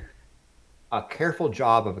done a careful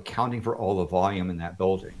job of accounting for all the volume in that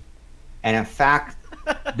building. And in fact,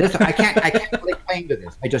 this I can't really claim to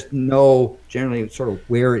this. I just know generally sort of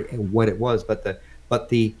where what it was. But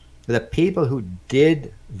the people who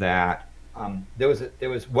did that, there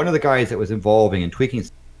was one of the guys that was involving and tweaking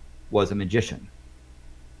was a magician,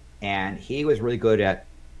 and he was really good at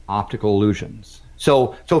optical illusions.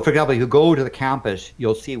 So for example, if you go to the campus,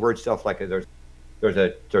 you'll see weird stuff like there's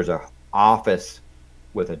a office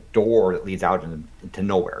with a door that leads out into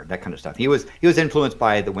nowhere, that kind of stuff. He was influenced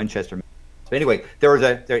by the Winchester. But anyway, there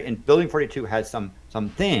in Building 42 has some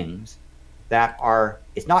things that are,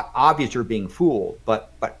 it's not obvious you're being fooled,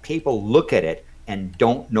 but people look at it and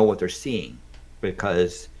don't know what they're seeing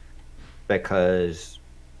because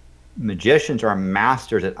magicians are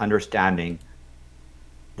masters at understanding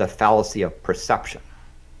the fallacy of perception.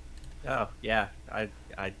 Oh yeah, I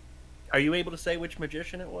are you able to say which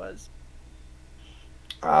magician it was?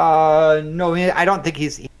 No, I don't think he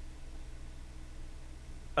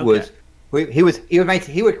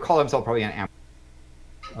would call himself probably an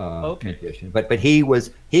magician, but he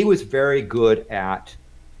was very good at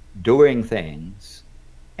doing things,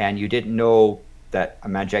 and you didn't know that a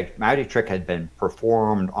magic trick had been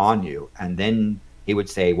performed on you, and then he would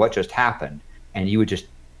say, "What just happened?" and you would just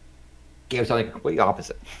give something completely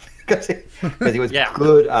opposite because he was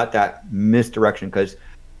good at that misdirection. Because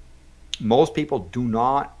most people do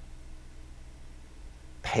not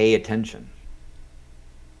pay attention.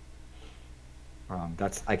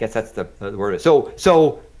 I guess that's the word. So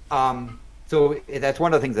that's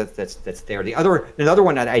one of the things that's there. Another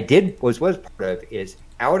one that I did was part of is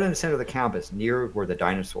out in the center of the campus near where the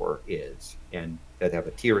dinosaur is, and they have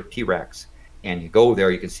a T-Rex, and you go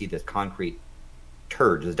there, you can see this concrete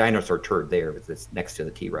turd, this dinosaur turd there that's next to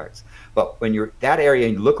the T-Rex. But when you're that area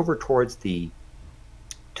and you look over towards the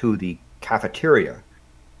cafeteria,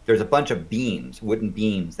 there's a bunch of beams, wooden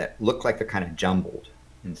beams that look like they're kind of jumbled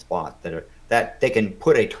in spots that they can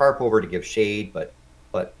put a tarp over to give shade, but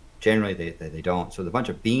generally they don't. So there's a bunch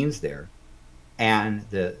of beams there, and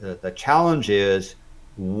the challenge is,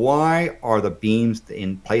 why are the beams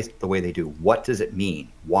in place the way they do? What does it mean?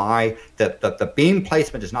 Why the beam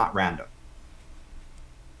placement is not random.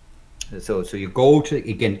 So you go to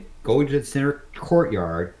the center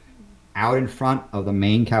courtyard out in front of the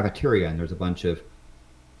main cafeteria, and there's a bunch of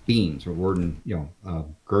beams or wooden,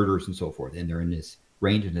 girders and so forth, and they're in this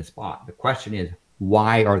range in this spot. The question is,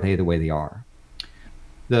 why are they the way they are?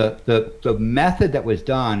 The method that was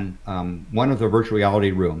done, one of the virtual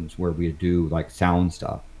reality rooms where we do like sound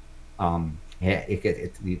stuff, we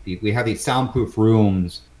have these soundproof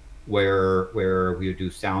rooms where we would do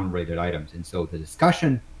sound rated items, and so the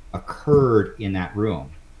discussion occurred in that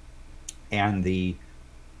room, and the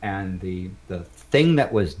thing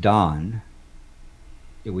that was done,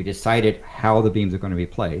 we decided how the beams are going to be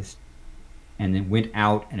placed, and then went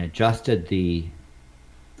out and adjusted the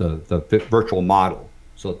virtual model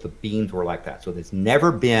so that the beams were like that. So there's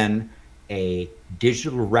never been a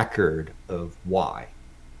digital record of why,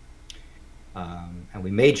 and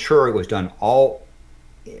we made sure it was done all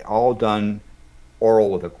done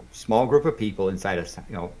oral with a small group of people inside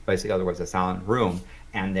a basically otherwise a silent room,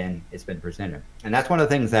 and then it's been presented. And that's one of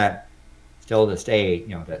the things that still to this day,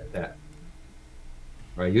 that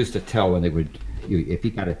I used to tell when they would, if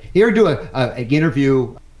you ever do an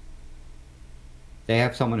interview, they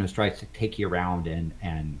have someone who tries to take you around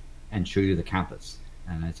and show you the campus,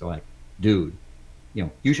 and it's like, dude,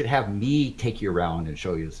 you should have me take you around and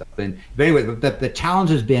show you stuff. But anyway, the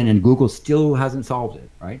challenge has been, and Google still hasn't solved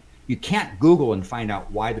it, right? You can't Google and find out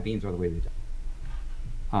why the beams are the way they do.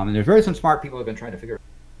 And there's some smart people who have been trying to figure it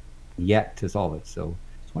out yet to solve it. So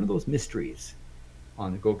it's one of those mysteries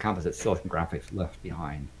on the Google campus that Silicon Graphics left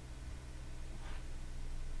behind.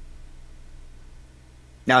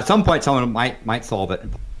 Now, at some point, someone might solve it,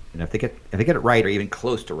 and if they get it right or even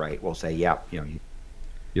close to right, we'll say, yeah,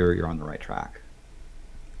 you're on the right track.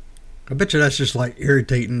 I bet you that's just like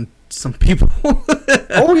irritating some people.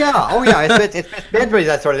 Oh yeah. It's been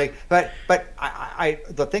that sort of thing. But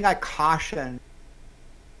the thing I caution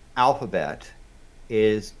Alphabet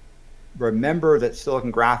is, remember that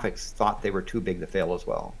Silicon Graphics thought they were too big to fail as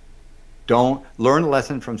well. Don't learn a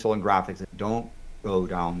lesson from Silicon Graphics and don't go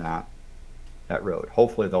down that road.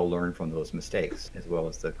 Hopefully they'll learn from those mistakes as well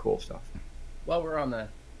as the cool stuff. While we're on the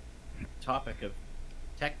topic of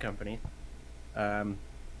tech companies, how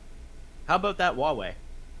about that Huawei?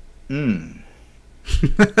 Mm.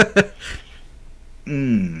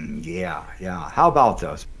 Yeah, yeah. How about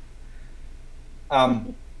this? I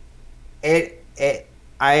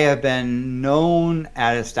have been known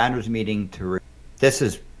at a standards meeting this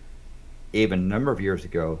is even a number of years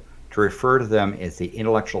ago, to refer to them as the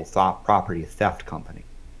intellectual property theft company.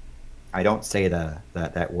 I don't say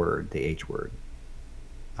that word, the H word.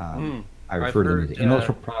 I refer to them as the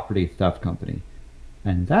intellectual property theft company.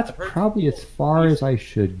 And that's probably as far as I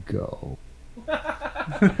should go.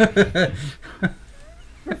 For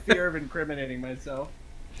fear of incriminating myself.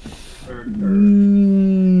 Or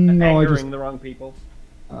angering the wrong people.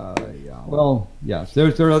 Yeah. Well, yes. There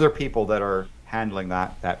are other people that are handling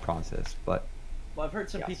that process, but. Well, I've heard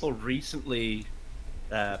some people recently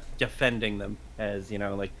defending them as,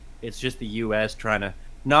 like it's just the U.S. trying to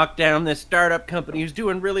knock down this startup company who's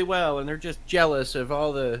doing really well, and they're just jealous of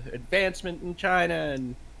all the advancement in China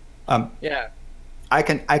and. Yeah. I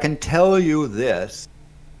can tell you this,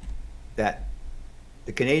 that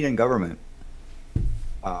the Canadian government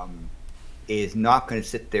is not going to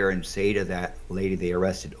sit there and say to that lady they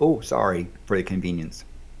arrested, "Oh, sorry for the convenience."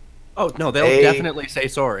 Oh no, they'll definitely say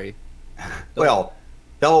sorry. Well,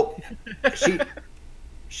 she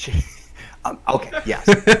okay, yes.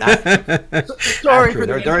 Sorry for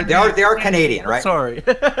they are Canadian, right? Sorry.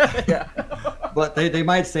 Yeah. But they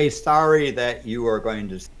might say sorry that you are going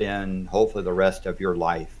to spend hopefully the rest of your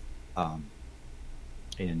life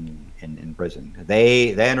in prison.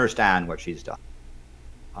 They understand what she's done.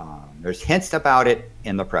 There's hints about it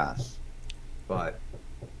in the press, but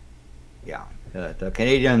yeah, the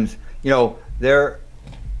Canadians,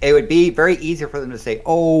 it would be very easy for them to say,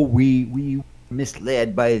 "Oh, we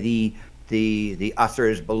misled by the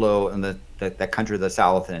ussers below and the country of the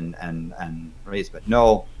south and race," but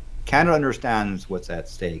no, Canada understands what's at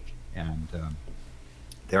stake, and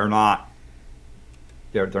they're not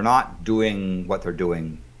doing what they're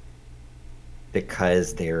doing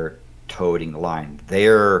because they're toting the line.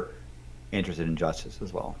 They're interested in justice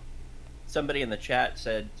as well. Somebody in the chat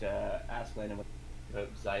said, ask Landon about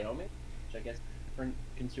Xiaomi, which I guess is a different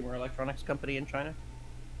consumer electronics company in China.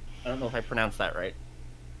 I don't know if I pronounced that right.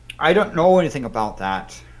 I don't know anything about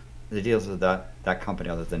that, the deals with that company,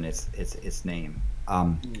 other than its name.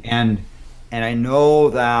 And I know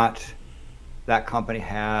that company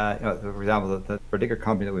had, for example, the particular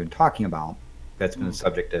company that we've been talking about, that's been the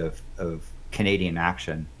subject of Canadian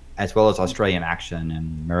action, as well as Australian action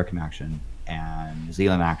and American action and New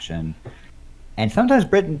Zealand action, and sometimes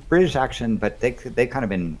British action, but they kind of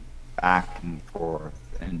been back and forth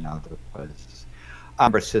in other places.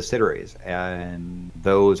 Subsidiaries, and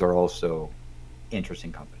those are also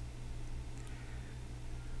interesting companies.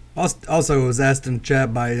 Also, was asked in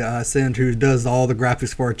chat by Synje, who does all the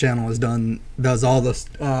graphics for our channel, does all the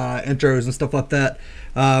intros and stuff like that.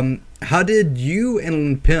 How did you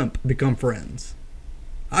and Pimp become friends?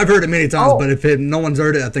 I've heard it many times, but if no one's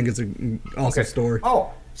heard it, I think it's an awesome story.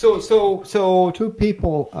 Oh, so two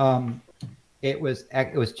people. It was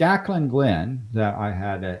Jacqueline Glenn that I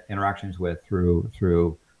had interactions with through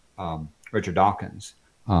Richard Dawkins,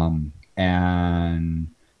 and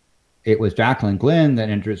it was Jacqueline Glenn that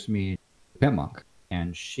introduced me to Pimpmunk,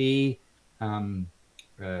 and she gave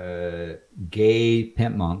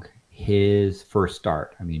Pimpmunk his first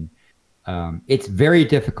start. I mean, it's very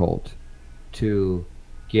difficult to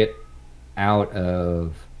get out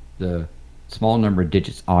of the small number of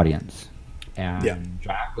digits audience, and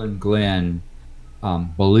Jacqueline Glenn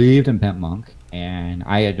believed in Pimpmunk, and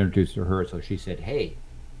I had introduced to her, so she said, "Hey,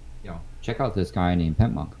 check out this guy named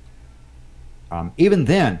Pimpmunk." Even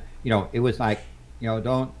then, it was like,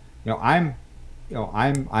 I'm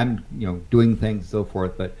doing things so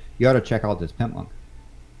forth, but you ought to check out this Pimpmunk.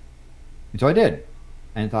 And so I did,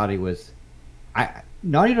 and thought he was,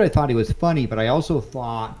 not only did I thought he was funny, but I also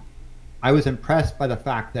thought I was impressed by the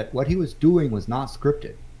fact that what he was doing was not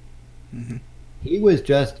scripted. Mm-hmm. He was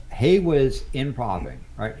improvising,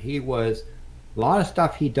 right? He was, a lot of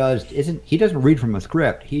stuff he does he doesn't read from a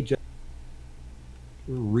script. He just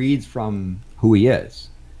reads from who he is,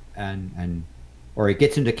 or he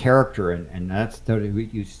gets into character, and that's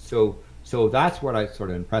so that's what I sort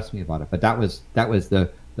of impressed me about it. But that was the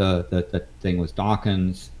thing was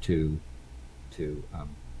Dawkins to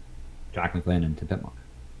Jack McLean and to Pimpmunk.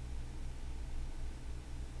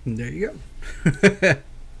 There you go.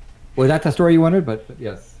 Was that the story you wanted? But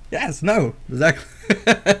yes. Yes. No. Exactly.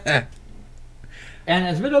 And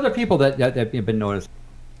there's been other people that have been noticed.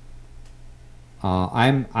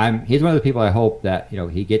 He's one of the people I hope that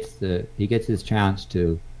he gets his chance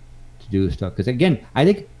to do stuff, because again, I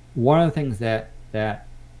think one of the things that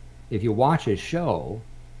if you watch his show,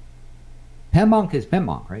 Pimpmunk is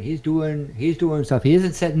Pimpmunk, right? He's doing stuff. He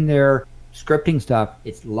isn't sitting there scripting stuff.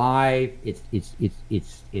 It's live.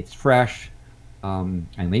 It's fresh. And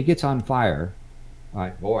when he gets on fire,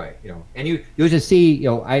 boy, and you'll just see,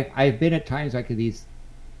 I've been at times like these,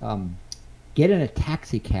 get in a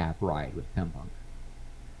taxi cab ride with Pimpmunk,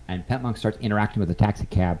 and Pimpmunk starts interacting with the taxi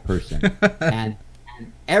cab person, and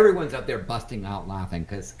everyone's up there busting out laughing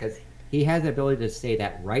because he has the ability to say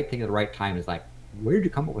that right thing at the right time. Is like, where did you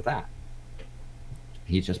come up with that?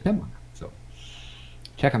 He's just Pimpmunk. So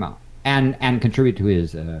check him out and contribute to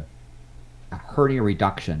his hernia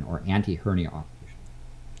reduction or anti-hernia operation.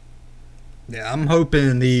 Yeah, I'm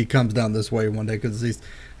hoping he comes down this way one day because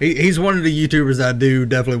he's one of the YouTubers that I do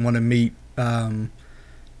definitely want to meet.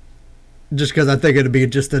 Just because I think it'd be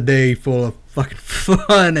just a day full of fucking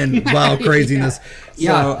fun and wild craziness.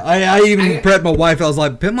 Yeah. So I even prepped my wife. I was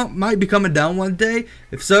like, Pim might be coming down one day.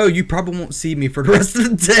 If so, you probably won't see me for the rest of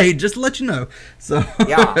the day. Just to let you know. So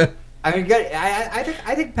yeah, I mean, I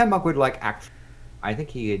think Pimpmunk would like act. I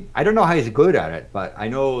think I don't know how he's good at it, but I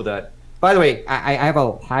know that. By the way, I have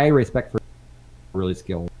a high respect for really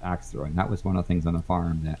skilled axe throwing. That was one of the things on the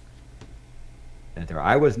farm that there.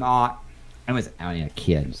 I was only a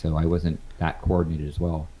kid, so I wasn't that coordinated as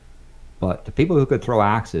well. But the people who could throw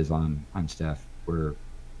axes on stuff they're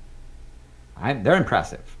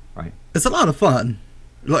impressive, right? it's a lot of fun.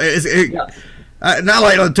 Like, not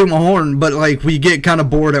like to my horn, but like we get kind of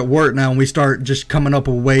bored at work now, and we start just coming up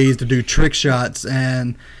with ways to do trick shots,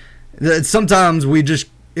 and sometimes we just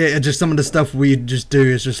some of the stuff we just do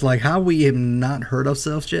is just like how we have not hurt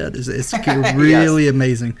ourselves yet. It's really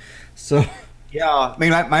amazing. So. Yeah, I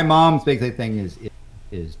mean, my mom's big thing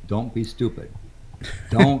is don't be stupid.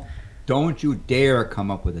 Don't you dare come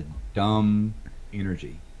up with a dumb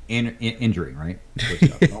injury, right?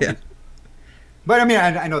 Yeah. But I mean,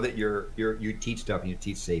 I know that you teach stuff and you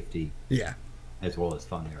teach safety. Yeah. As well as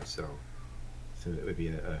fun there, so it would be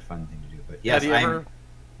a fun thing to do. But yes, have you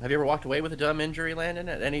ever walked away with a dumb injury, Landon,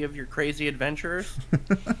 at any of your crazy adventures?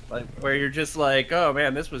 Like where you're just like, oh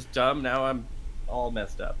man, this was dumb. Now I'm all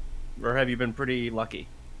messed up. Or have you been pretty lucky?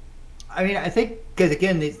 I mean, I think because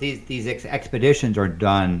again, these expeditions are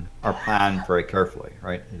planned very carefully,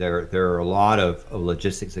 right? There are a lot of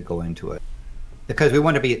logistics that go into it because we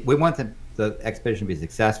want the expedition to be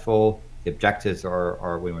successful. The objectives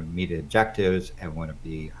are we want to meet the objectives and we want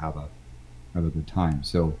to have a good time.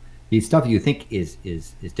 So these stuff you think is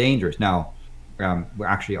dangerous. Now, we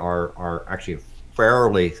actually are actually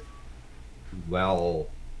fairly well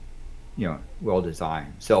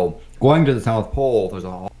designed. So going to the South Pole, there's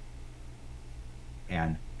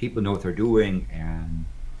and people know what they're doing, and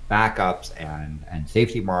backups and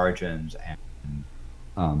safety margins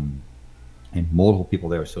and multiple people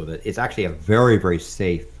there, so that it's actually a very, very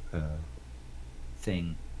safe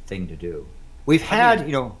thing to do. We've had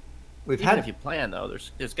if you plan though,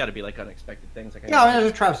 there's got to be like unexpected things. Like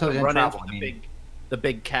there's travel. So run into the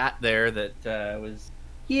big cat there that was.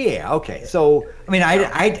 Yeah. Okay. So I mean,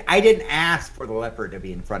 I didn't ask for the leopard to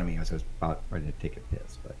be in front of me. I was about ready to take a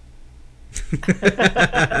piss, but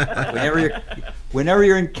whenever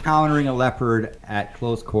you're encountering a leopard at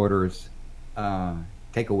close quarters,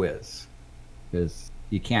 take a whiz, because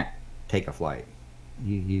you can't take a flight.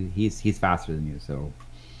 He's faster than you. So.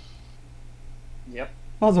 Yep.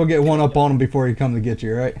 Might as well get one up on him before he comes to get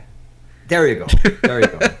you, right? There you go.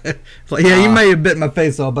 Like, yeah, you may have bit my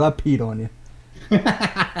face off, but I peed on you.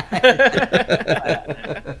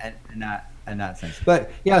 and that sense,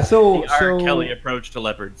 but yeah. So the R. Kelly approach to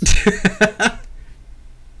leopards.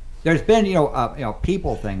 There's been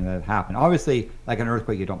people thing that have happened. Obviously, like an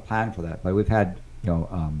earthquake, you don't plan for that, but we've had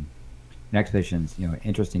in expeditions,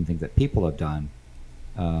 interesting things that people have done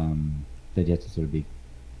that you have to sort of be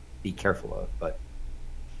careful of. But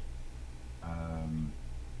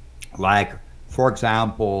like for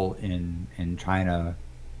example, in China.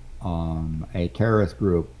 A terrorist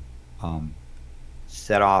group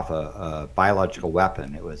set off a biological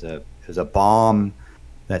weapon. It was a bomb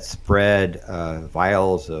that spread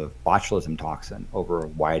vials of botulism toxin over a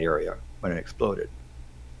wide area when it exploded.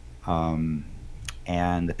 And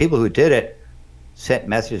the people who did it sent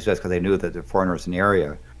messages to us because they knew that the foreigners in the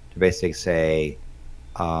area to basically say,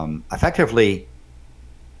 effectively,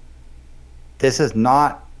 this is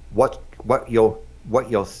not what you'll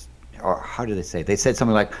or how do they say? They said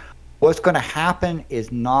something like, what's going to happen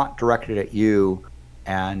is not directed at you,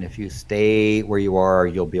 and if you stay where you are,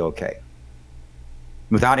 you'll be okay.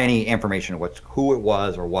 Without any information of who it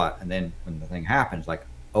was or what. And then when the thing happens, like,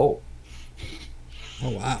 oh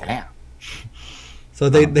wow, damn. So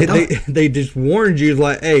they just warned you,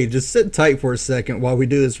 like, hey, just sit tight for a second while we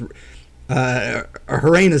do this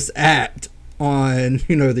horrendous act, on,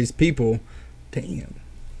 these people. Damn.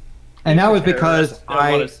 And that was because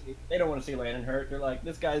they don't want to see Landon hurt. They're like,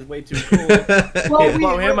 this guy's way too cool. Well,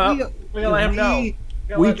 blow him up. We let him know.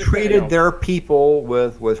 We treated their people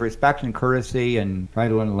with respect and courtesy, and trying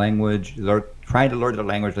to learn the language, trying to learn the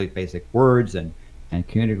language, like basic words, and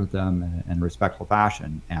communicate with them in a respectful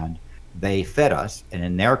fashion. And they fed us, and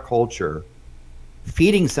in their culture,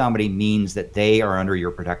 feeding somebody means that they are under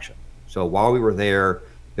your protection. So while we were there,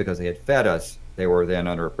 because they had fed us, they were then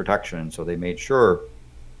under protection. So they made sure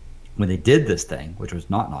when they did this thing, which was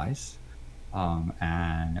not nice,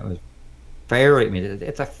 and it was fairly,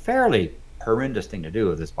 it's a fairly horrendous thing to do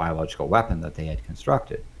with this biological weapon that they had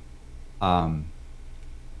constructed. But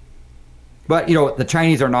the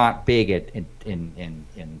Chinese are not big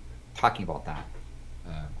in talking about that.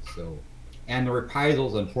 And the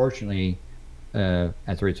reprisals, unfortunately, as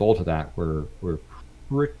a result of that, were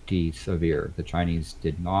pretty severe. The Chinese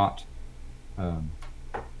did not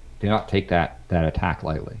take that attack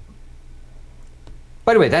lightly.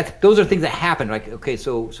 By the way, those are things that happened. Like, okay,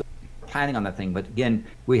 so planning on that thing, but again,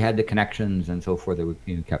 we had the connections and so forth that we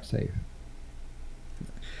kept safe.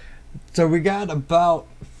 So we got about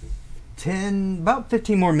 15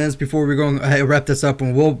 more minutes before we're going to wrap this up,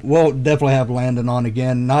 and we'll definitely have Landon on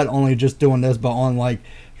again, not only just doing this, but on like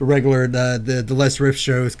the regular the Let's Riff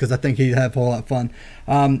shows, because I think he'd have a whole lot of fun.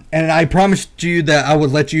 And I promised you that I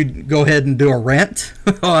would let you go ahead and do a rant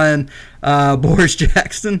on Boris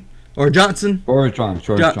Johnson. Boris Johnson.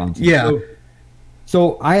 Yeah.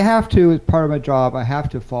 So I have to, as part of my job, I have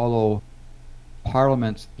to follow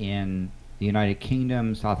parliaments in the United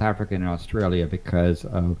Kingdom, South Africa, and Australia because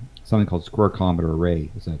of something called Square Kilometre Array.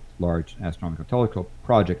 It's a large astronomical telescope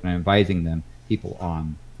project, and I'm advising people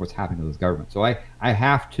on what's happening to those governments. So I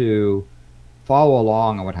have to follow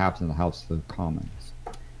along on what happens in the House of Commons.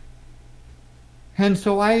 And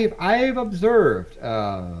so I've observed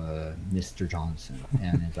Mr. Johnson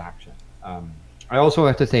and his action. I also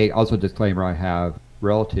have to say, also disclaimer, I have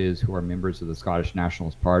relatives who are members of the Scottish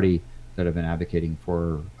Nationalist Party that have been advocating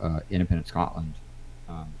for independent Scotland.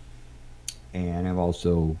 And I'm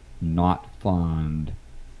also not fond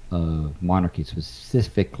of monarchy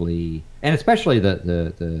specifically, and especially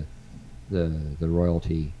the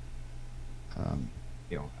royalty,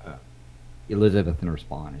 Elizabeth and her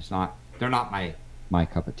spawn. They're not my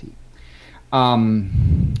cup of tea.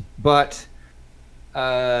 But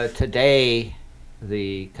today,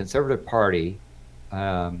 the Conservative Party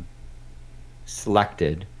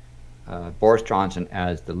selected Boris Johnson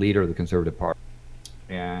as the leader of the Conservative Party,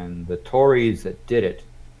 and the Tories that did it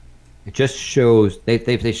just shows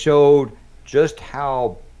they showed just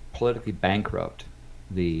how politically bankrupt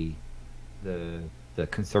the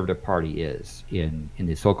Conservative Party is in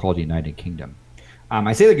the so-called United Kingdom.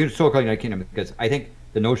 I say the so-called United Kingdom because I think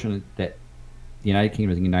the notion that the United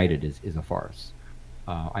Kingdom is united is a farce.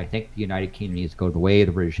 I think the United Kingdom needs to go the way of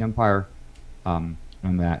the British Empire, and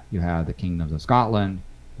that you have the kingdoms of Scotland,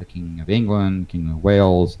 the King of England, King of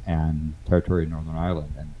Wales, and Territory of Northern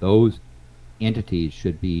Ireland, and those entities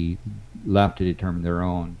should be left to determine their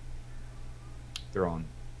own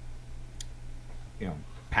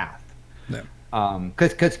path. Yeah.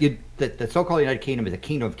 Because the so-called United Kingdom is a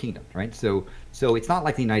kingdom of kingdoms, right? So it's not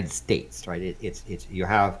like the United States, right? It's you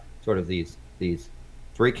have sort of these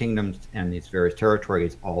three kingdoms and these various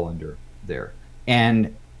territories all under there.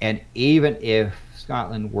 And even if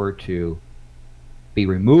Scotland were to be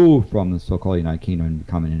removed from the so-called United Kingdom and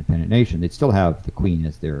become an independent nation, they'd still have the Queen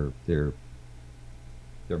as their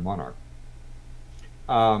monarch.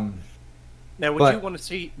 Now, would you want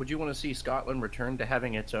to see Scotland return to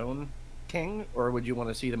having its own king, or would you want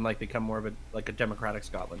to see them become more of a democratic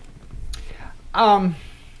Scotland?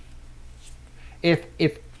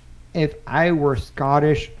 If I were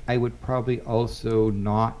Scottish, I would probably also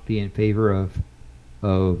not be in favor of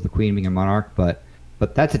the Queen being a monarch, but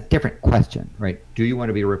that's a different question, right? Do you want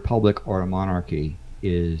to be a republic or a monarchy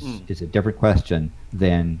is a different question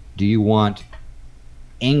than do you want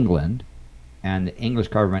England and the English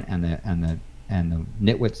government and the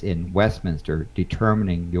nitwits in Westminster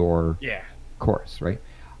determining your course, right?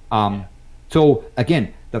 So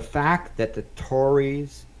again, the fact that the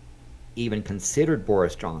Tories even considered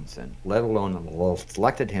Boris Johnson, let alone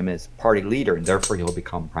selected him as party leader, and therefore he'll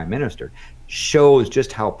become prime minister, shows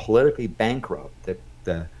just how politically bankrupt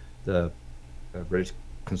the British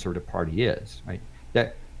Conservative Party is, right?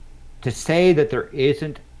 That to say that there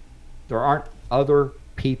aren't other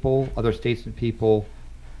statesmen people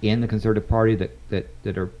in the Conservative Party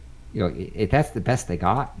that are, if that's the best they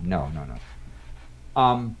got, no.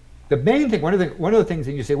 The main thing, one of the things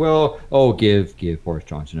that you say, give Boris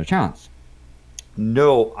Johnson a chance.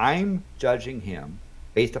 No, I'm judging him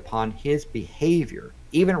based upon his behavior,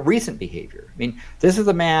 even recent behavior. I mean, this is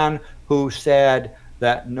a man who said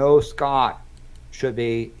that no Scot should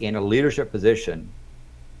be in a leadership position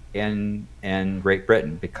in Great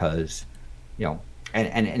Britain because, you know,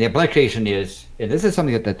 and the implication is, and this is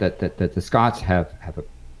something that the Scots have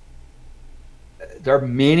there are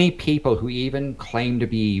many people who even claim to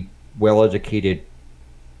be well-educated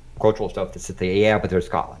cultural stuff that say, yeah, but they're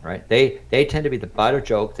Scotland, right? They tend to be the butt of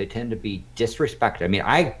jokes. They tend to be disrespected. I mean,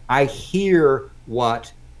 I hear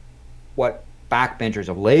what backbenchers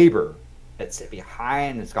of Labour that sit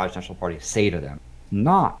behind the Scottish National Party say to them.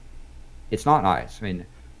 It's not nice. I mean,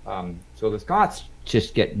 so the Scots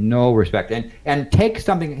just get no respect. And take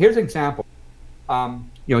something. Here's an example. You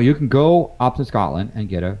know, you can go up to Scotland and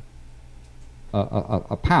get a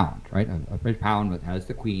pound, right? A British pound that has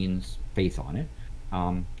the Queen's face on it.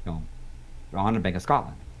 You know, on the Bank of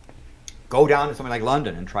Scotland. Go down to something like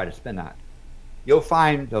London and try to spend that. You'll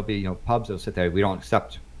find there'll be, you know, pubs that'll sit there. We don't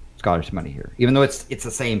accept Scottish money here, even though it's the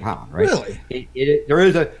same pound, right? Really?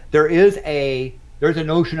 There's a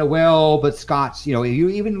notion of, well, but Scots, you know, you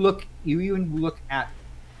even look at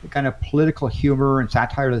the kind of political humor and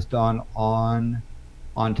satire that's done on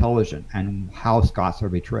television and how Scots are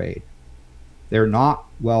betrayed. They're not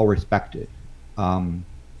well respected.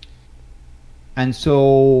 And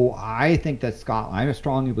so I think that I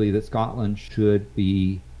strongly believe that Scotland should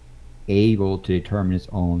be able to determine its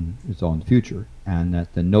own future, and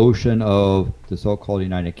that the notion of the so-called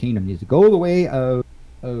United Kingdom needs to go the way of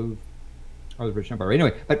the British Empire.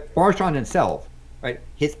 Anyway, but Boris Johnson himself, right,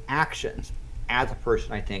 his actions as a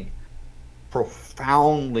person, I think,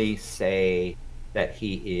 profoundly say that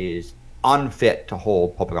he is unfit to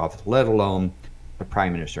hold public office, let alone the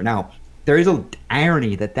prime minister. Now, there is an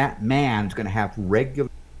irony that man's going to have regular,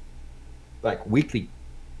 like, weekly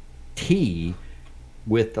tea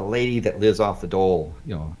with the lady that lives off the dole,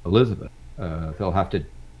 you know, Elizabeth. They'll have to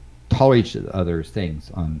tolerate each other's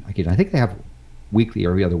things on occasion. I think they have weekly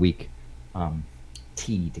or every other week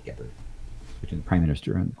tea together between the prime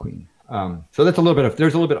minister and the queen. So that's there's a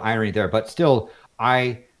little bit of irony there, but still,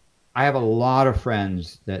 I have a lot of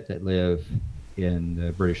friends that live in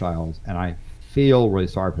the British Isles, and I feel really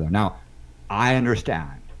sorry for them. Now, I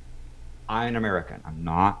understand. I'm an American. I'm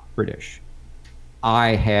not British. I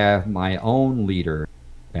have my own leader,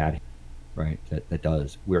 bad, right? That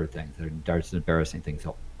does weird things, that does embarrassing things.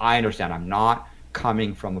 So I understand. I'm not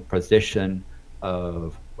coming from a position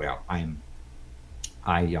of, well,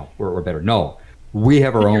 we're better. No, we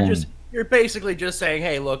have our own. You're basically just saying,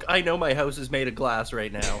 hey, look, I know my house is made of glass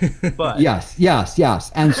right now, but yes,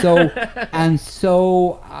 and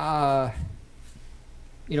so.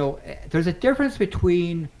 You know, there's a difference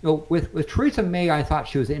between, you know, with Theresa May, I thought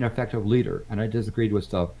she was an ineffective leader, and I disagreed with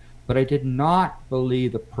stuff, but I did not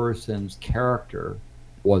believe the person's character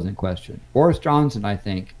was in question. Boris Johnson, I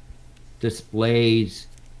think, displays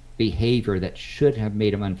behavior that should have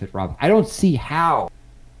made him unfit for office. I don't see how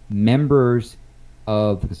members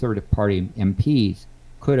of the Conservative Party MPs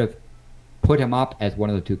could have put him up as one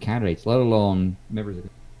of the two candidates, let alone members of the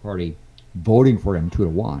party voting for him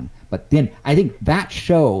 2-1. But then I think that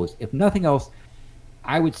shows, if nothing else,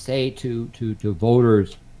 I would say to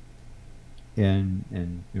voters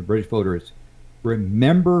and British voters,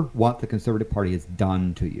 remember what the Conservative Party has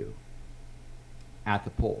done to you at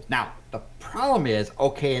the polls. Now, the problem is,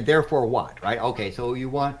 okay, and therefore what, right? Okay, so you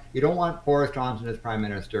don't want Boris Johnson as prime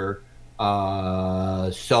minister.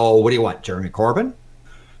 So what do you want, Jeremy Corbyn?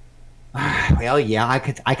 Well, yeah,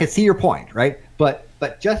 I could see your point, right? But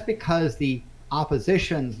just because the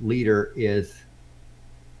opposition's leader has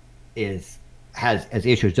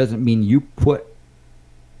issues doesn't mean you put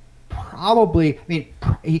probably. I mean,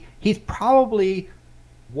 he's probably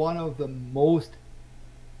one of the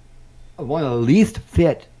least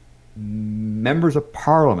fit members of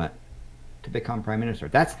parliament to become prime minister.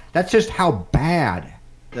 That's just how bad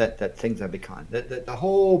that things have become. The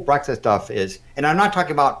whole Brexit stuff is, and I'm not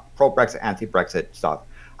talking about pro-Brexit, anti-Brexit stuff.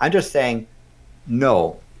 I'm just saying,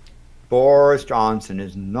 no, Boris Johnson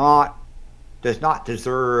does not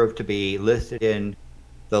deserve to be listed in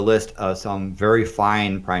the list of some very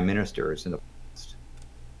fine prime ministers in the past.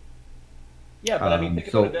 Yeah, but I mean, think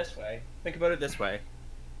about it this way. Think about it this way.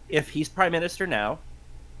 If he's prime minister now,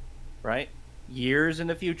 right, years in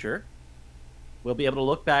the future, we'll be able to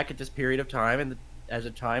look back at this period of time as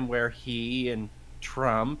a time where he and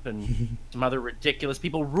Trump and some other ridiculous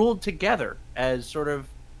people ruled together as sort of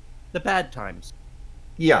the bad times.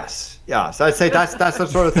 Yes. I'd say that's the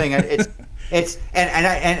sort of thing. And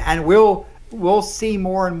we'll see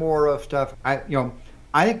more and more of stuff. I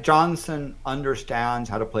think Johnson understands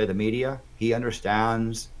how to play the media. he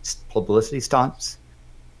understands publicity stunts,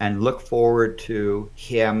 and look forward to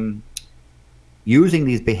him using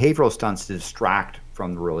these behavioral stunts to distract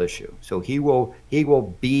from the real issue. So he will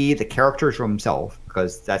be the character to himself,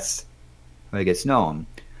 because that's how he gets known,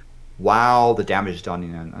 while the damage is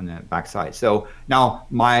done on the backside. So now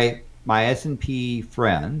my SNP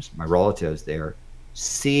friends, my relatives there,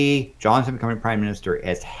 see Johnson becoming prime minister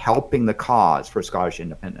as helping the cause for Scottish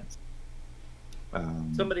independence.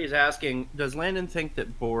 Somebody's asking, does Landon think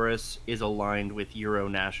that Boris is aligned with Euro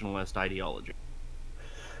nationalist ideology?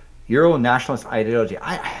 Euro nationalist ideology?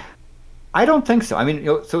 I don't think so. I mean,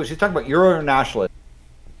 so she's talking about Euro nationalists,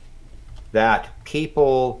 that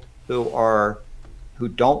people who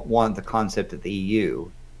don't want the concept of the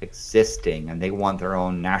EU existing, and they want their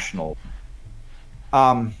own national.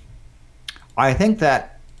 I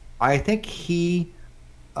think he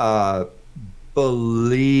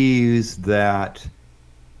believes that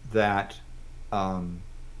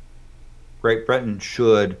Great Britain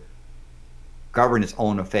should govern its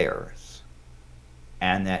own affairs,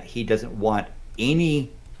 and that he doesn't want anyone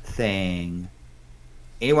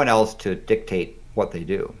else to dictate what they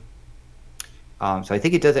do. So I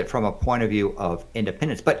think he does it from a point of view of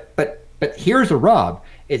independence. But here's the rub: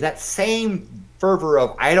 is that same fervor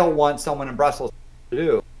of I don't want someone in Brussels to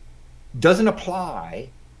do doesn't apply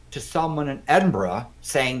to someone in Edinburgh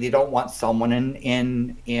saying they don't want someone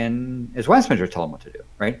in as Westminster tell them what to do,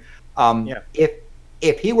 right?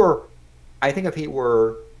 If he were, I think if he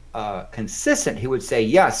were consistent, he would say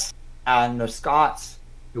yes, and the Scots,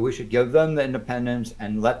 we should give them the independence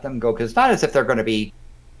and let them go, because it's not as if they're going to be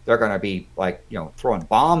like, you know, throwing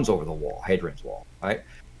bombs over the wall, Hadrian's Wall, right?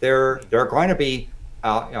 They're going to be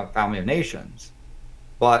family of nations,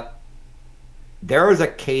 but there is a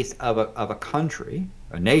case of a country,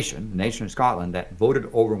 a nation of Scotland, that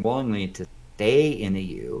voted overwhelmingly to stay in the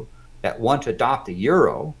EU, that want to adopt the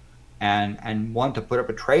euro, and want to put up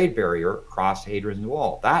a trade barrier across Hadrian's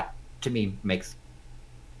Wall. That, to me, makes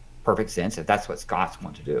perfect sense if that's what Scots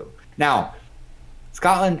want to do. Now,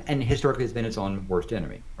 Scotland and historically has been its own worst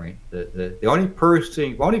enemy, right? The only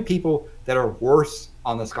people that are worse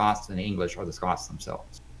on the Scots than the English are the Scots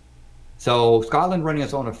themselves. So Scotland running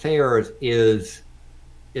its own affairs is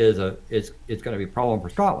going to be a problem for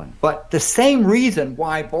Scotland. But the same reason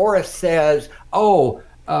why Boris says, the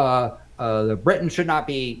Britain should not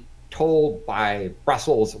be told by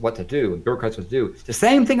Brussels what to do and bureaucrats what to do, the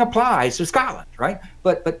same thing applies to Scotland, right?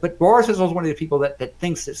 But Boris is also one of the people that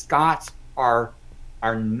thinks that Scots are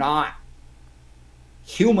not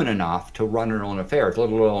human enough to run their own affairs,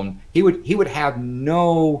 let alone he would have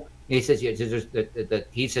no. He says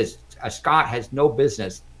he says a Scot has no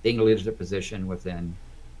business being a leadership position within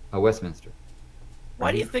Westminster.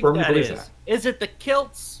 Why do you think that is? Is it the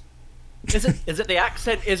kilts? Is it the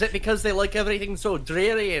accent? Is it because they like everything so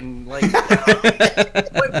dreary and like?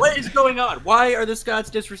 what is going on? Why are the Scots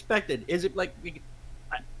disrespected? Is it like?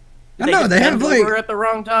 No, they have like at the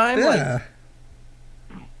wrong time. Yeah.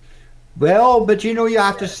 Well, but you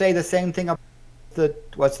have to say the same thing about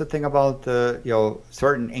what's the thing about the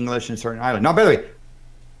certain English and certain Ireland. Now, by the way,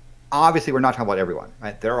 obviously we're not talking about everyone,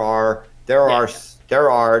 right? There are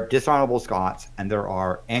dishonorable Scots, and there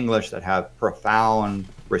are English that have profound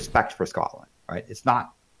respect for Scotland, right? It's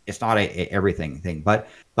not a everything thing, but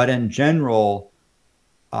in general,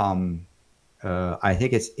 I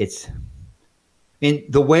think it's in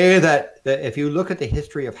the way that if you look at the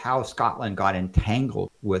history of how Scotland got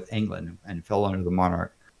entangled with England and fell under the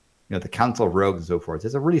monarch, the Council of Rogues and so forth,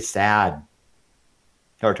 it's a really sad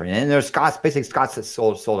territory. And there's Scots that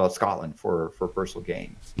sold out Scotland for personal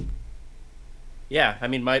gain. Yeah, I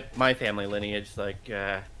mean, my family lineage, like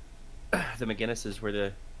the McInnises were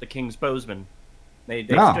the King's Bowsmen. They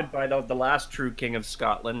stood by the last true king of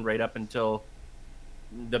Scotland right up until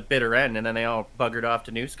the bitter end, and then they all buggered off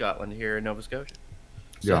to New Scotland here in Nova Scotia.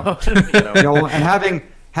 So, yeah, and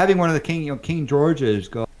having one of the King George's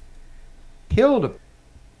killed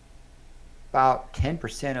about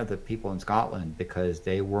 10% of the people in Scotland because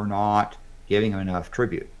they were not giving them enough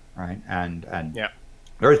tribute, right? And yeah.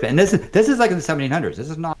 There's been, and this is like in the 1700s.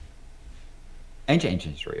 This is not ancient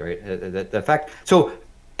history, right? The fact. So,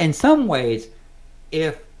 in some ways,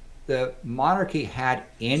 if the monarchy had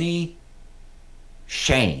any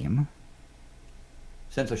sense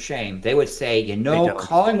of shame, they would say,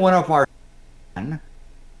 calling one of our son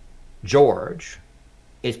George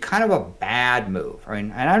is kind of a bad move. I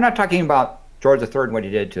mean, and I'm not talking about George III and what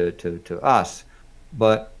he did to us,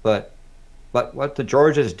 but what the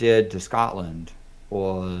Georges did to Scotland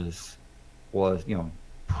was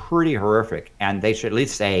pretty horrific, and they should at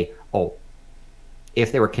least say,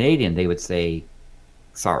 if they were Canadian, they would say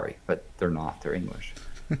sorry, but they're not. They're English.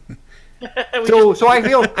 So I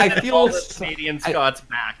feel all the Canadian Scots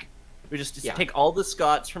back. We just take all the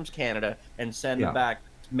Scots from Canada and send them back,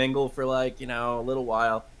 mingle for like a little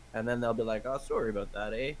while, and then they'll be like, "Oh, sorry about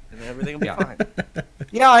that, eh?" And then everything will be fine.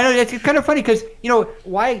 Yeah, I know it's kind of funny because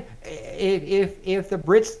why if the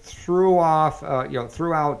Brits threw out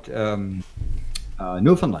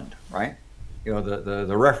Newfoundland, right?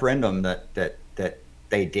 The referendum that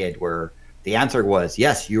they did, where the answer was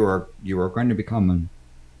yes, you are going to become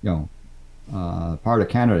part of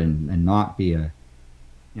Canada and not be a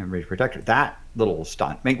British protector. That little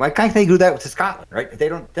stunt. I mean, why can't they do that to Scotland, right? They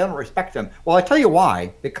don't respect them. Well, I tell you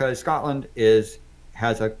why. Because Scotland has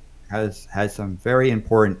some very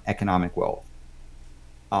important economic wealth.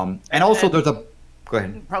 And also there's a go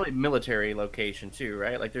ahead. Probably military location too,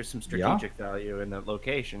 right? Like there's some strategic value in the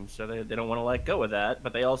location, so they don't want to let go of that,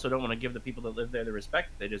 but they also don't want to give the people that live there the respect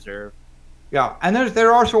they deserve. Yeah, and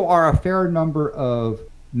there also are a fair number of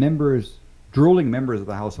drooling members of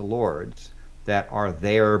the House of Lords that are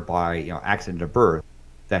there by accident of birth,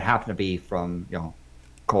 that happen to be from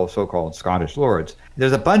so-called Scottish lords.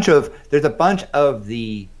 There's a bunch of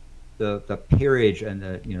the peerage and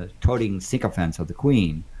the toting sycophants of the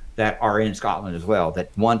Queen that are in Scotland as well, that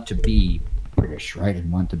want to be British, right,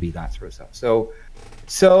 and want to be that sort of stuff.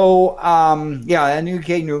 So and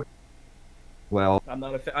UK. Well, I'm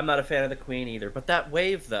not a fan of the Queen either, but that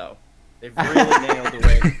wave though, they've really nailed the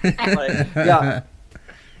wave. Like, yeah,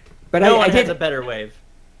 but I did a better wave.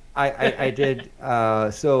 I did.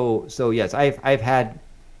 So yes, I've had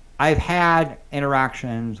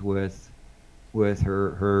interactions with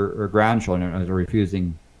her grandchildren as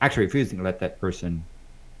refusing to let that person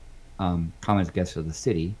come as guest of the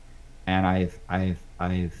city, and I've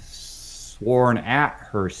sworn at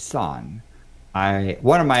her son. I've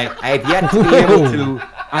yet to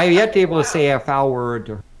be able to say a foul word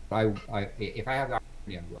to her. If I have the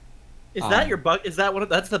opportunity, I will. Is that your Is that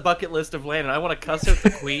that's the bucket list of Landon? I want to cuss out the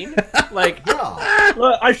Queen. Like,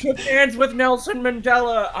 look, I shook hands with Nelson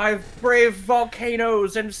Mandela. I've braved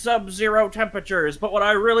volcanoes and sub-zero temperatures, but what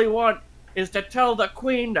I really want is to tell the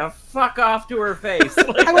Queen to fuck off to her face.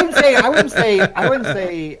 Like, I wouldn't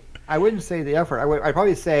say the effort. I'd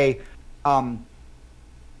probably say,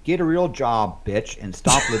 get a real job, bitch, and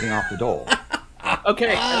stop living off the dole.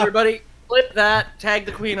 Okay, everybody, flip that. Tag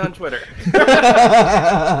the Queen on Twitter.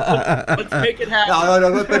 Let's make it happen.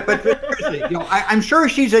 No, but seriously, I'm sure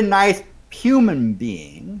she's a nice human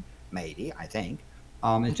being, maybe. I think.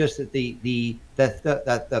 It's just that the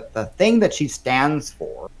thing that she stands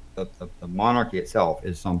for, the monarchy itself,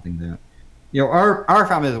 is something that our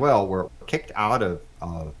family as well were kicked out of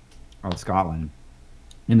Scotland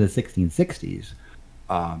in the 1660s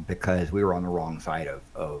because we were on the wrong side of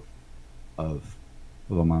a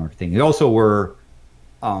monarch thing. They also were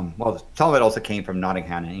some of it also came from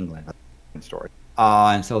Nottingham in England. That's a story.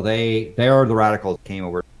 And so they are the radicals that came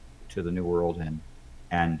over to the New World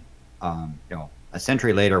and a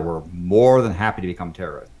century later were more than happy to become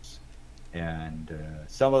terrorists. And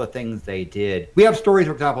some of the things they did, we have stories,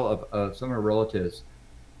 for example, of some of our relatives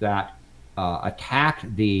that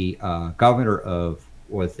attacked the governor of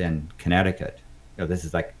was in Connecticut. This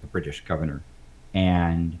is like the British governor,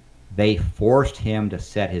 and they forced him to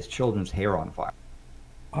set his children's hair on fire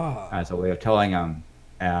as a way of telling him.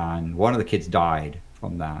 And one of the kids died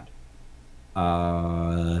from that.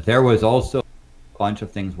 There was also a bunch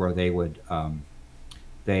of things where they would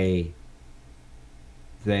they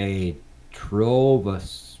drove a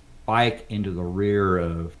spike into the rear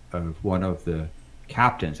of one of the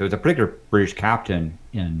captains. There was a particular British captain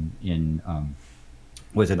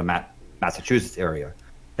was in the Massachusetts area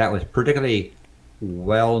that was particularly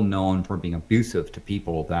well known for being abusive to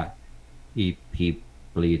people that he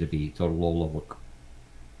believed to be sort of low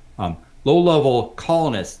level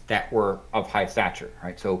colonists that were of high stature,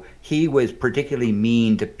 right? So he was particularly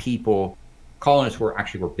mean to people. Colonists were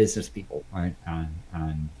business people, right?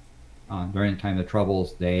 And during the time of the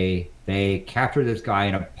Troubles, they captured this guy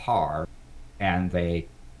in a bar, and they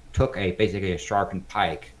took basically a sharpened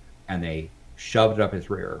pike and they shoved it up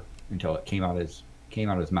his rear until it came out his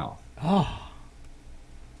mouth. Oh.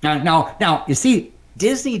 Now you see,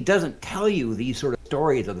 Disney doesn't tell you these sort of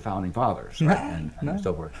stories of the founding fathers, right? And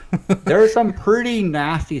so forth. There's some pretty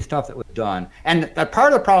nasty stuff that was done, and that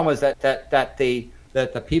part of the problem was that the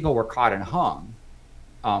people were caught and hung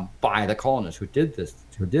by the colonists who did this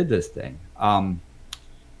thing.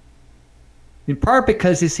 In part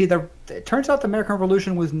because, you see, it turns out the American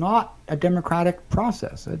Revolution was not a democratic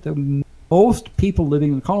process. Most people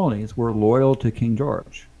living in the colonies were loyal to King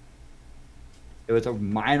George. It was a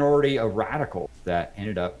minority of radicals that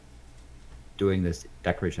ended up doing this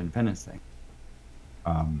Declaration of Independence thing.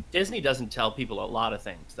 Disney doesn't tell people a lot of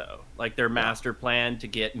things, though. Like their master plan to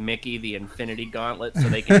get Mickey the Infinity Gauntlet so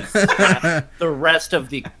they can just slap the rest of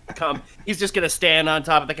the he's just going to stand on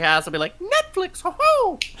top of the castle and be like, Netflix,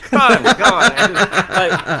 ho-ho! Gone.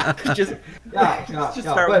 And just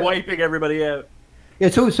start wiping everybody out. Yeah,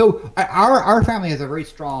 so our family has a very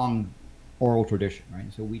strong oral tradition, right?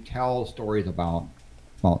 So we tell stories about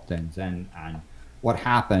things and what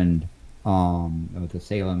happened with the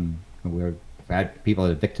Salem. We had people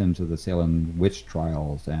that are victims of the Salem witch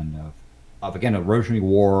trials and of again the Revolutionary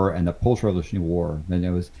War and the post-Revolutionary War. And it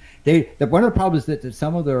was one of the problems is that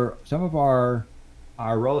some of our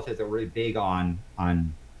relatives are really big on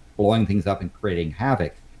blowing things up and creating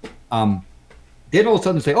havoc. Did all of a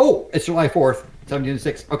sudden say, "Oh, it's July 4th,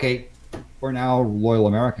 1706. Okay, we're now loyal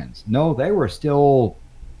Americans." No, they were still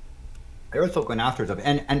going after stuff.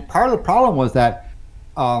 And part of the problem was that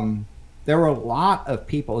there were a lot of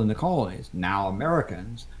people in the colonies, now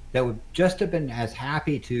Americans, that would just have been as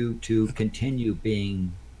happy to continue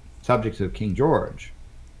being subjects of King George.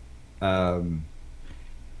 And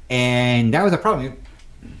that was a problem.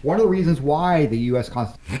 One of the reasons why the U.S.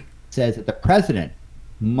 Constitution says that the president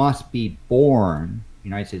must be born, the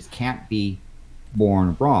United States can't be born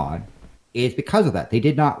abroad, is because of that.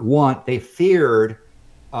 They feared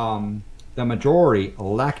the majority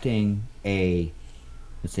electing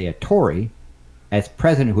let's say a Tory as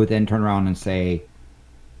president, who would then turn around and say,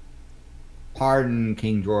 "Pardon,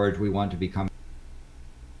 King George, we want to become,"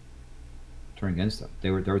 turn against them.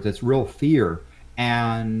 There was this real fear,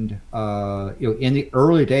 and in the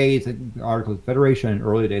early days, in the Articles of Federation and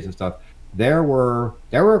early days and stuff, there were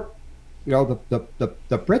the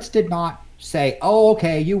Brits did not say, "Oh,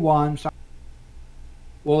 okay, you won, sorry,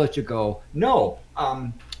 we'll let you go." No,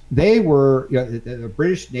 they were the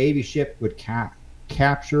British Navy ship would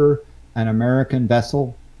capture an American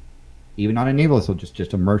vessel, even not a naval vessel,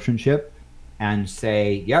 just a merchant ship, and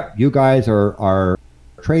say, "Yep, you guys are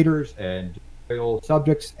traitors and loyal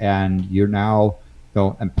subjects, and you're now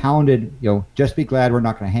impounded. Just be glad we're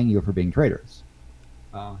not going to hang you for being traitors."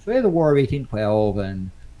 So we had the War of 1812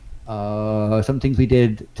 and some things we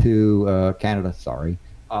did to Canada. Sorry.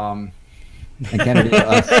 And Canada to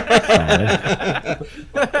us. Sorry.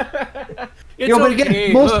 It's okay. But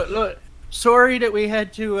again, look. Sorry that we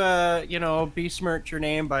had to, besmirch your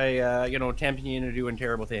name by, tempting you into doing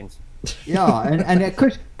terrible things. Yeah, and of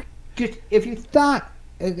course, just if you thought,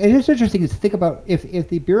 it is interesting to think about if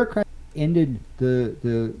the bureaucrats ended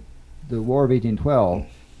the War of 1812,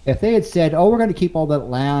 if they had said, "Oh, we're going to keep all that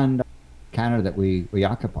land, Canada that we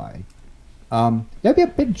occupied," there'd be a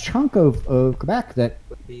big chunk of Quebec that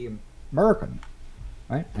would be American,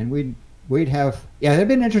 right? And we'd have, that'd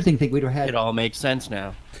be an interesting thing. We'd have had. It all makes sense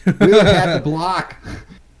now. We would have had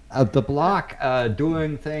the block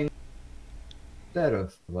doing things instead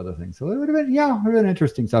of other things. So it would have been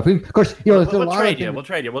interesting stuff. Of course, we'll trade you. We'll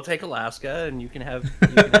trade you. We'll take Alaska, and you can have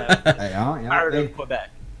part of Quebec.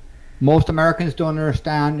 Most Americans don't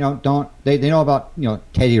understand. They know about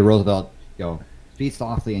Teddy Roosevelt. Speak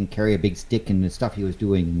softly and carry a big stick and the stuff he was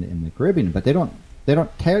doing in the Caribbean, but they don't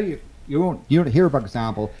tell you. You don't hear, for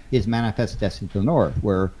example, his Manifest Destiny to the North,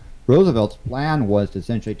 where Roosevelt's plan was to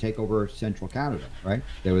essentially take over central Canada, right?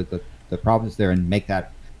 There was the province there and make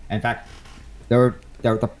that. In fact, the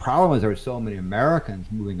problem was there were so many Americans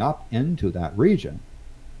moving up into that region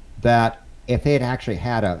that if they had actually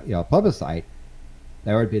had a plebiscite,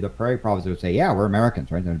 there would be the Prairie province that would say, "Yeah, we're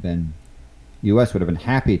Americans," right? There would have been, U.S. would have been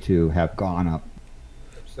happy to have gone up.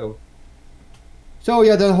 So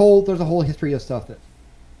yeah, there's a whole history of stuff that.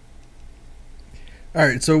 All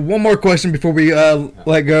right, so one more question before we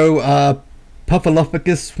let go.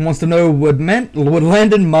 Puffalophicus wants to know, would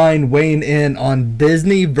Landon mind weighing in on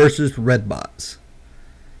Disney versus Redbox?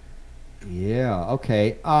 Yeah,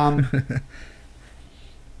 okay.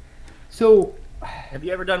 So, have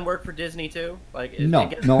you ever done work for Disney too?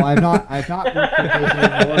 No, I've not worked for Disney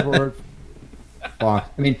or Redbox.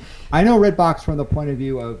 I mean, I know Redbox from the point of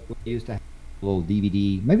view of we used to have a little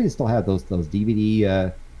DVD. Maybe they still have those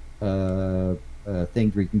DVD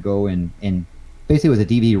things where you can go and basically it was a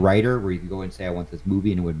DVD writer where you could go and say, "I want this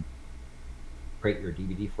movie," and it would create your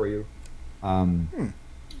DVD for you. And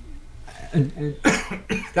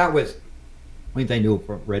that was things I knew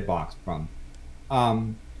from Redbox from.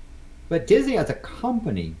 But Disney as a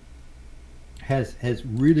company has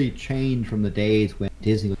really changed from the days when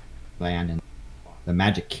Disneyland and the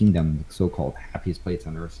Magic Kingdom, the so-called happiest place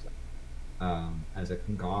on earth, as a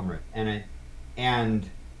conglomerate.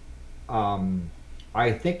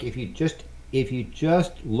 I think if you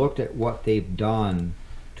just looked at what they've done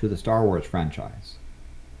to the Star Wars franchise,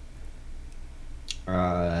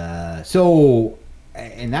 So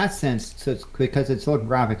in that sense, so it's because it's Silicon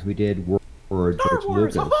Graphics, we did work for Star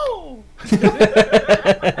George Wars, Lucas. oh!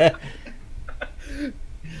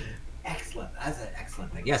 Excellent. That's an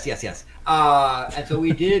excellent thing. Yes, yes, yes. And so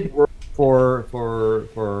we did work for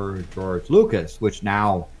George Lucas, which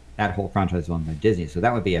now that whole franchise is owned by Disney. So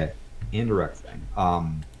that would be a indirect thing.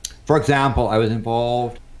 For example, I was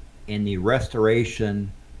involved in the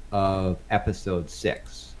restoration of Episode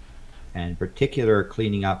 6, and in particular,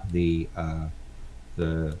 cleaning up the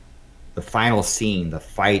final scene, the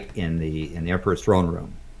fight in the Emperor's throne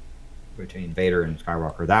room between Vader and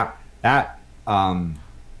Skywalker. And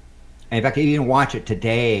in fact, if you even watch it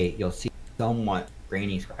today, you'll see somewhat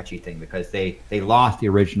grainy, scratchy thing because they lost the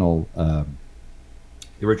original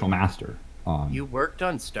master. You worked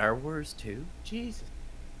on Star Wars too? Jesus.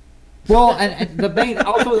 Well, and the main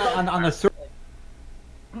also on the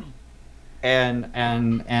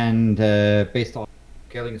and based on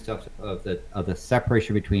scaling stuff of the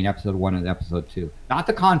separation between Episode 1 and Episode 2, not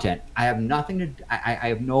the content. I have nothing to. I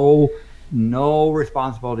have no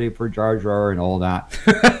responsibility for Jar Jar and all that.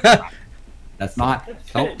 That's not.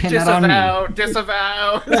 Don't pin that on me.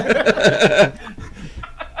 Disavow.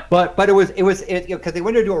 But it was because they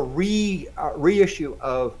wanted to do a reissue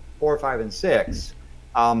of 4, 5, and 6,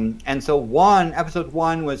 and so Episode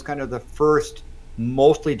 1 was kind of the first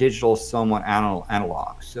mostly digital, somewhat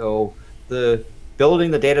analog. So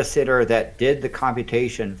building the data center that did the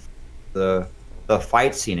computation, the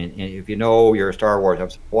fight scene, and if you know your Star Wars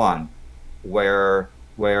Episode 1, where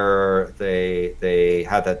they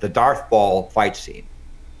had the Darth Ball fight scene,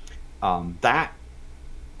 that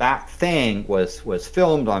thing was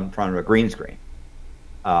filmed in front of a green screen,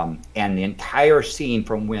 and the entire scene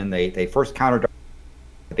from when they first countered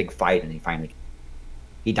the big fight and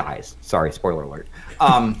he dies. Sorry, spoiler alert.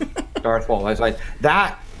 Darth Maul. Like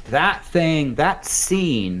that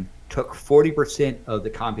scene took 40% of the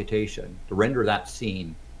computation to render that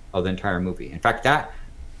scene of the entire movie. In fact, that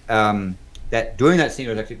doing that scene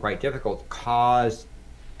was actually quite difficult, caused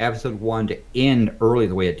Episode 1 to end early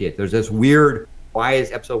the way it did. There's this weird, why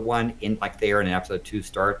is Episode 1 in like there and Episode 2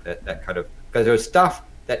 start? That kind of, because there was stuff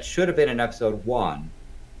that should have been in Episode 1,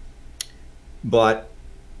 but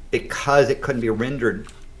because it couldn't be rendered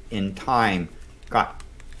in time, got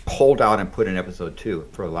pulled out and put in Episode 2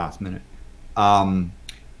 for the last minute. The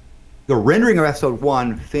rendering of Episode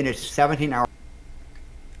 1 finished 17 hours.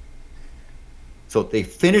 So they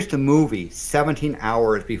finished the movie 17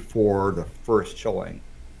 hours before the first showing,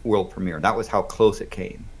 world premiere. That was how close it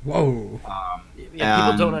came. Whoa. Yeah,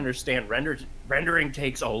 people don't understand. Rendering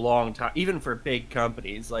takes a long time, even for big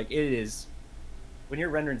companies. Like, it is, when you're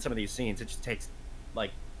rendering some of these scenes, it just takes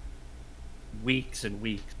like weeks and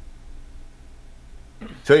weeks.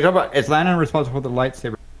 So you're talking about, is Landon responsible for the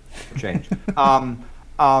lightsaber change?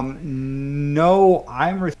 No,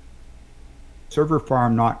 I'm server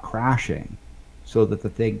farm not crashing, so that the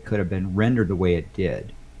thing could have been rendered the way it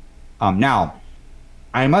did. Now,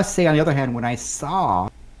 I must say, on the other hand, when I saw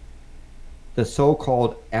the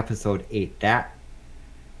so-called Episode 8, that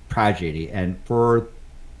tragedy, and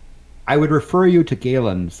I would refer you to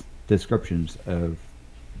Galen's descriptions of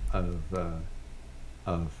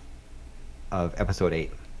Episode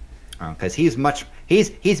 8, because he's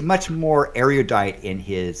much more erudite in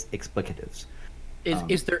his explicatives.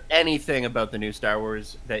 Is there anything about the new Star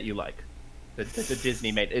Wars that you like? The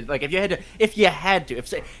Disney made, like, if you had to,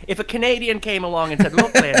 if a Canadian came along and said,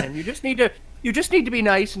 "Look, Landon, you just need to be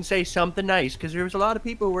nice and say something nice, because there's a lot of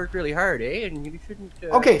people who work really hard, eh? And you shouldn't."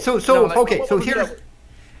 So here's,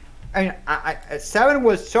 I mean, 7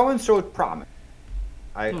 was so and so prominent.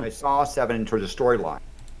 I saw 7 in terms of storyline.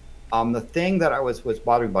 The thing that I was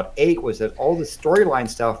bothering about 8 was that all the storyline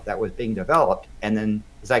stuff that was being developed, and then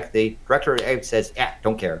it's like the director of 8 says,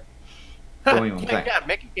 don't care. Yeah,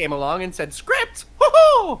 Mickey came along and said, "Script,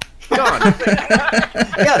 woohoo, gone."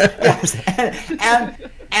 yes,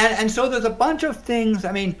 and so there's a bunch of things.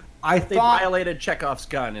 I mean, They violated Chekhov's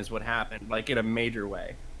gun, is what happened, like in a major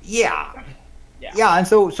way. Yeah, and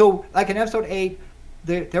so like in Episode 8,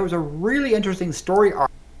 there was a really interesting story arc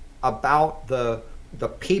about the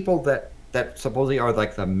people that supposedly are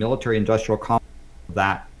like the military industrial complex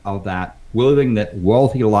of that living that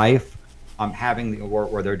wealthy life, having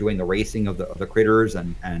where they're doing the racing of the critters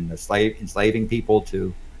and enslaving people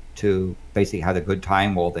to basically have a good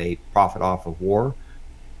time while they profit off of war.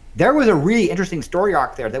 There was a really interesting story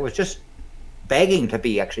arc there that was just begging to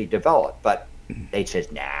be actually developed, but they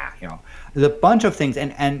said nah. There's a bunch of things,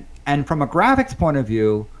 and from a graphics point of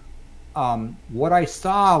view, what I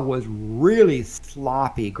saw was really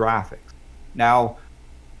sloppy graphics. Now,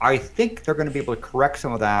 I think they're going to be able to correct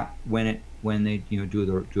some of that when when they do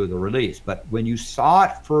the release. But when you saw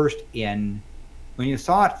it first in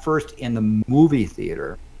the movie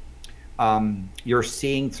theater, you're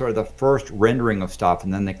seeing sort of the first rendering of stuff,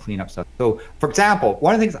 and then they clean up stuff. So, for example,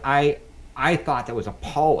 one of the things I thought that was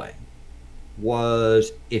appalling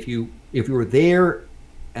was if you were there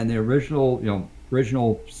and the original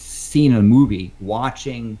scene of the movie,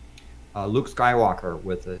 watching Luke Skywalker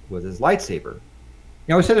with his lightsaber.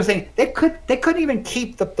 Instead of saying they couldn't even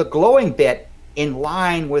keep the glowing bit in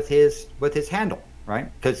line with his handle,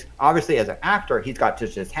 right? Because obviously as an actor, he's got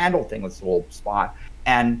just his handle thing with this little spot,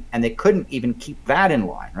 and they couldn't even keep that in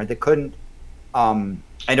line, right? They couldn't. And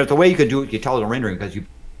there's a way you could do it. You tell it in rendering because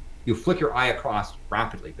you flick your eye across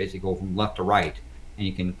rapidly, basically go from left to right, and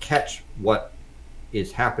you can catch what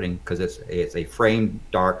is happening because it's a frame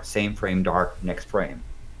dark, same frame dark, next frame,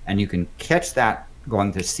 and you can catch that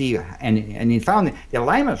going to see, and you found that the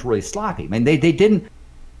alignment was really sloppy. I mean, they didn't.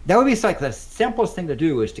 That would be like the simplest thing to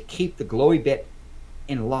do is to keep the glowy bit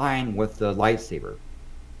in line with the lightsaber,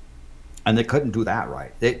 and they couldn't do that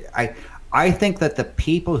right. I think that the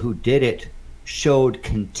people who did it showed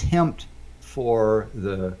contempt for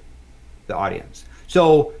the audience.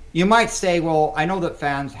 So you might say, well, I know that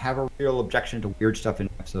fans have a real objection to weird stuff in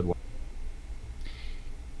episode 1.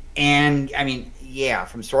 And I mean, yeah,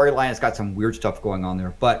 from storyline, it's got some weird stuff going on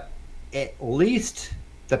there, but at least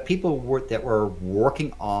the people that were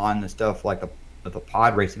working on the stuff like the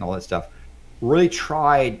pod racing, all that stuff, really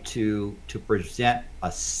tried to present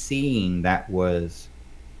a scene that was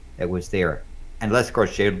there. Unless, of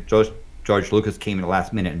course, George Lucas came in the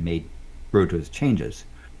last minute and made gratuitous changes.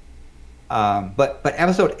 But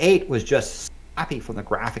episode 8 was just happy from the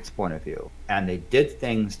graphics point of view, and they did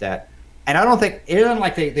things that, and I don't think it isn't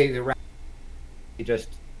like they just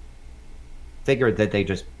figured that they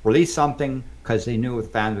just released something because they knew the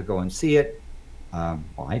fans would go and see it. Well,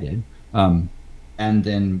 I did, and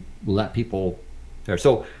then let people there.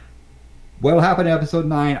 So what'll happen in episode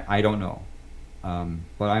 9, I don't know,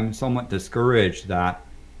 but I'm somewhat discouraged that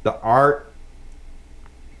the art.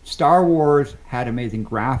 Star Wars had amazing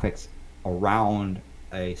graphics around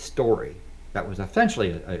a story that was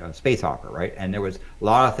essentially a space opera, right? And there was a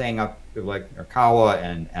lot of things up like Arkawa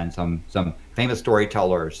and some famous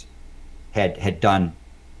storytellers had done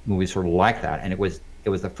movies sort of like that, and it was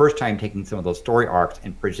the first time taking some of those story arcs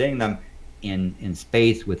and presenting them in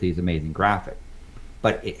space with these amazing graphics.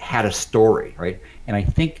 But it had a story, right? And I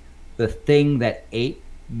think the thing that 8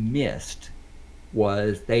 missed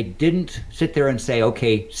was they didn't sit there and say,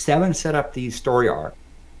 okay, 7 set up these story arcs,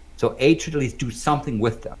 so 8 should at least do something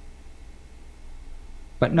with them.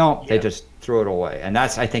 But no, they just threw it away, and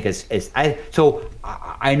that's, I think, so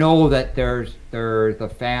I know that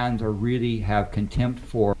the fans are really have contempt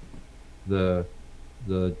for the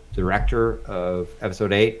director of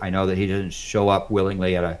episode 8. I know that he doesn't show up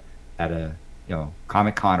willingly at a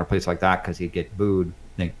Comic-Con or place like that because he'd get booed.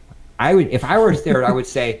 If I was there, I would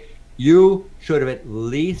say you should have at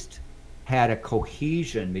least had a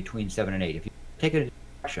cohesion between 7 and 8. If you take it in a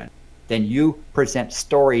direction, then you present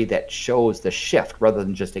story that shows the shift rather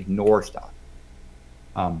than just ignore stuff.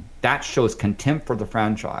 That shows contempt for the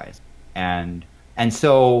franchise, and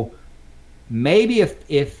so maybe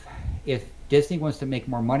if Disney wants to make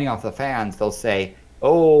more money off the fans, they'll say,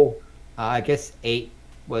 "Oh, I guess 8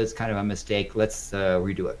 was kind of a mistake. Let's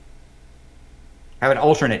redo it. Have an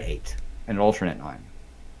alternate 8 and an alternate 9."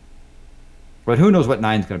 But who knows what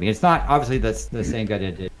 9's going to be? It's not obviously that's the same guy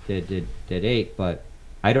that did 8, but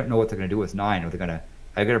I don't know what they're going to do with 9. Are they going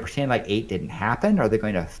to pretend like 8 didn't happen? Or are they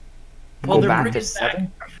going to go back to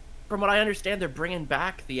 7? From what I understand, they're bringing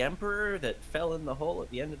back the Emperor that fell in the hole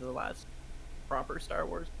at the end of the last proper Star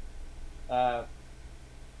Wars. So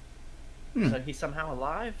he's somehow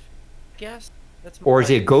alive, I guess. Or is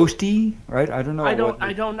he a ghosty? Right? I don't know.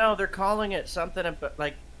 I don't know. They're calling it something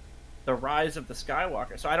like the Rise of the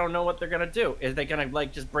Skywalker. So I don't know what they're gonna do. Is they gonna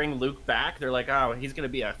like just bring Luke back? They're like, oh, he's gonna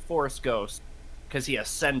be a Force ghost because he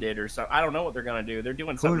ascended or something. I don't know what they're gonna do. They're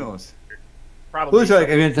doing something. Who knows? Probably. Who's like?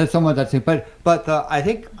 I mean, that's someone that's. But I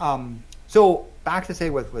think so. Back to say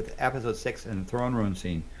with episode 6 and the throne room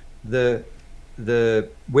scene, when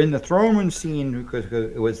the throne room scene, because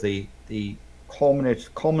it was the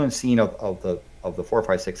culminant scene of the 4,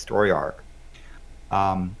 5, 6 story arc.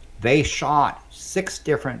 They shot 6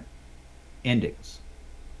 different endings,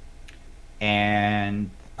 and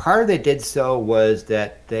part of they did so was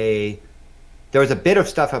that there was a bit of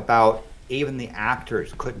stuff about even the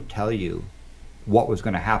actors couldn't tell you what was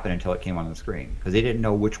going to happen until it came on the screen because they didn't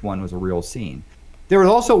know which one was a real scene. There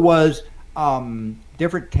also was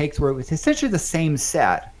different takes where it was essentially the same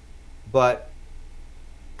set, but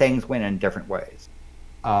things went in different ways.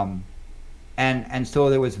 and so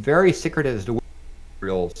there was very secretive as to what the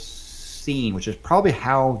real scene, which is probably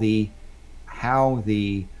how the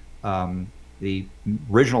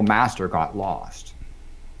original master got lost.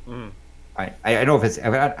 I don't know if it's,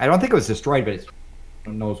 I don't think it was destroyed, but it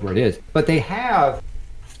knows where it is. But they have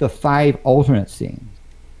the 5 alternate scenes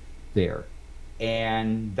there,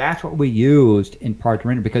 and that's what we used in part to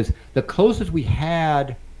render, because the closest we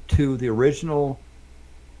had to the original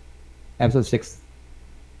episode 6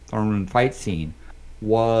 Thorn fight scene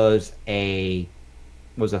was a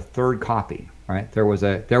third copy. Right, there was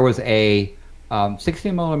a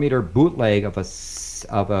 16mm bootleg of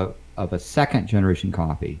a second generation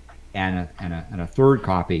copy and a third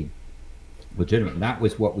copy legitimate. And that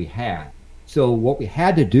was what we had. So what we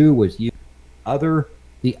had to do was use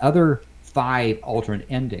the other 5 alternate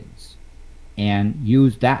endings and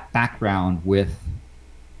use that background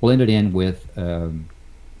blend it in with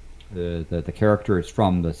the characters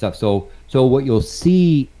from the stuff. So what you'll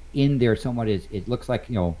see in there somewhat is, it looks like,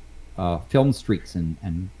 film streaks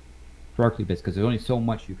and darkly bits, because there's only so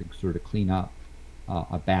much you can sort of clean up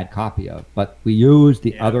a bad copy of. But we used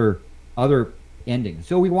the other endings.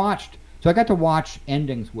 So I got to watch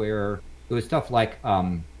endings where it was stuff like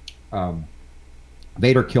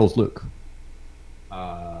Vader kills Luke.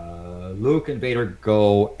 Luke and Vader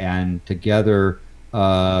go and together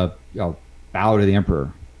bow to the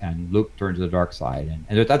Emperor, and Luke turns to the dark side, and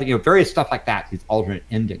there's other, various stuff like that. These alternate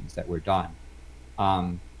endings that were done,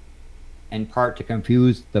 in part to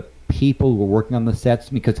confuse the people who were working on the sets.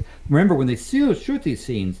 Because remember, when they shoot these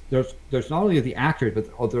scenes, there's not only the actors,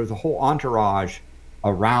 but there's a whole entourage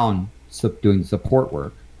around doing support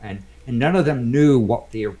work, and none of them knew what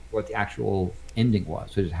the actual ending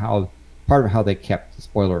was. So it's part of how they kept the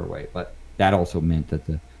spoiler away. But that also meant that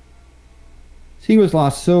the scene was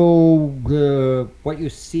lost. So what you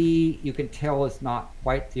see, you can tell it's not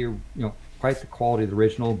quite the quality of the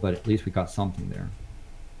original, but at least we got something there.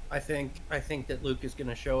 I think that Luke is going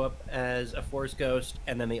to show up as a Force ghost,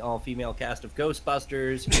 and then the all-female cast of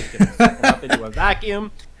Ghostbusters is going to suck him up into a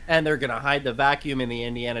vacuum, and they're going to hide the vacuum in the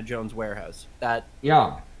Indiana Jones warehouse.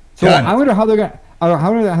 So I wonder how they're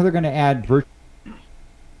going to add virtue.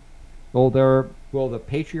 Will the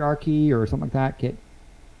patriarchy or something like that get?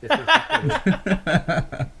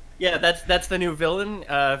 Yeah, that's the new villain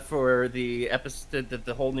for the episode,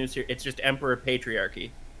 the whole new series. It's just Emperor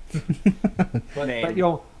Patriarchy.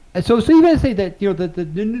 But so you're going to say that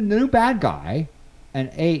the new bad guy,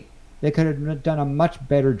 and 8, they could have done a much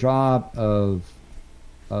better job of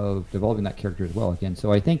developing that character as well again.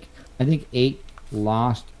 So I think 8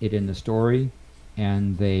 lost it in the story,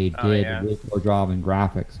 and they did a really poor job in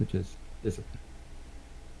graphics, which is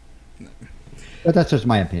but that's just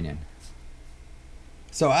my opinion.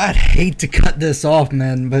 So I'd hate to cut this off,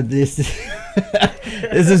 man, but this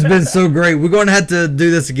this has been so great. We're going to have to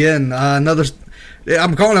do this again. I'm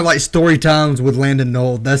calling it like story times with Landon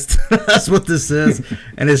Noll. That's what this is,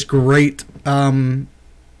 and it's great.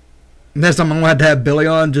 Next time I'm going to have Billy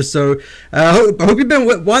on, just so I hope you've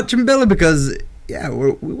been watching Billy, because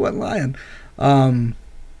we weren't lying.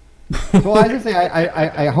 Well, I just say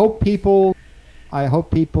I hope people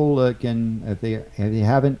can, if they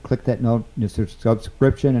haven't clicked that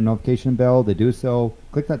subscription and notification bell, they do so.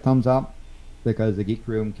 Click that thumbs up, because the Geek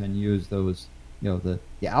Room can use those, the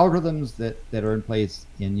algorithms that are in place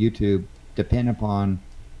in YouTube depend upon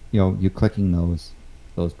you clicking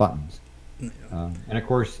those buttons. And of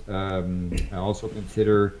course, I also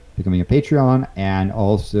consider becoming a Patreon, and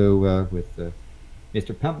also with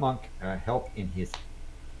Mr. Pimpmunk help in his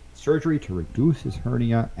surgery to reduce his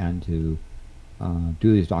hernia and to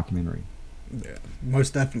do his documentary. Yeah,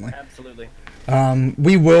 most definitely. Absolutely.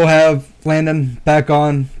 We will have Landon back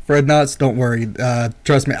on Fred Nuts. Don't worry.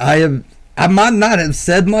 Trust me. I might not have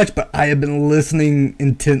said much, but I have been listening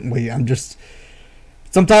intently. I'm just,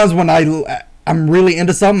 sometimes when I'm really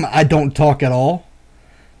into something, I don't talk at all.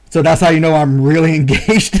 So that's how you know I'm really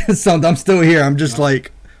engaged in something. I'm still here. I'm just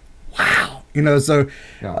like, wow. So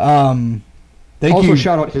thank also, you.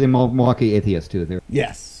 shout out to the Milwaukee Atheist too. There.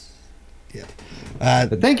 Yes. Yeah.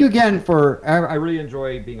 But thank you again I really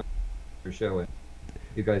enjoy being on your show, and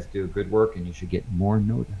you guys do good work, and you should get more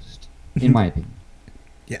noticed, in my opinion.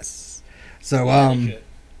 Yes. So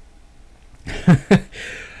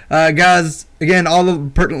guys, again, all the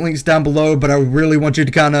pertinent links down below, but I really want you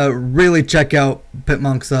to kind of really check out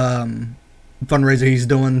Pimpmunk's fundraiser he's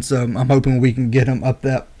doing. So I'm hoping we can get him up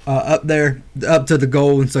there, up to the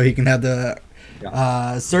goal, and so he can have the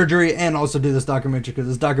surgery and also do this documentary, because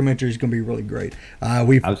this documentary is going to be really great.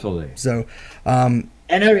 Absolutely. So, and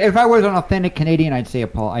if I was an authentic Canadian, I'd say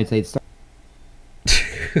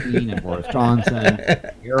Kaitlyn and Boris Johnson,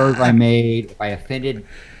 errors I made, if I offended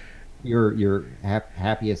your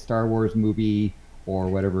happiest Star Wars movie or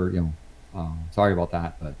whatever, sorry about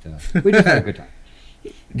that, but we just had a good time.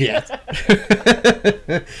 Yes.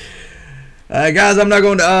 Guys, I'm not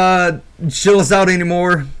going to chill us out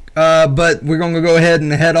anymore. But we're going to go ahead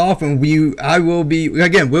and head off, and we'll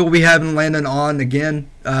be having Landon on again,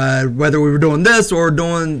 whether we were doing this or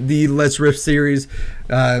doing the Let's Riff series.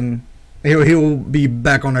 He will be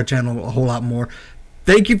back on our channel a whole lot more.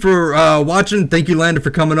 Thank you for watching. Thank you, Landon,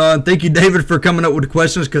 for coming on. Thank you, David, for coming up with the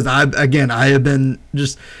questions, because I have been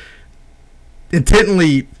just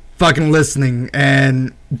intently fucking listening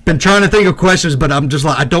and been trying to think of questions, but I'm just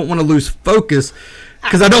like, I don't want to lose focus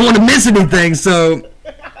because I don't want to miss anything. So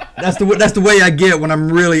that's the way I get when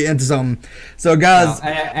I'm really into something. So guys,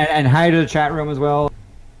 and hi to the chat room as well.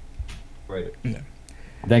 Right. Yeah.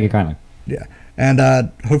 Thank you kindly. Yeah,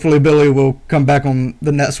 and hopefully Billy will come back on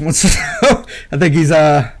the next one. So I think he's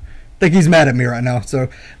mad at me right now. So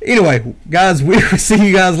anyway, guys, we will see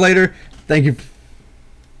you guys later. Thank you.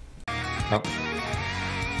 Oh.